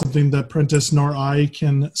 That's not something that Prentice nor I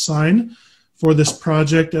can sign for this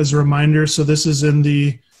project. As a reminder, so this is in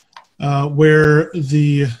the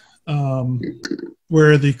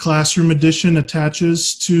where the classroom addition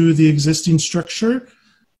attaches to the existing structure.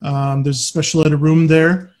 There's a special ed room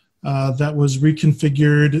there that was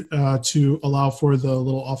reconfigured to allow for the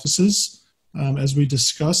little offices as we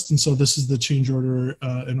discussed. And so this is the change order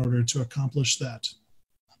in order to accomplish that.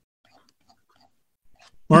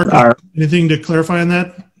 Mark, anything to clarify on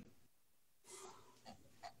that?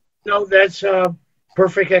 No, that's a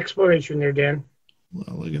perfect explanation there, Dan.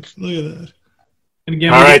 Well, look at that. And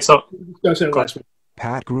again, all right, so discussed it last week.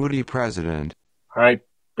 Pat Grudy, President. All right.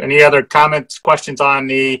 Any other comments, questions on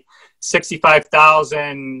the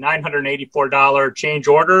 $65,984 change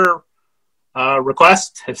order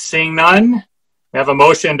request? Seeing none, we have a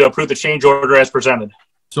motion to approve the change order as presented.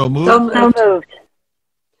 So moved. So moved.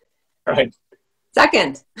 All right.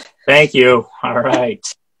 Second. Thank you. All right.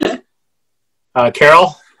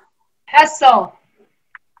 Carol? Hessel.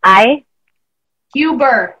 Aye.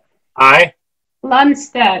 Huber. Aye.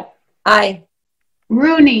 Lundstedt. Aye.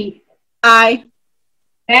 Rooney. Aye.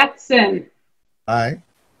 Batson. Aye.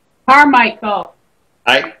 Carmichael.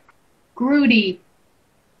 Aye. Grudy.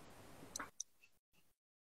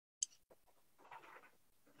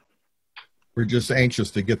 We're just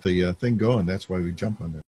anxious to get the thing going. That's why we jump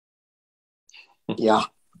on it. Yeah.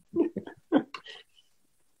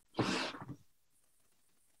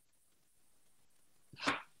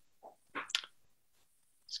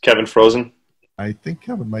 Is Kevin frozen? I think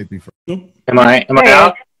Kevin might be frozen. Nope. Am I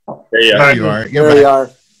out? There you There are. you are. There we are.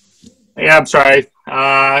 Yeah, I'm sorry.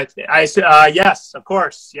 Yes, of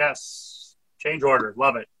course. Yes. Change order.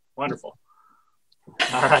 Love it. Wonderful.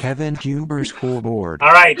 All right. Kevin Huber School Board.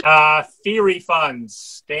 All right. Fee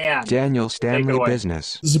refunds. Dan. Daniel Stanley away.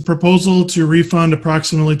 Business. There's a proposal to refund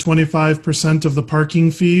approximately 25% of the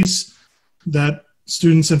parking fees that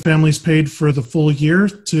students and families paid for the full year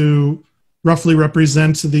to roughly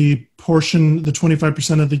represent the portion, the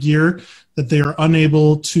 25% of the year that they are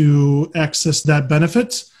unable to access that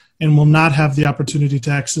benefit and will not have the opportunity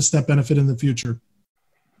to access that benefit in the future.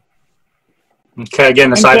 Okay,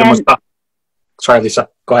 again, this item was... Sorry, Lisa.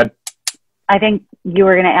 Go ahead. I think you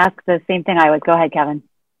were going to ask the same thing I was. Go ahead, Kevin.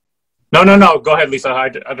 No. Go ahead, Lisa. I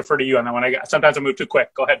defer to you on that one. Sometimes I move too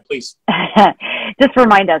quick. Go ahead, please. Just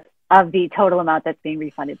remind us of the total amount that's being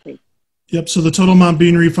refunded, please. Yep, so the total amount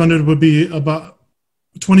being refunded would be about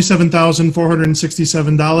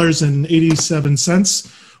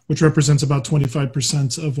 $27,467.87, which represents about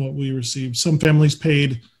 25% of what we received. Some families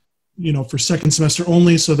paid, for second semester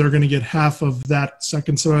only, so they're going to get half of that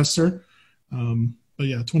second semester. But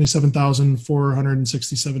yeah,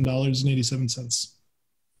 $27,467.87.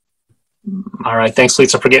 All right, thanks,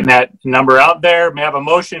 Lisa, for getting that number out there. May I have a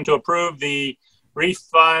motion to approve the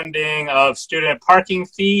refunding of student parking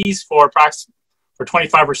fees for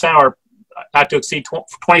 25% or not to exceed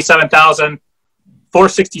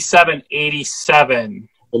 $27,467.87.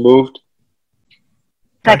 Moved.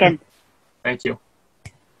 Second. Thank you.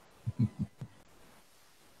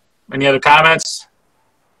 Any other comments?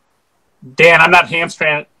 Dan, I'm not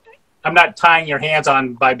tying your hands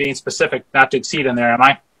on by being specific not to exceed in there, am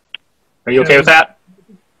I? Are you okay with that?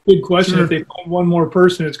 Good question. Sure. If they find one more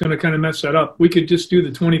person, it's going to kind of mess that up. We could just do the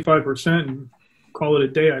 25% and call it a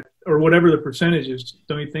day, or whatever the percentage is.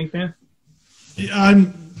 Don't you think, Dan?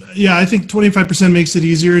 Yeah, I think 25% makes it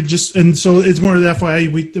easier. And so it's more of the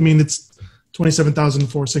FYI. It's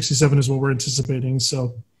 27,467 is what we're anticipating.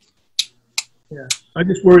 So. Yeah, I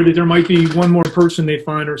just worry that there might be one more person they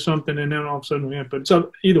find or something, and then all of a sudden we have. But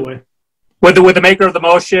so either way. Would the maker of the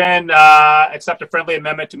motion accept a friendly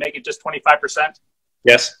amendment to make it just 25%?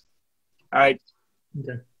 Yes. All right.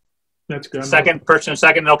 Okay, that's good. Second.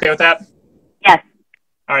 Okay with that? Yes.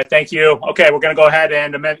 All right. Thank you. Okay, we're going to go ahead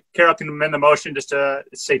and amend. Carol can amend the motion just to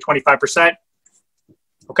say 25%.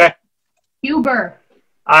 Okay. Huber.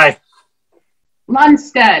 Aye.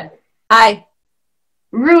 Lundstedt. Aye.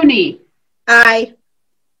 Rooney. Aye.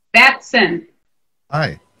 Batson.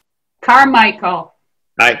 Aye. Carmichael.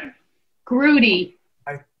 Aye. Grudy.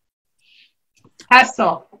 Aye.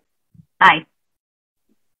 Hessel. Aye.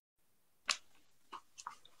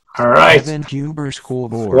 All right. Kevin Huber School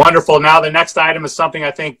Board. Wonderful. Now the next item is something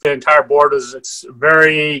I think the entire board is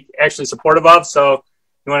very actually supportive of. So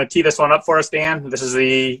you want to tee this one up for us, Dan? This is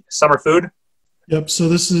the summer food. Yep. So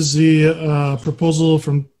this is the proposal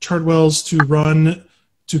from Chartwell's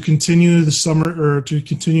to continue the summer, or to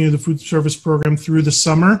continue the food service program through the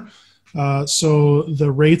summer. So the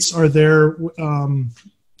rates are there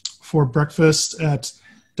for breakfast at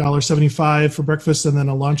 $1.75 for breakfast, and then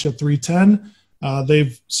a lunch at $3.10.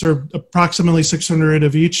 They've served approximately 600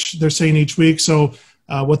 of each. They're saying each week. So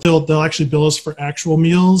what they'll actually bill us for actual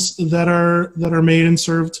meals that are made and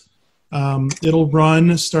served. It'll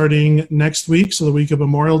run starting next week, so the week of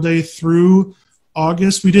Memorial Day through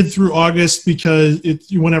August. We did through August because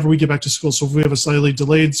whenever we get back to school. So if we have a slightly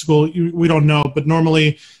delayed school, we don't know. But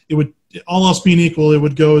normally it would, all else being equal, it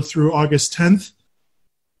would go through August 10th.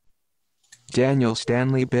 Daniel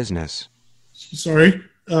Stanley Business. Sorry.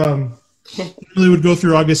 Really would go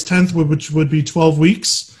through August 10th, which would be 12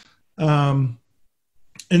 weeks. And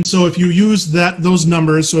so if you use those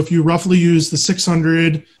numbers, so if you roughly use the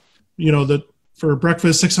 600, for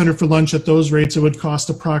breakfast, 600 for lunch at those rates, it would cost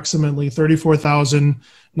approximately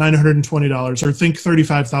 $34,920, or think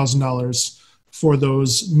 $35,000 for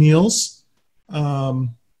those meals.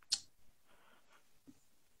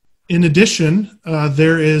 In addition,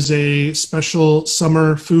 there is a special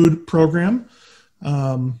summer food program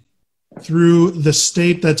through the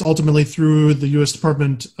state that's ultimately through the U.S.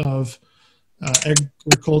 Department of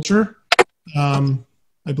Agriculture. I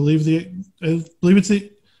believe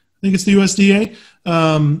it's the USDA,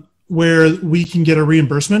 where we can get a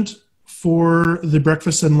reimbursement for the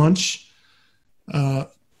breakfast and lunch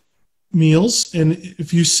meals. And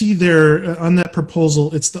if you see there on that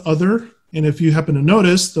proposal, it's the other. And if you happen to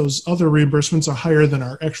notice, those other reimbursements are higher than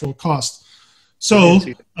our actual cost. So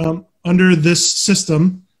under this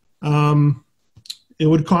system, it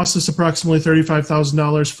would cost us approximately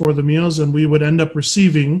 $35,000 for the meals, and we would end up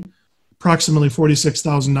receiving approximately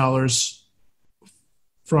 $46,000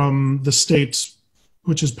 from the state,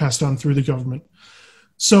 which is passed on through the government.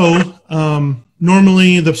 So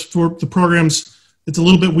normally the programs it's a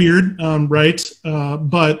little bit weird, right?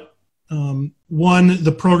 But one,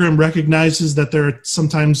 the program recognizes that there are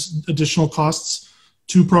sometimes additional costs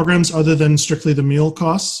to programs other than strictly the meal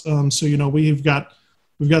costs. So, you know, we've got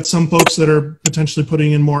some folks that are potentially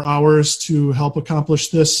putting in more hours to help accomplish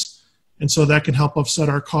this. And so that can help offset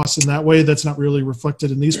our costs in that way. That's not really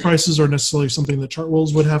reflected in these prices or necessarily something that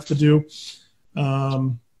Chartwells would have to do.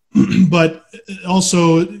 But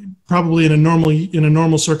also probably in a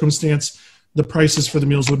normal circumstance, the prices for the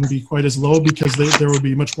meals wouldn't be quite as low because there would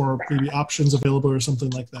be much more maybe options available or something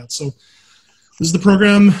like that. So this is the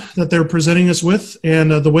program that they're presenting us with,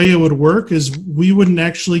 and the way it would work is we wouldn't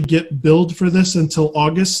actually get billed for this until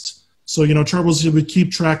August. So, you know, Chartwells would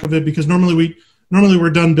keep track of it because normally we're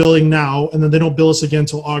done billing now, and then they don't bill us again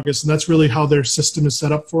until August, and that's really how their system is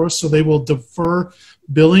set up for us. So they will defer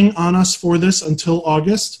billing on us for this until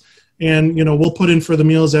August, and you know, we'll put in for the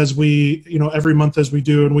meals as we, you know, every month as we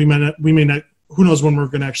do, and we may not. Who knows when we're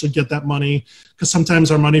going to actually get that money? Because sometimes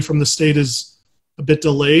our money from the state is a bit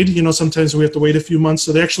delayed. You know, sometimes we have to wait a few months.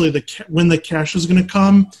 So they actually, when the cash is going to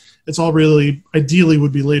come, it's all really ideally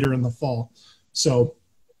would be later in the fall. So.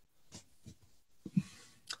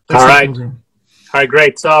 All right. All right,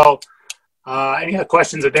 great. So any other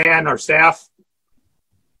questions of Dan or staff?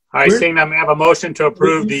 All right, seeing that we have a motion to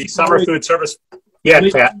approve the summer food service. Yeah,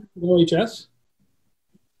 Pat. LHS?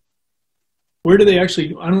 Where do they actually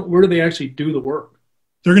do the work?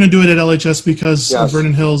 They're going to do it at LHS because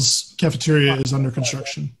Vernon Hills cafeteria is under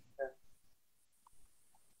construction.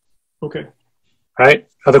 Okay. All right.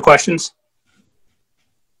 Other questions?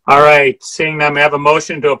 All right. Seeing them, we have a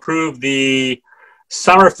motion to approve the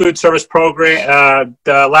summer food service program,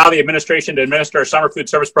 to allow the administration to administer a summer food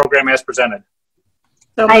service program as presented.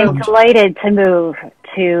 I'm delighted to move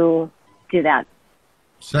to do that.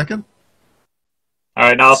 Second. All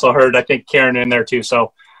right. And I also heard, I think, Karen in there too.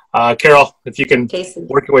 So, Carol, if you can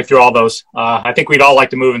work your way through all those. I think we'd all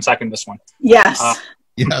like to move and second this one. Yes.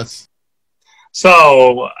 Yes.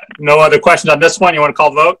 So, no other questions on this one? You want to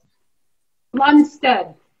call the vote?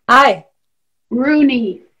 Lundstedt. Aye.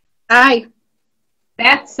 Rooney. Aye.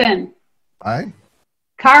 Batson. Aye.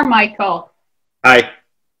 Carmichael. Aye.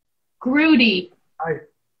 Grudy. Aye.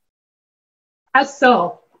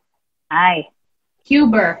 Hessel. Aye.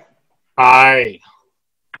 Huber. Aye.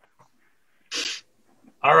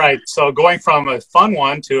 All right. So going from a fun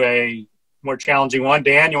one to a more challenging one,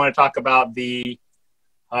 Dan, you want to talk about the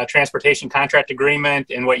transportation contract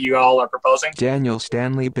agreement and what you all are proposing? Daniel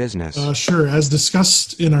Stanley Business. Sure. As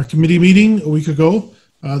discussed in our committee meeting a week ago,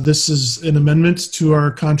 this is an amendment to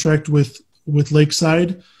our contract with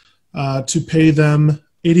Lakeside to pay them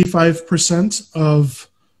 85% of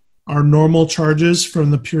our normal charges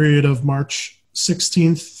from the period of March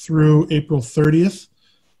 16th through April 30th.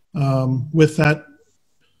 With that,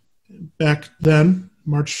 back then,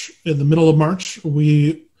 in the middle of March,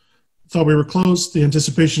 we thought we were closed. The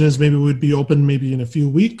anticipation is maybe we would be open maybe in a few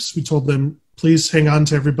weeks. We told them, please hang on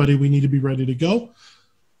to everybody. We need to be ready to go.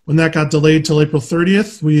 When that got delayed till April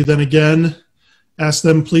 30th, we then again asked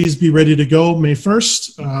them, please be ready to go May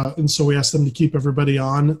 1st. And so we asked them to keep everybody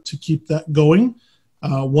on to keep that going.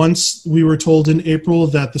 Once we were told in April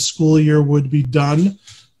that the school year would be done,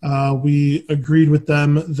 we agreed with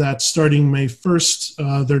them that starting May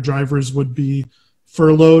 1st, their drivers would be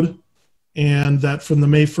furloughed, and that from the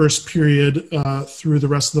May 1st period through the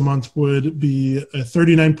rest of the month would be a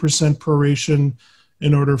 39% proration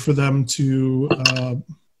in order for them to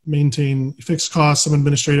maintain fixed costs, some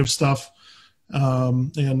administrative stuff,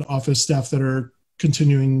 and office staff that are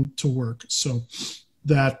continuing to work. So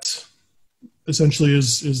that essentially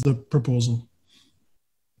is the proposal,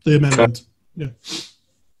 the amendment. Yeah.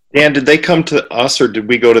 Dan, did they come to us or did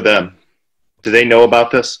we go to them? Do they know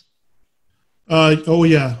about this? Oh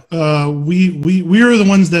yeah, we were the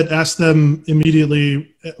ones that asked them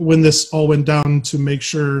immediately when this all went down to make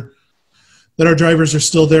sure that our drivers are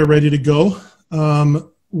still there, ready to go.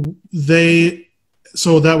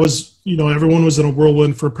 So that was, you know, everyone was in a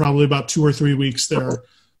whirlwind for probably about 2 or 3 weeks there,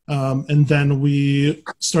 and then we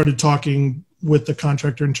started talking with the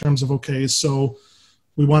contractor in terms of, okay, so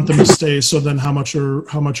we want them to stay. So then how much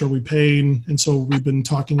are we paying? And so we've been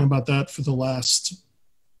talking about that for the last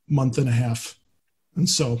month and a half. And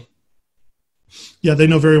so, yeah, they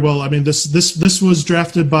know very well. I mean, this was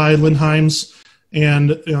drafted by Lynn Himes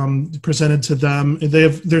and presented to them.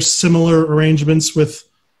 There's similar arrangements with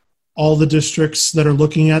all the districts that are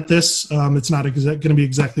looking at this. It's not going to be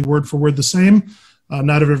exactly word for word the same.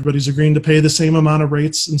 Not everybody's agreeing to pay the same amount of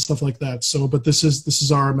rates and stuff like that. So, but this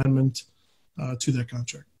is our amendment to that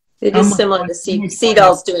contract. It is similar to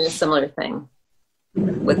CEDAW's doing a similar thing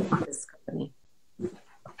with this company.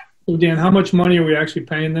 So Dan, how much money are we actually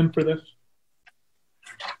paying them for this?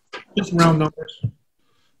 Just round numbers.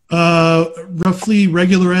 Roughly,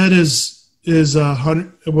 regular ed is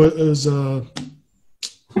 100.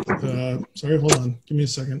 Sorry, hold on. Give me a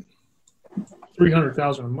second.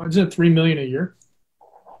 300,000 a month. Isn't it $3 million a year?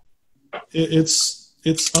 It's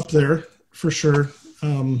up there for sure.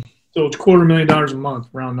 So it's $250,000 a month,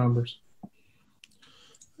 round numbers.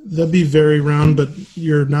 That'd be very round, but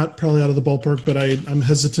you're not probably out of the ballpark. But I'm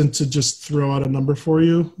hesitant to just throw out a number for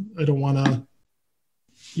you. I don't want to,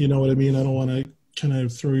 you know what I mean? I don't want to kind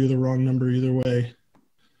of throw you the wrong number either way.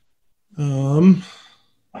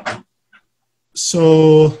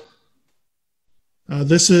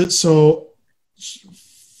 This is, so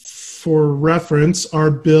for reference, our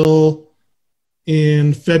bill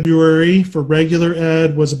in February for regular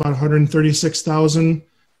ed was about 136,000,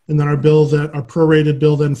 and then our prorated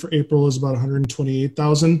bill then for April is about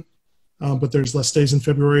 128,000. But there's less days in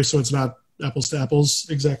February, so it's not apples to apples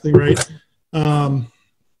exactly right. And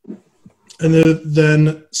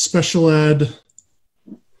then special ed.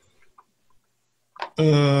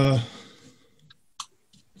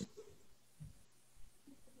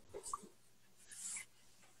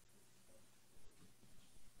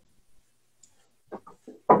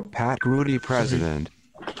 Pat Grudy, President.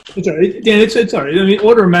 It's all right. Dan, it's all right. I mean,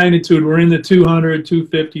 order of magnitude, we're in the $200,000,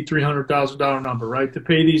 $250,000, $300,000 number, right? To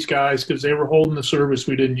pay these guys because they were holding the service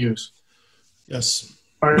we didn't use. Yes.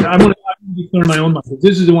 All right, I'm going to be clear in my own mind.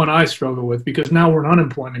 This is the one I struggle with because now we're an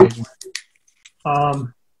unemployment agency.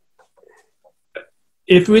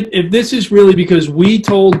 If this is really because we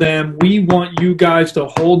told them we want you guys to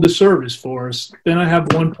hold the service for us, then I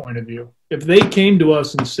have one point of view. If they came to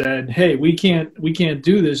us and said, "Hey, we can't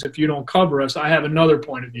do this if you don't cover us," I have another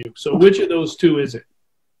point of view. So which of those two is it?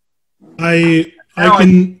 I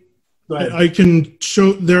can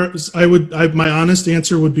show there. My honest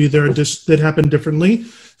answer would be that happen differently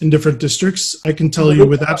in different districts. I can tell you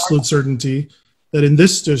with absolute certainty that in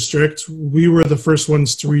this district, we were the first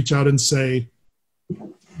ones to reach out and say,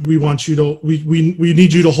 we want you to, we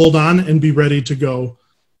need you to hold on and be ready to go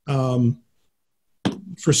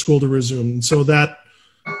for school to resume. So that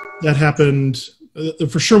happened,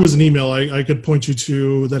 for sure was an email I could point you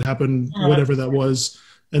to that happened, whatever that was.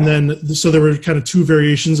 And then, so there were kind of two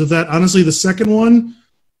variations of that. Honestly, the second one,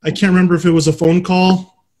 I can't remember if it was a phone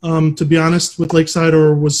call, to be honest, with Lakeside,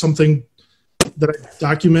 or was something that I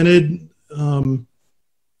documented.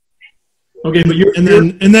 Okay, but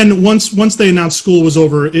and then once they announced school was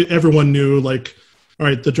over, everyone knew, like, all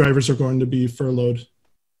right, the drivers are going to be furloughed.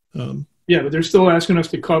 Yeah, but they're still asking us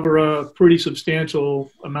to cover a pretty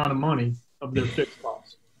substantial amount of money of their fixed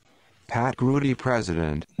costs. Pat Grudy,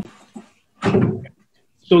 President.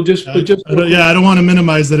 So I don't want to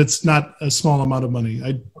minimize that it's not a small amount of money.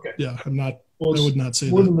 I would not say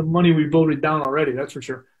more that. than the money we voted down already, that's for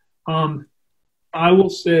sure. I will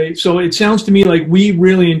say, so it sounds to me like we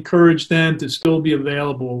really encouraged them to still be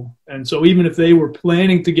available. And so even if they were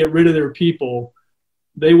planning to get rid of their people,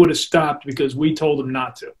 they would have stopped because we told them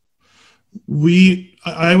not to.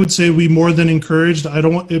 I would say we more than encouraged. I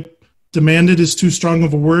don't want it. Demanded is too strong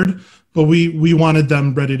of a word, but we wanted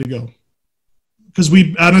them ready to go. Because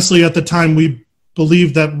we honestly, at the time, we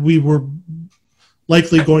believed that we were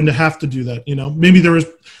likely going to have to do that. You know, maybe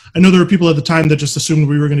I know there were people at the time that just assumed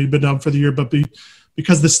we were going to be done for the year, but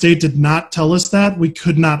because the state did not tell us that, we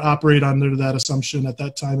could not operate under that assumption at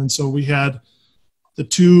that time. And so we had the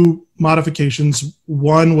two modifications.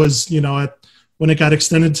 One was, when it got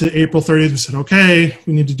extended to April 30th, we said, okay,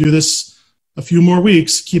 we need to do this a few more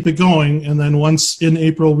weeks, keep it going. And then once in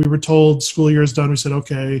April we were told school year is done, we said,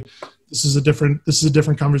 okay, this is a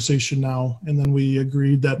different conversation now. And then we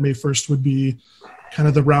agreed that May 1st would be kind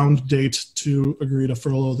of the round date to agree to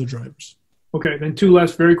furlough the drivers. Okay, then two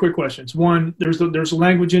last very quick questions. One, there's a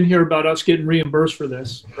language in here about us getting reimbursed for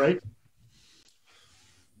this, right?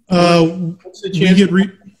 What's the chance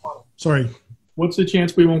What's the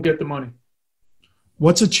chance we won't get the money?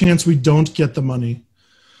 What's a chance we don't get the money?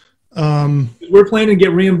 We're planning to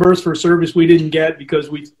get reimbursed for a service we didn't get because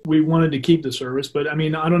we wanted to keep the service. But I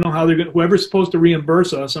mean, I don't know how whoever's supposed to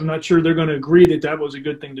reimburse us, I'm not sure they're going to agree that was a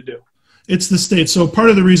good thing to do. It's the state. So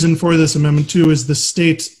part of the reason for this amendment too is the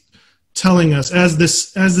state telling us as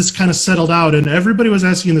this kind of settled out, and everybody was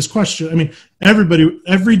asking this question. I mean,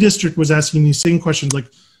 every district was asking these same questions. Like,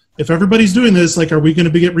 if everybody's doing this, like, are we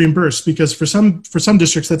going to get reimbursed? Because for some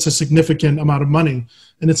districts, that's a significant amount of money,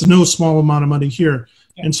 and it's no small amount of money here.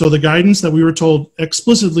 Yeah. And so the guidance that we were told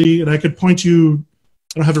explicitly, and I could point you,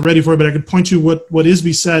 I don't have it ready for it, but I could point you what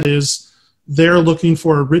ISB said is they're looking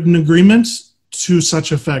for a written agreement to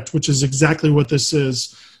such effect, which is exactly what this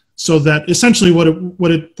is. so that essentially what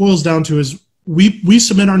it boils down to is we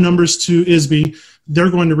submit our numbers to ISB.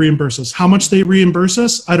 They're going to reimburse us. How much they reimburse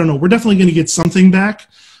us, I don't know. We're definitely going to get something back.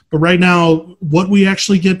 But right now, what we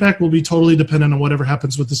actually get back will be totally dependent on whatever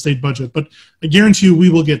happens with the state budget. But I guarantee you we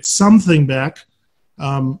will get something back.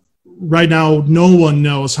 Right now, no one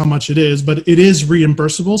knows how much it is, but it is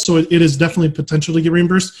reimbursable. So it is definitely potential to get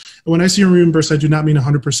reimbursed. And when I say reimbursed, I do not mean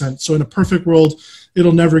 100%. So in a perfect world,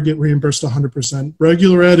 it'll never get reimbursed 100%.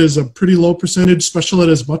 Regular ed is a pretty low percentage. Special ed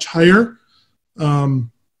is much higher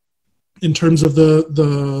in terms of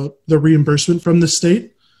the reimbursement from the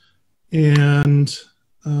state. And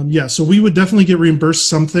yeah, so we would definitely get reimbursed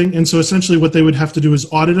something. And so essentially what they would have to do is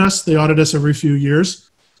audit us. They audit us every few years.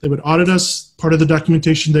 They would audit us. Part of the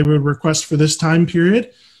documentation they would request for this time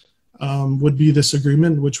period would be this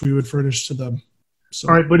agreement, which we would furnish to them. So.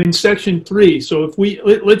 All right, but in Section 3, so if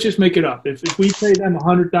let's just make it up. If we pay them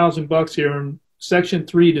 $100,000 here in Section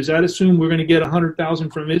 3, does that assume we're going to get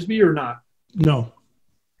 $100,000 from ISB or not? No.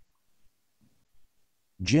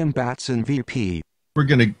 Jim Batson, VP.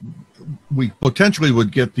 We potentially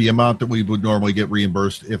would get the amount that we would normally get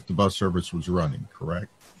reimbursed if the bus service was running, correct?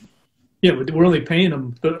 Yeah, but we're only paying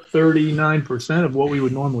them 39% of what we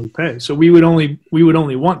would normally pay. So we would only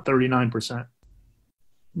want 39%.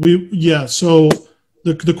 Yeah. So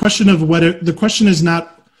the question of the question is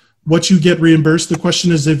not what you get reimbursed. The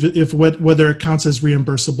question is whether it counts as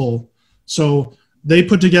reimbursable. So they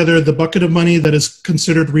put together the bucket of money that is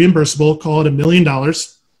considered reimbursable, call it $1 million,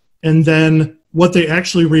 and then what they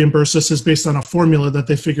actually reimburse us is based on a formula that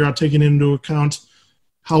they figure out, taking into account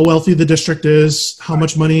how wealthy the district is, how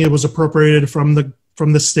much money it was appropriated from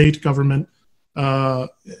the state government,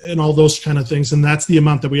 and all those kind of things. And that's the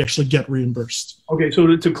amount that we actually get reimbursed. Okay,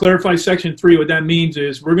 so to clarify Section 3, what that means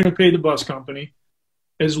is we're going to pay the bus company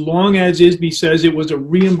as long as ISB says it was a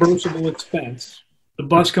reimbursable expense. The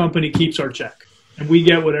bus company keeps our check, and we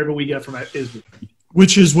get whatever we get from ISB.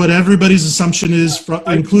 Which is what everybody's assumption is,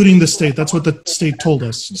 including the state. That's what the state told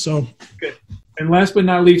us. So. Okay. And last but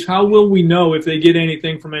not least, how will we know if they get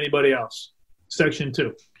anything from anybody else? Section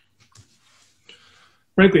 2.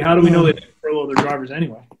 Frankly, how do we know they didn't furlough their drivers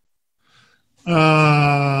anyway?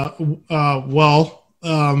 How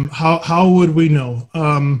would we know?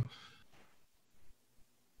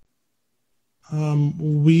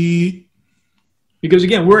 Because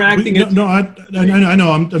again, we're acting. I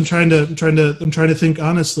know. I'm trying to think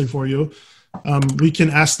honestly for you. We can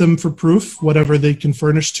ask them for proof, whatever they can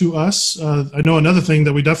furnish to us. I know another thing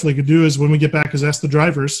that we definitely could do is when we get back is ask the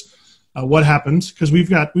drivers what happened, because we've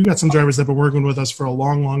got some drivers that have been working with us for a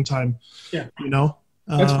long time. Yeah, you know.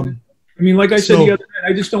 That's fine. I mean, like I said the other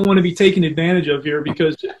night, I just don't want to be taken advantage of here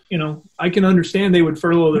because I can understand they would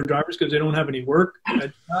furlough their drivers because they don't have any work.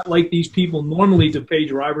 It's not like these people normally to pay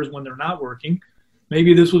drivers when they're not working.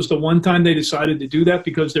 Maybe this was the one time they decided to do that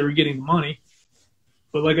because they were getting the money.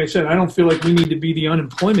 But like I said, I don't feel like we need to be the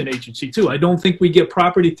unemployment agency, too. I don't think we get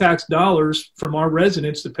property tax dollars from our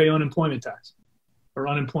residents to pay unemployment tax or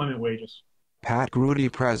unemployment wages. Pat Grudy,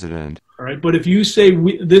 President. All right, but if you say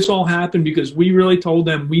this all happened because we really told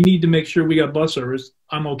them we need to make sure we got bus service,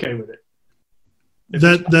 I'm okay with it.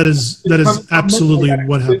 That is absolutely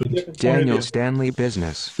what happened. Daniel Stanley,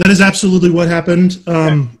 Business. That is absolutely what happened.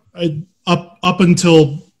 Up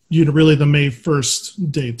until really the May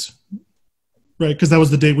 1st date. Right, because that was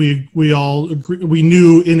the date we all agreed. We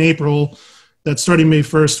knew in April that starting May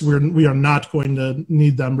 1st, we are not going to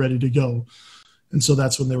need them ready to go, and so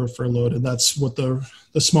that's when they were furloughed, and that's what the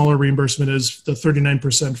smaller reimbursement is, the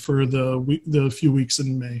 39% for the few weeks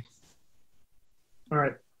in May. All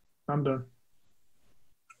right, I'm done.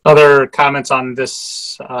 Other comments on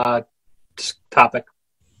this topic?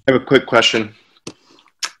 I have a quick question.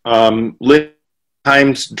 Lynn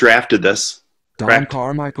Times drafted this. Don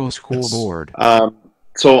Carmichael School Board.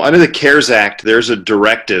 So under the CARES Act, there's a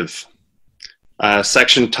directive,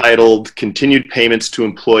 section titled Continued Payments to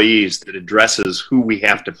Employees that addresses who we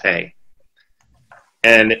have to pay.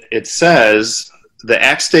 And it says, the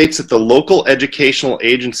act states that the local educational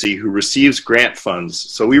agency who receives grant funds,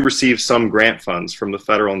 so we receive some grant funds from the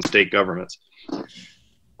federal and state governments,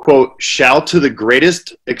 quote, shall to the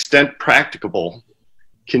greatest extent practicable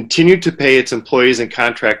continue to pay its employees and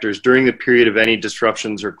contractors during the period of any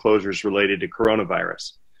disruptions or closures related to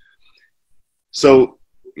coronavirus. So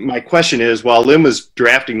my question is, while Lim was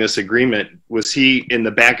drafting this agreement, was he in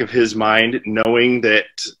the back of his mind knowing that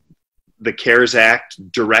the CARES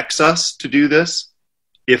Act directs us to do this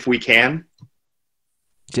if we can?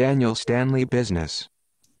 Daniel Stanley, Business.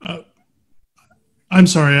 I'm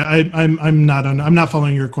sorry, I'm not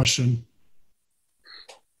following your question.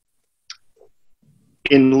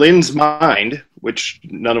 In Lynn's mind, which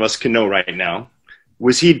none of us can know right now,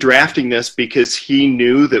 was he drafting this because he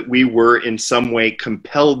knew that we were in some way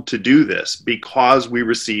compelled to do this because we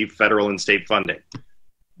receive federal and state funding?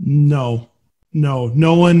 No,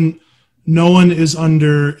 no one is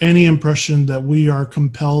under any impression that we are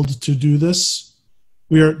compelled to do this.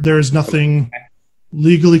 There is nothing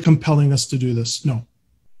legally compelling us to do this. No.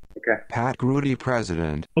 Okay. Pat Grudy,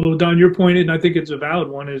 President. Although, Don, your point, and I think it's a valid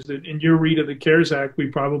one, is that in your read of the CARES Act, we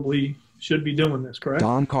probably should be doing this, correct?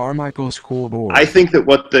 Don Carmichael, School Board. I think that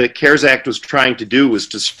what the CARES Act was trying to do was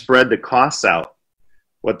to spread the costs out.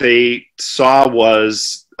 What they saw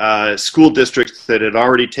was school districts that had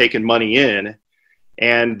already taken money in,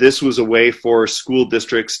 and this was a way for school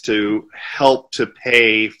districts to help to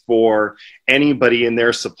pay for anybody in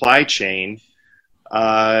their supply chain,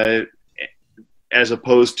 as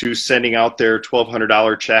opposed to sending out their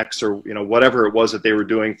 $1,200 checks or whatever it was that they were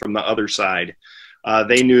doing from the other side.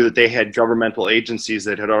 They knew that they had governmental agencies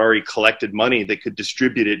that had already collected money that could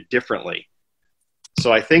distribute it differently.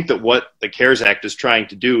 So I think that what the CARES Act is trying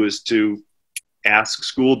to do is to ask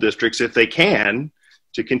school districts, if they can,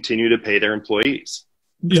 to continue to pay their employees.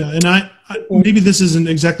 Yeah, and I maybe this isn't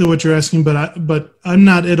exactly what you're asking, but I'm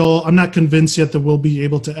not convinced yet that we'll be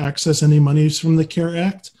able to access any monies from the CARE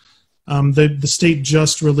Act. The state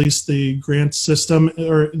just released the grant system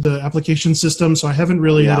or the application system, so I haven't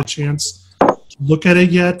really had a chance to look at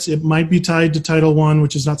it yet. It might be tied to Title I,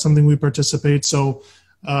 which is not something we participate, so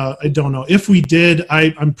I don't know. If we did,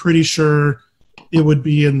 I'm pretty sure it would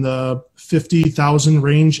be in the 50,000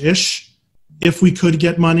 range-ish if we could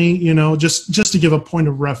get money, just to give a point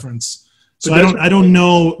of reference. So I don't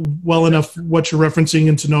know well enough what you're referencing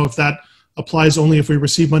and to know if that applies only if we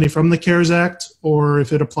receive money from the CARES Act or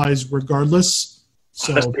if it applies regardless.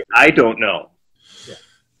 So I don't know.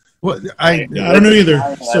 Well, I don't know either.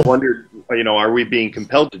 I wondered, are we being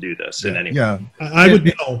compelled to do this in any way? Yeah, I would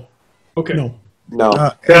know. Okay. No.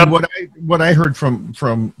 And what I heard from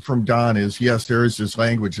Don is, yes, there is this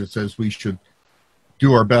language that says we should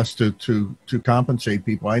do our best to compensate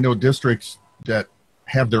people. I know districts that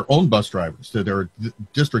have their own bus drivers, that are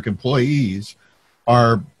district employees,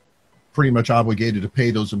 are pretty much obligated to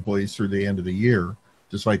pay those employees through the end of the year,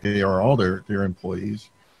 just like they are all their employees.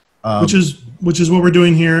 Which is what we're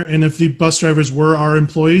doing here. And if the bus drivers were our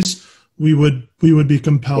employees, we would be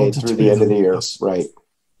compelled through the end of the year, right?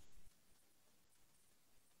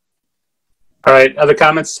 All right. Other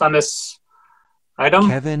comments on this item?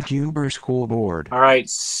 Kevin Huber, School Board. All right.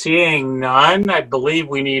 Seeing none, I believe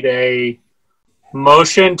we need a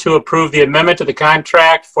motion to approve the amendment to the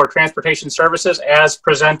contract for transportation services as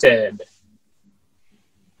presented.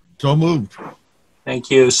 So moved.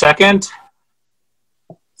 Thank you. Second?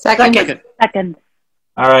 Second.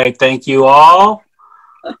 All right. Thank you all.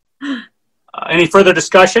 Any further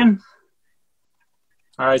discussion?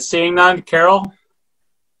 All right. Seeing none. Carol?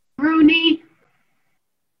 Rooney.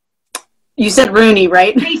 You said Rooney,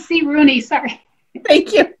 right? Casey Rooney, sorry.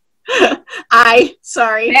 Thank you. Aye,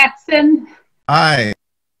 sorry. Batson. Aye.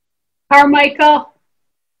 Carmichael.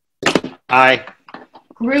 Aye.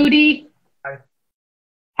 Grudy. Aye.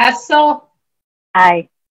 Hessel. Aye.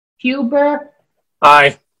 Huber.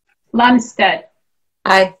 Aye. Lundstedt.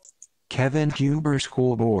 Aye. Kevin Huber,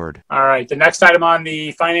 School Board. All right. The next item on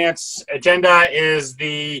the finance agenda is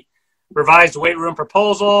the revised weight room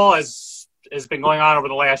proposal. As has been going on over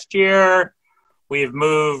the last year, we've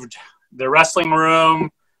moved the wrestling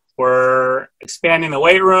room. We're expanding the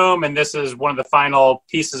weight room, and this is one of the final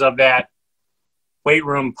pieces of that weight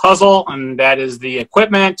room puzzle, and that is the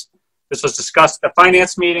equipment. This was discussed at the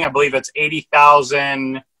finance meeting. I believe it's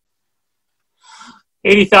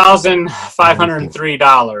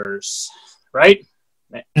 $80,503, right?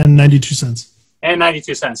 And 92 cents. And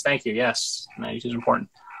 92 cents. Thank you. Yes, 92 is important.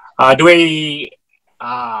 Do we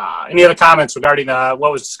any other comments regarding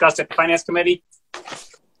what was discussed at the finance committee?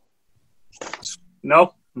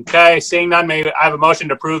 No. Okay. Seeing none, may I have a motion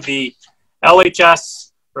to approve the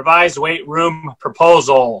LHS revised weight room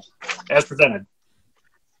proposal as presented?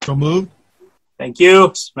 So moved. Thank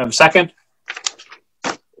you. May I have a second?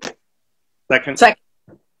 Second.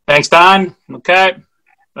 Thanks, Don. Okay.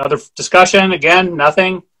 Other discussion? Again,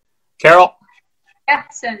 nothing. Carol?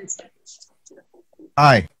 Batson.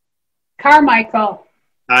 Aye. Carmichael.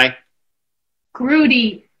 Aye.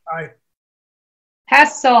 Grudy. Aye.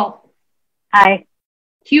 Hessel. Aye.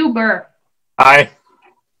 Huber. Aye.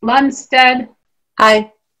 Lundstedt.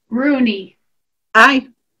 Aye. Rooney. Aye.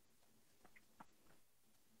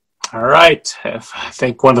 All right. I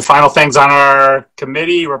think one of the final things on our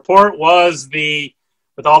committee report was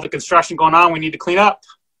with all the construction going on, we need to clean up.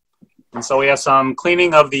 And so we have some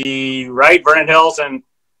cleaning of the Vernon Hills and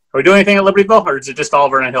Are we doing anything at Libertyville, or is it just all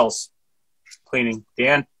Vernon Hills cleaning?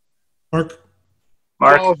 Dan? Mark?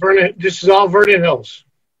 This is all Vernon Hills.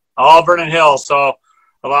 All Vernon Hills. So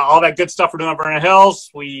all that good stuff we're doing at Vernon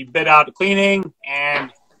Hills, we bid out the cleaning,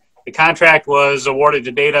 and the contract was awarded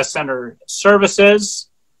to Data Center Services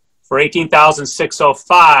for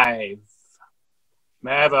 $18,605.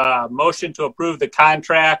 May I have a motion to approve the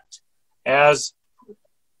contract as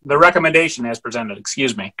the recommendation as presented?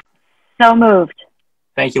 Excuse me. So moved.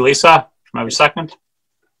 Thank you, Lisa. May I have a second?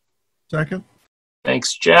 Second.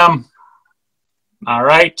 Thanks, Jim. All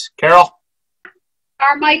right, Carol.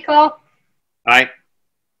 Carmichael. Aye.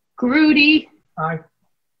 Grudy. Aye.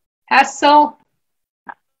 Hessel.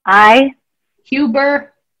 Aye.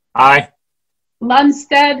 Huber. Aye.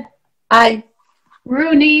 Lundstedt. Aye.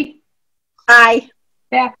 Rooney. Aye.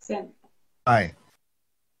 Batson. Aye.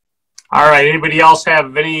 All right. Anybody else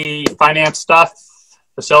have any finance stuff,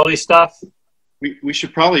 facility stuff? We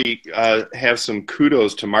should probably have some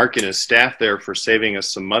kudos to Mark and his staff there for saving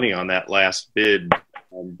us some money on that last bid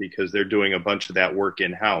because they're doing a bunch of that work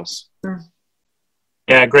in-house.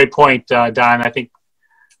 Yeah, great point, Don. I think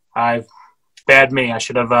bad me. I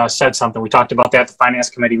should have said something. We talked about that at the Finance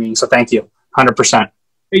Committee meeting, so thank you, 100%.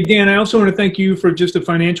 Hey, Dan, I also want to thank you for just the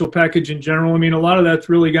financial package in general. I mean, a lot of that's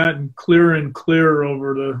really gotten clearer and clearer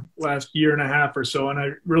over the last year and a half or so, and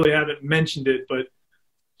I really haven't mentioned it, but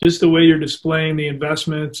just the way you're displaying the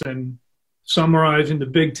investments and summarizing the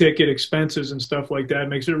big ticket expenses and stuff like that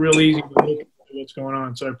makes it real easy to look at what's going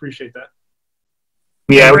on. So I appreciate that.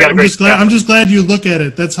 Yeah, we got I'm just glad you look at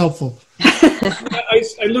it. That's helpful.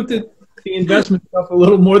 I looked at the investment stuff a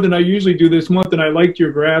little more than I usually do this month, and I liked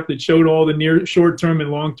your graph that showed all the short-term and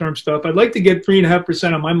long-term stuff. I'd like to get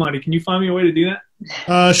 3.5% on my money. Can you find me a way to do that?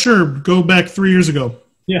 Sure. Go back 3 years ago.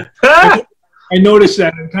 Yeah. I noticed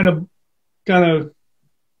that and kind of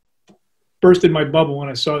bursted my bubble when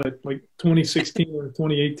I saw that, like 2016 or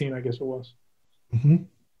 2018, I guess it was. Mm-hmm.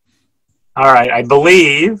 All right. I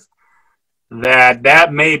believe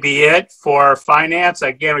that may be it for finance.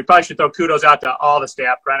 Again, we probably should throw kudos out to all the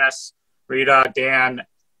staff, Prentice, Rita, Dan,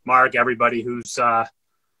 Mark, everybody who's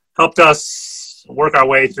helped us work our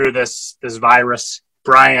way through this virus.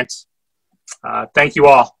 Bryant, thank you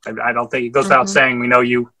all. I don't think it goes without saying. We know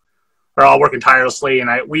you are all working tirelessly, and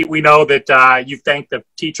we know that you thank the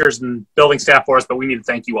teachers and building staff for us, but we need to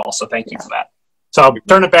thank you all. So thank you for that. So I'll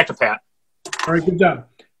turn it back to Pat. All right, good job.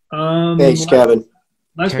 Thanks, Kevin.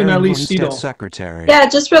 Last but not least, Lundstedt, Cedal. Secretary. Yeah,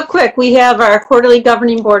 just real quick, we have our quarterly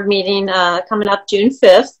governing board meeting coming up June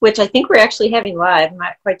 5th, which I think we're actually having live. I'm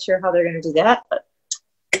not quite sure how they're going to do that, but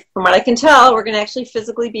from what I can tell, we're going to actually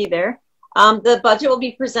physically be there. The budget will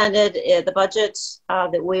be presented. The budget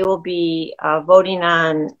that we will be voting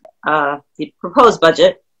on, the proposed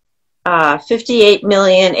budget,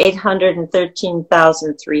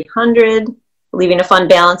 $58,813,300, leaving a fund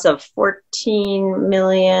balance of $14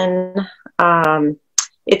 million.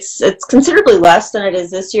 It's considerably less than it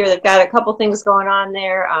is this year. They've got a couple things going on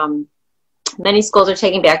there. Many schools are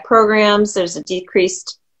taking back programs. There's a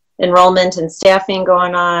decreased enrollment and staffing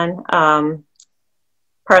going on,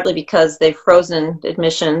 partly because they've frozen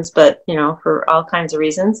admissions, but for all kinds of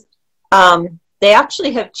reasons. They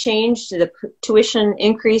actually have changed the tuition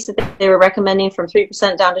increase that they were recommending from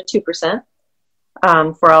 3% down to 2%.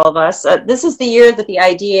 For all of us. This is the year that the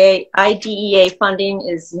IDEA funding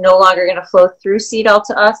is no longer going to flow through CEDAL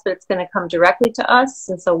to us, but it's going to come directly to us.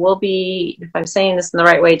 And so we'll be, if I'm saying this in the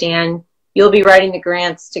right way, Dan, you'll be writing the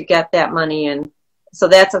grants to get that money. And so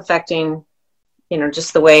that's affecting,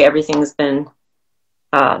 just the way everything's been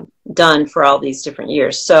done for all these different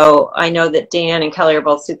years. So I know that Dan and Kelly are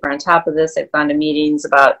both super on top of this. They've gone to meetings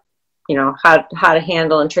about, how to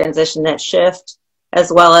handle and transition that shift,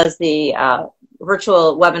 as well as the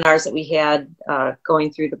virtual webinars that we had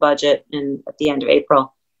going through the budget at the end of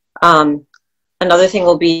April. Another thing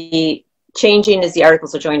we'll be changing is the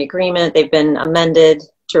Articles of Joint Agreement. They've been amended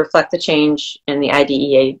to reflect the change in the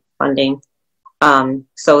IDEA funding.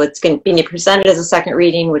 So it's going to be presented as a second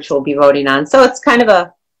reading, which we'll be voting on. So it's kind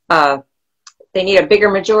of they need a bigger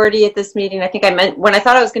majority at this meeting. I think when I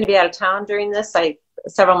thought I was going to be out of town during this,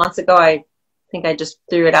 several months ago, I think I just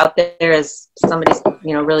threw it out there as somebody's,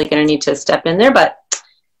 really going to need to step in there. But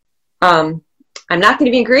I'm not going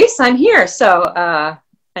to be in Greece. I'm here. So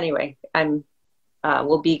anyway,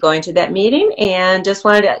 we'll be going to that meeting, and just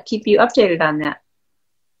wanted to keep you updated on that.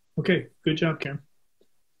 Okay, good job, Karen.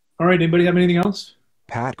 All right, anybody have anything else?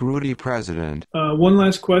 Pat Grudy, President. One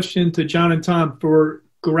last question to John and Tom. For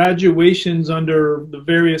graduations under the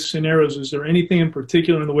various scenarios, is there anything in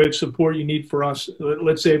particular in the way of support you need for us?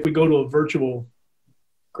 Let's say if we go to a virtual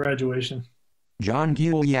graduation. John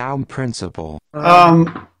Giuliano, Principal.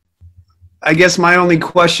 I guess my only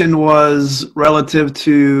question was relative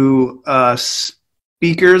to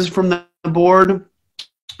speakers from the board.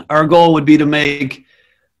 Our goal would be to make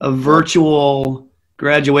a virtual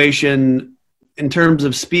graduation in terms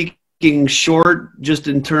of speaking short, just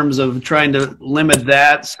in terms of trying to limit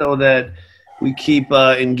that so that we keep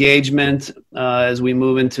engagement as we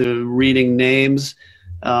move into reading names.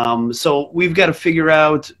 So we've got to figure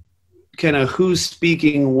out kind of who's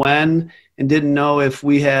speaking when, and didn't know if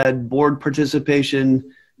we had board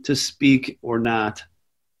participation to speak or not.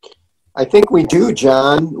 I think we do,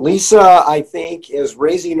 John. Lisa, I think, is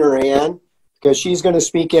raising her hand because she's going to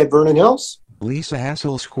speak at Vernon Hills. Lisa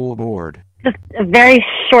Hassel School Board. Just a very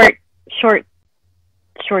short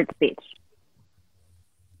speech.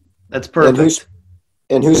 That's perfect.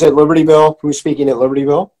 And who's at Libertyville? Who's speaking at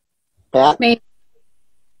Libertyville? Pat? Me.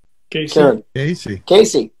 Casey. Karen? Casey.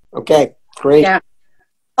 Casey. Okay, great. Yeah.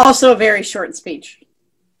 Also a very short speech.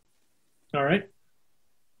 All right.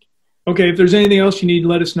 Okay, if there's anything else you need,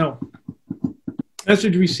 let us know.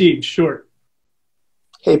 Message received, short.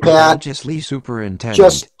 Hey, Pat. Just Lee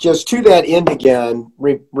Superintendent. Just to that end again,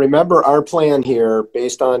 remember our plan here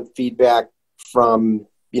based on feedback from,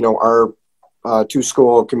 our two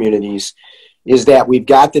school communities is that we've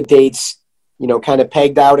got the dates, kind of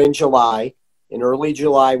pegged out in July. In early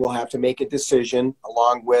July, we'll have to make a decision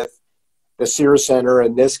along with the Sears Center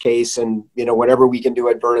in this case, and whatever we can do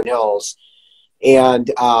at Vernon Hills. And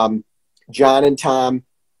John and Tom,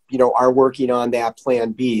 are working on that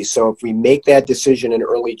plan B. So if we make that decision in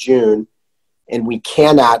early June and we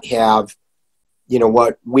cannot have,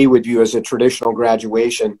 what we would view as a traditional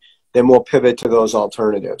graduation, then we'll pivot to those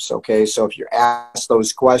alternatives. Okay. So if you're asked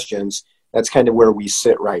those questions, that's kind of where we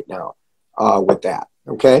sit right now with that.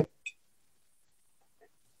 Okay.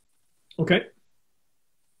 Okay.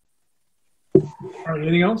 All right,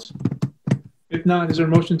 anything else? If not, is there a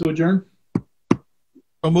motion to adjourn?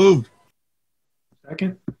 So moved.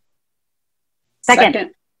 Second?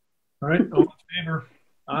 Second. All right, all in favor?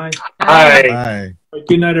 Aye. Aye. Aye. All right,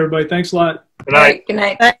 good night, everybody. Thanks a lot. Good night. Good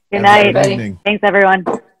night. Good night. Good evening. Thanks, everyone.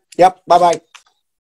 Yep. Bye-bye.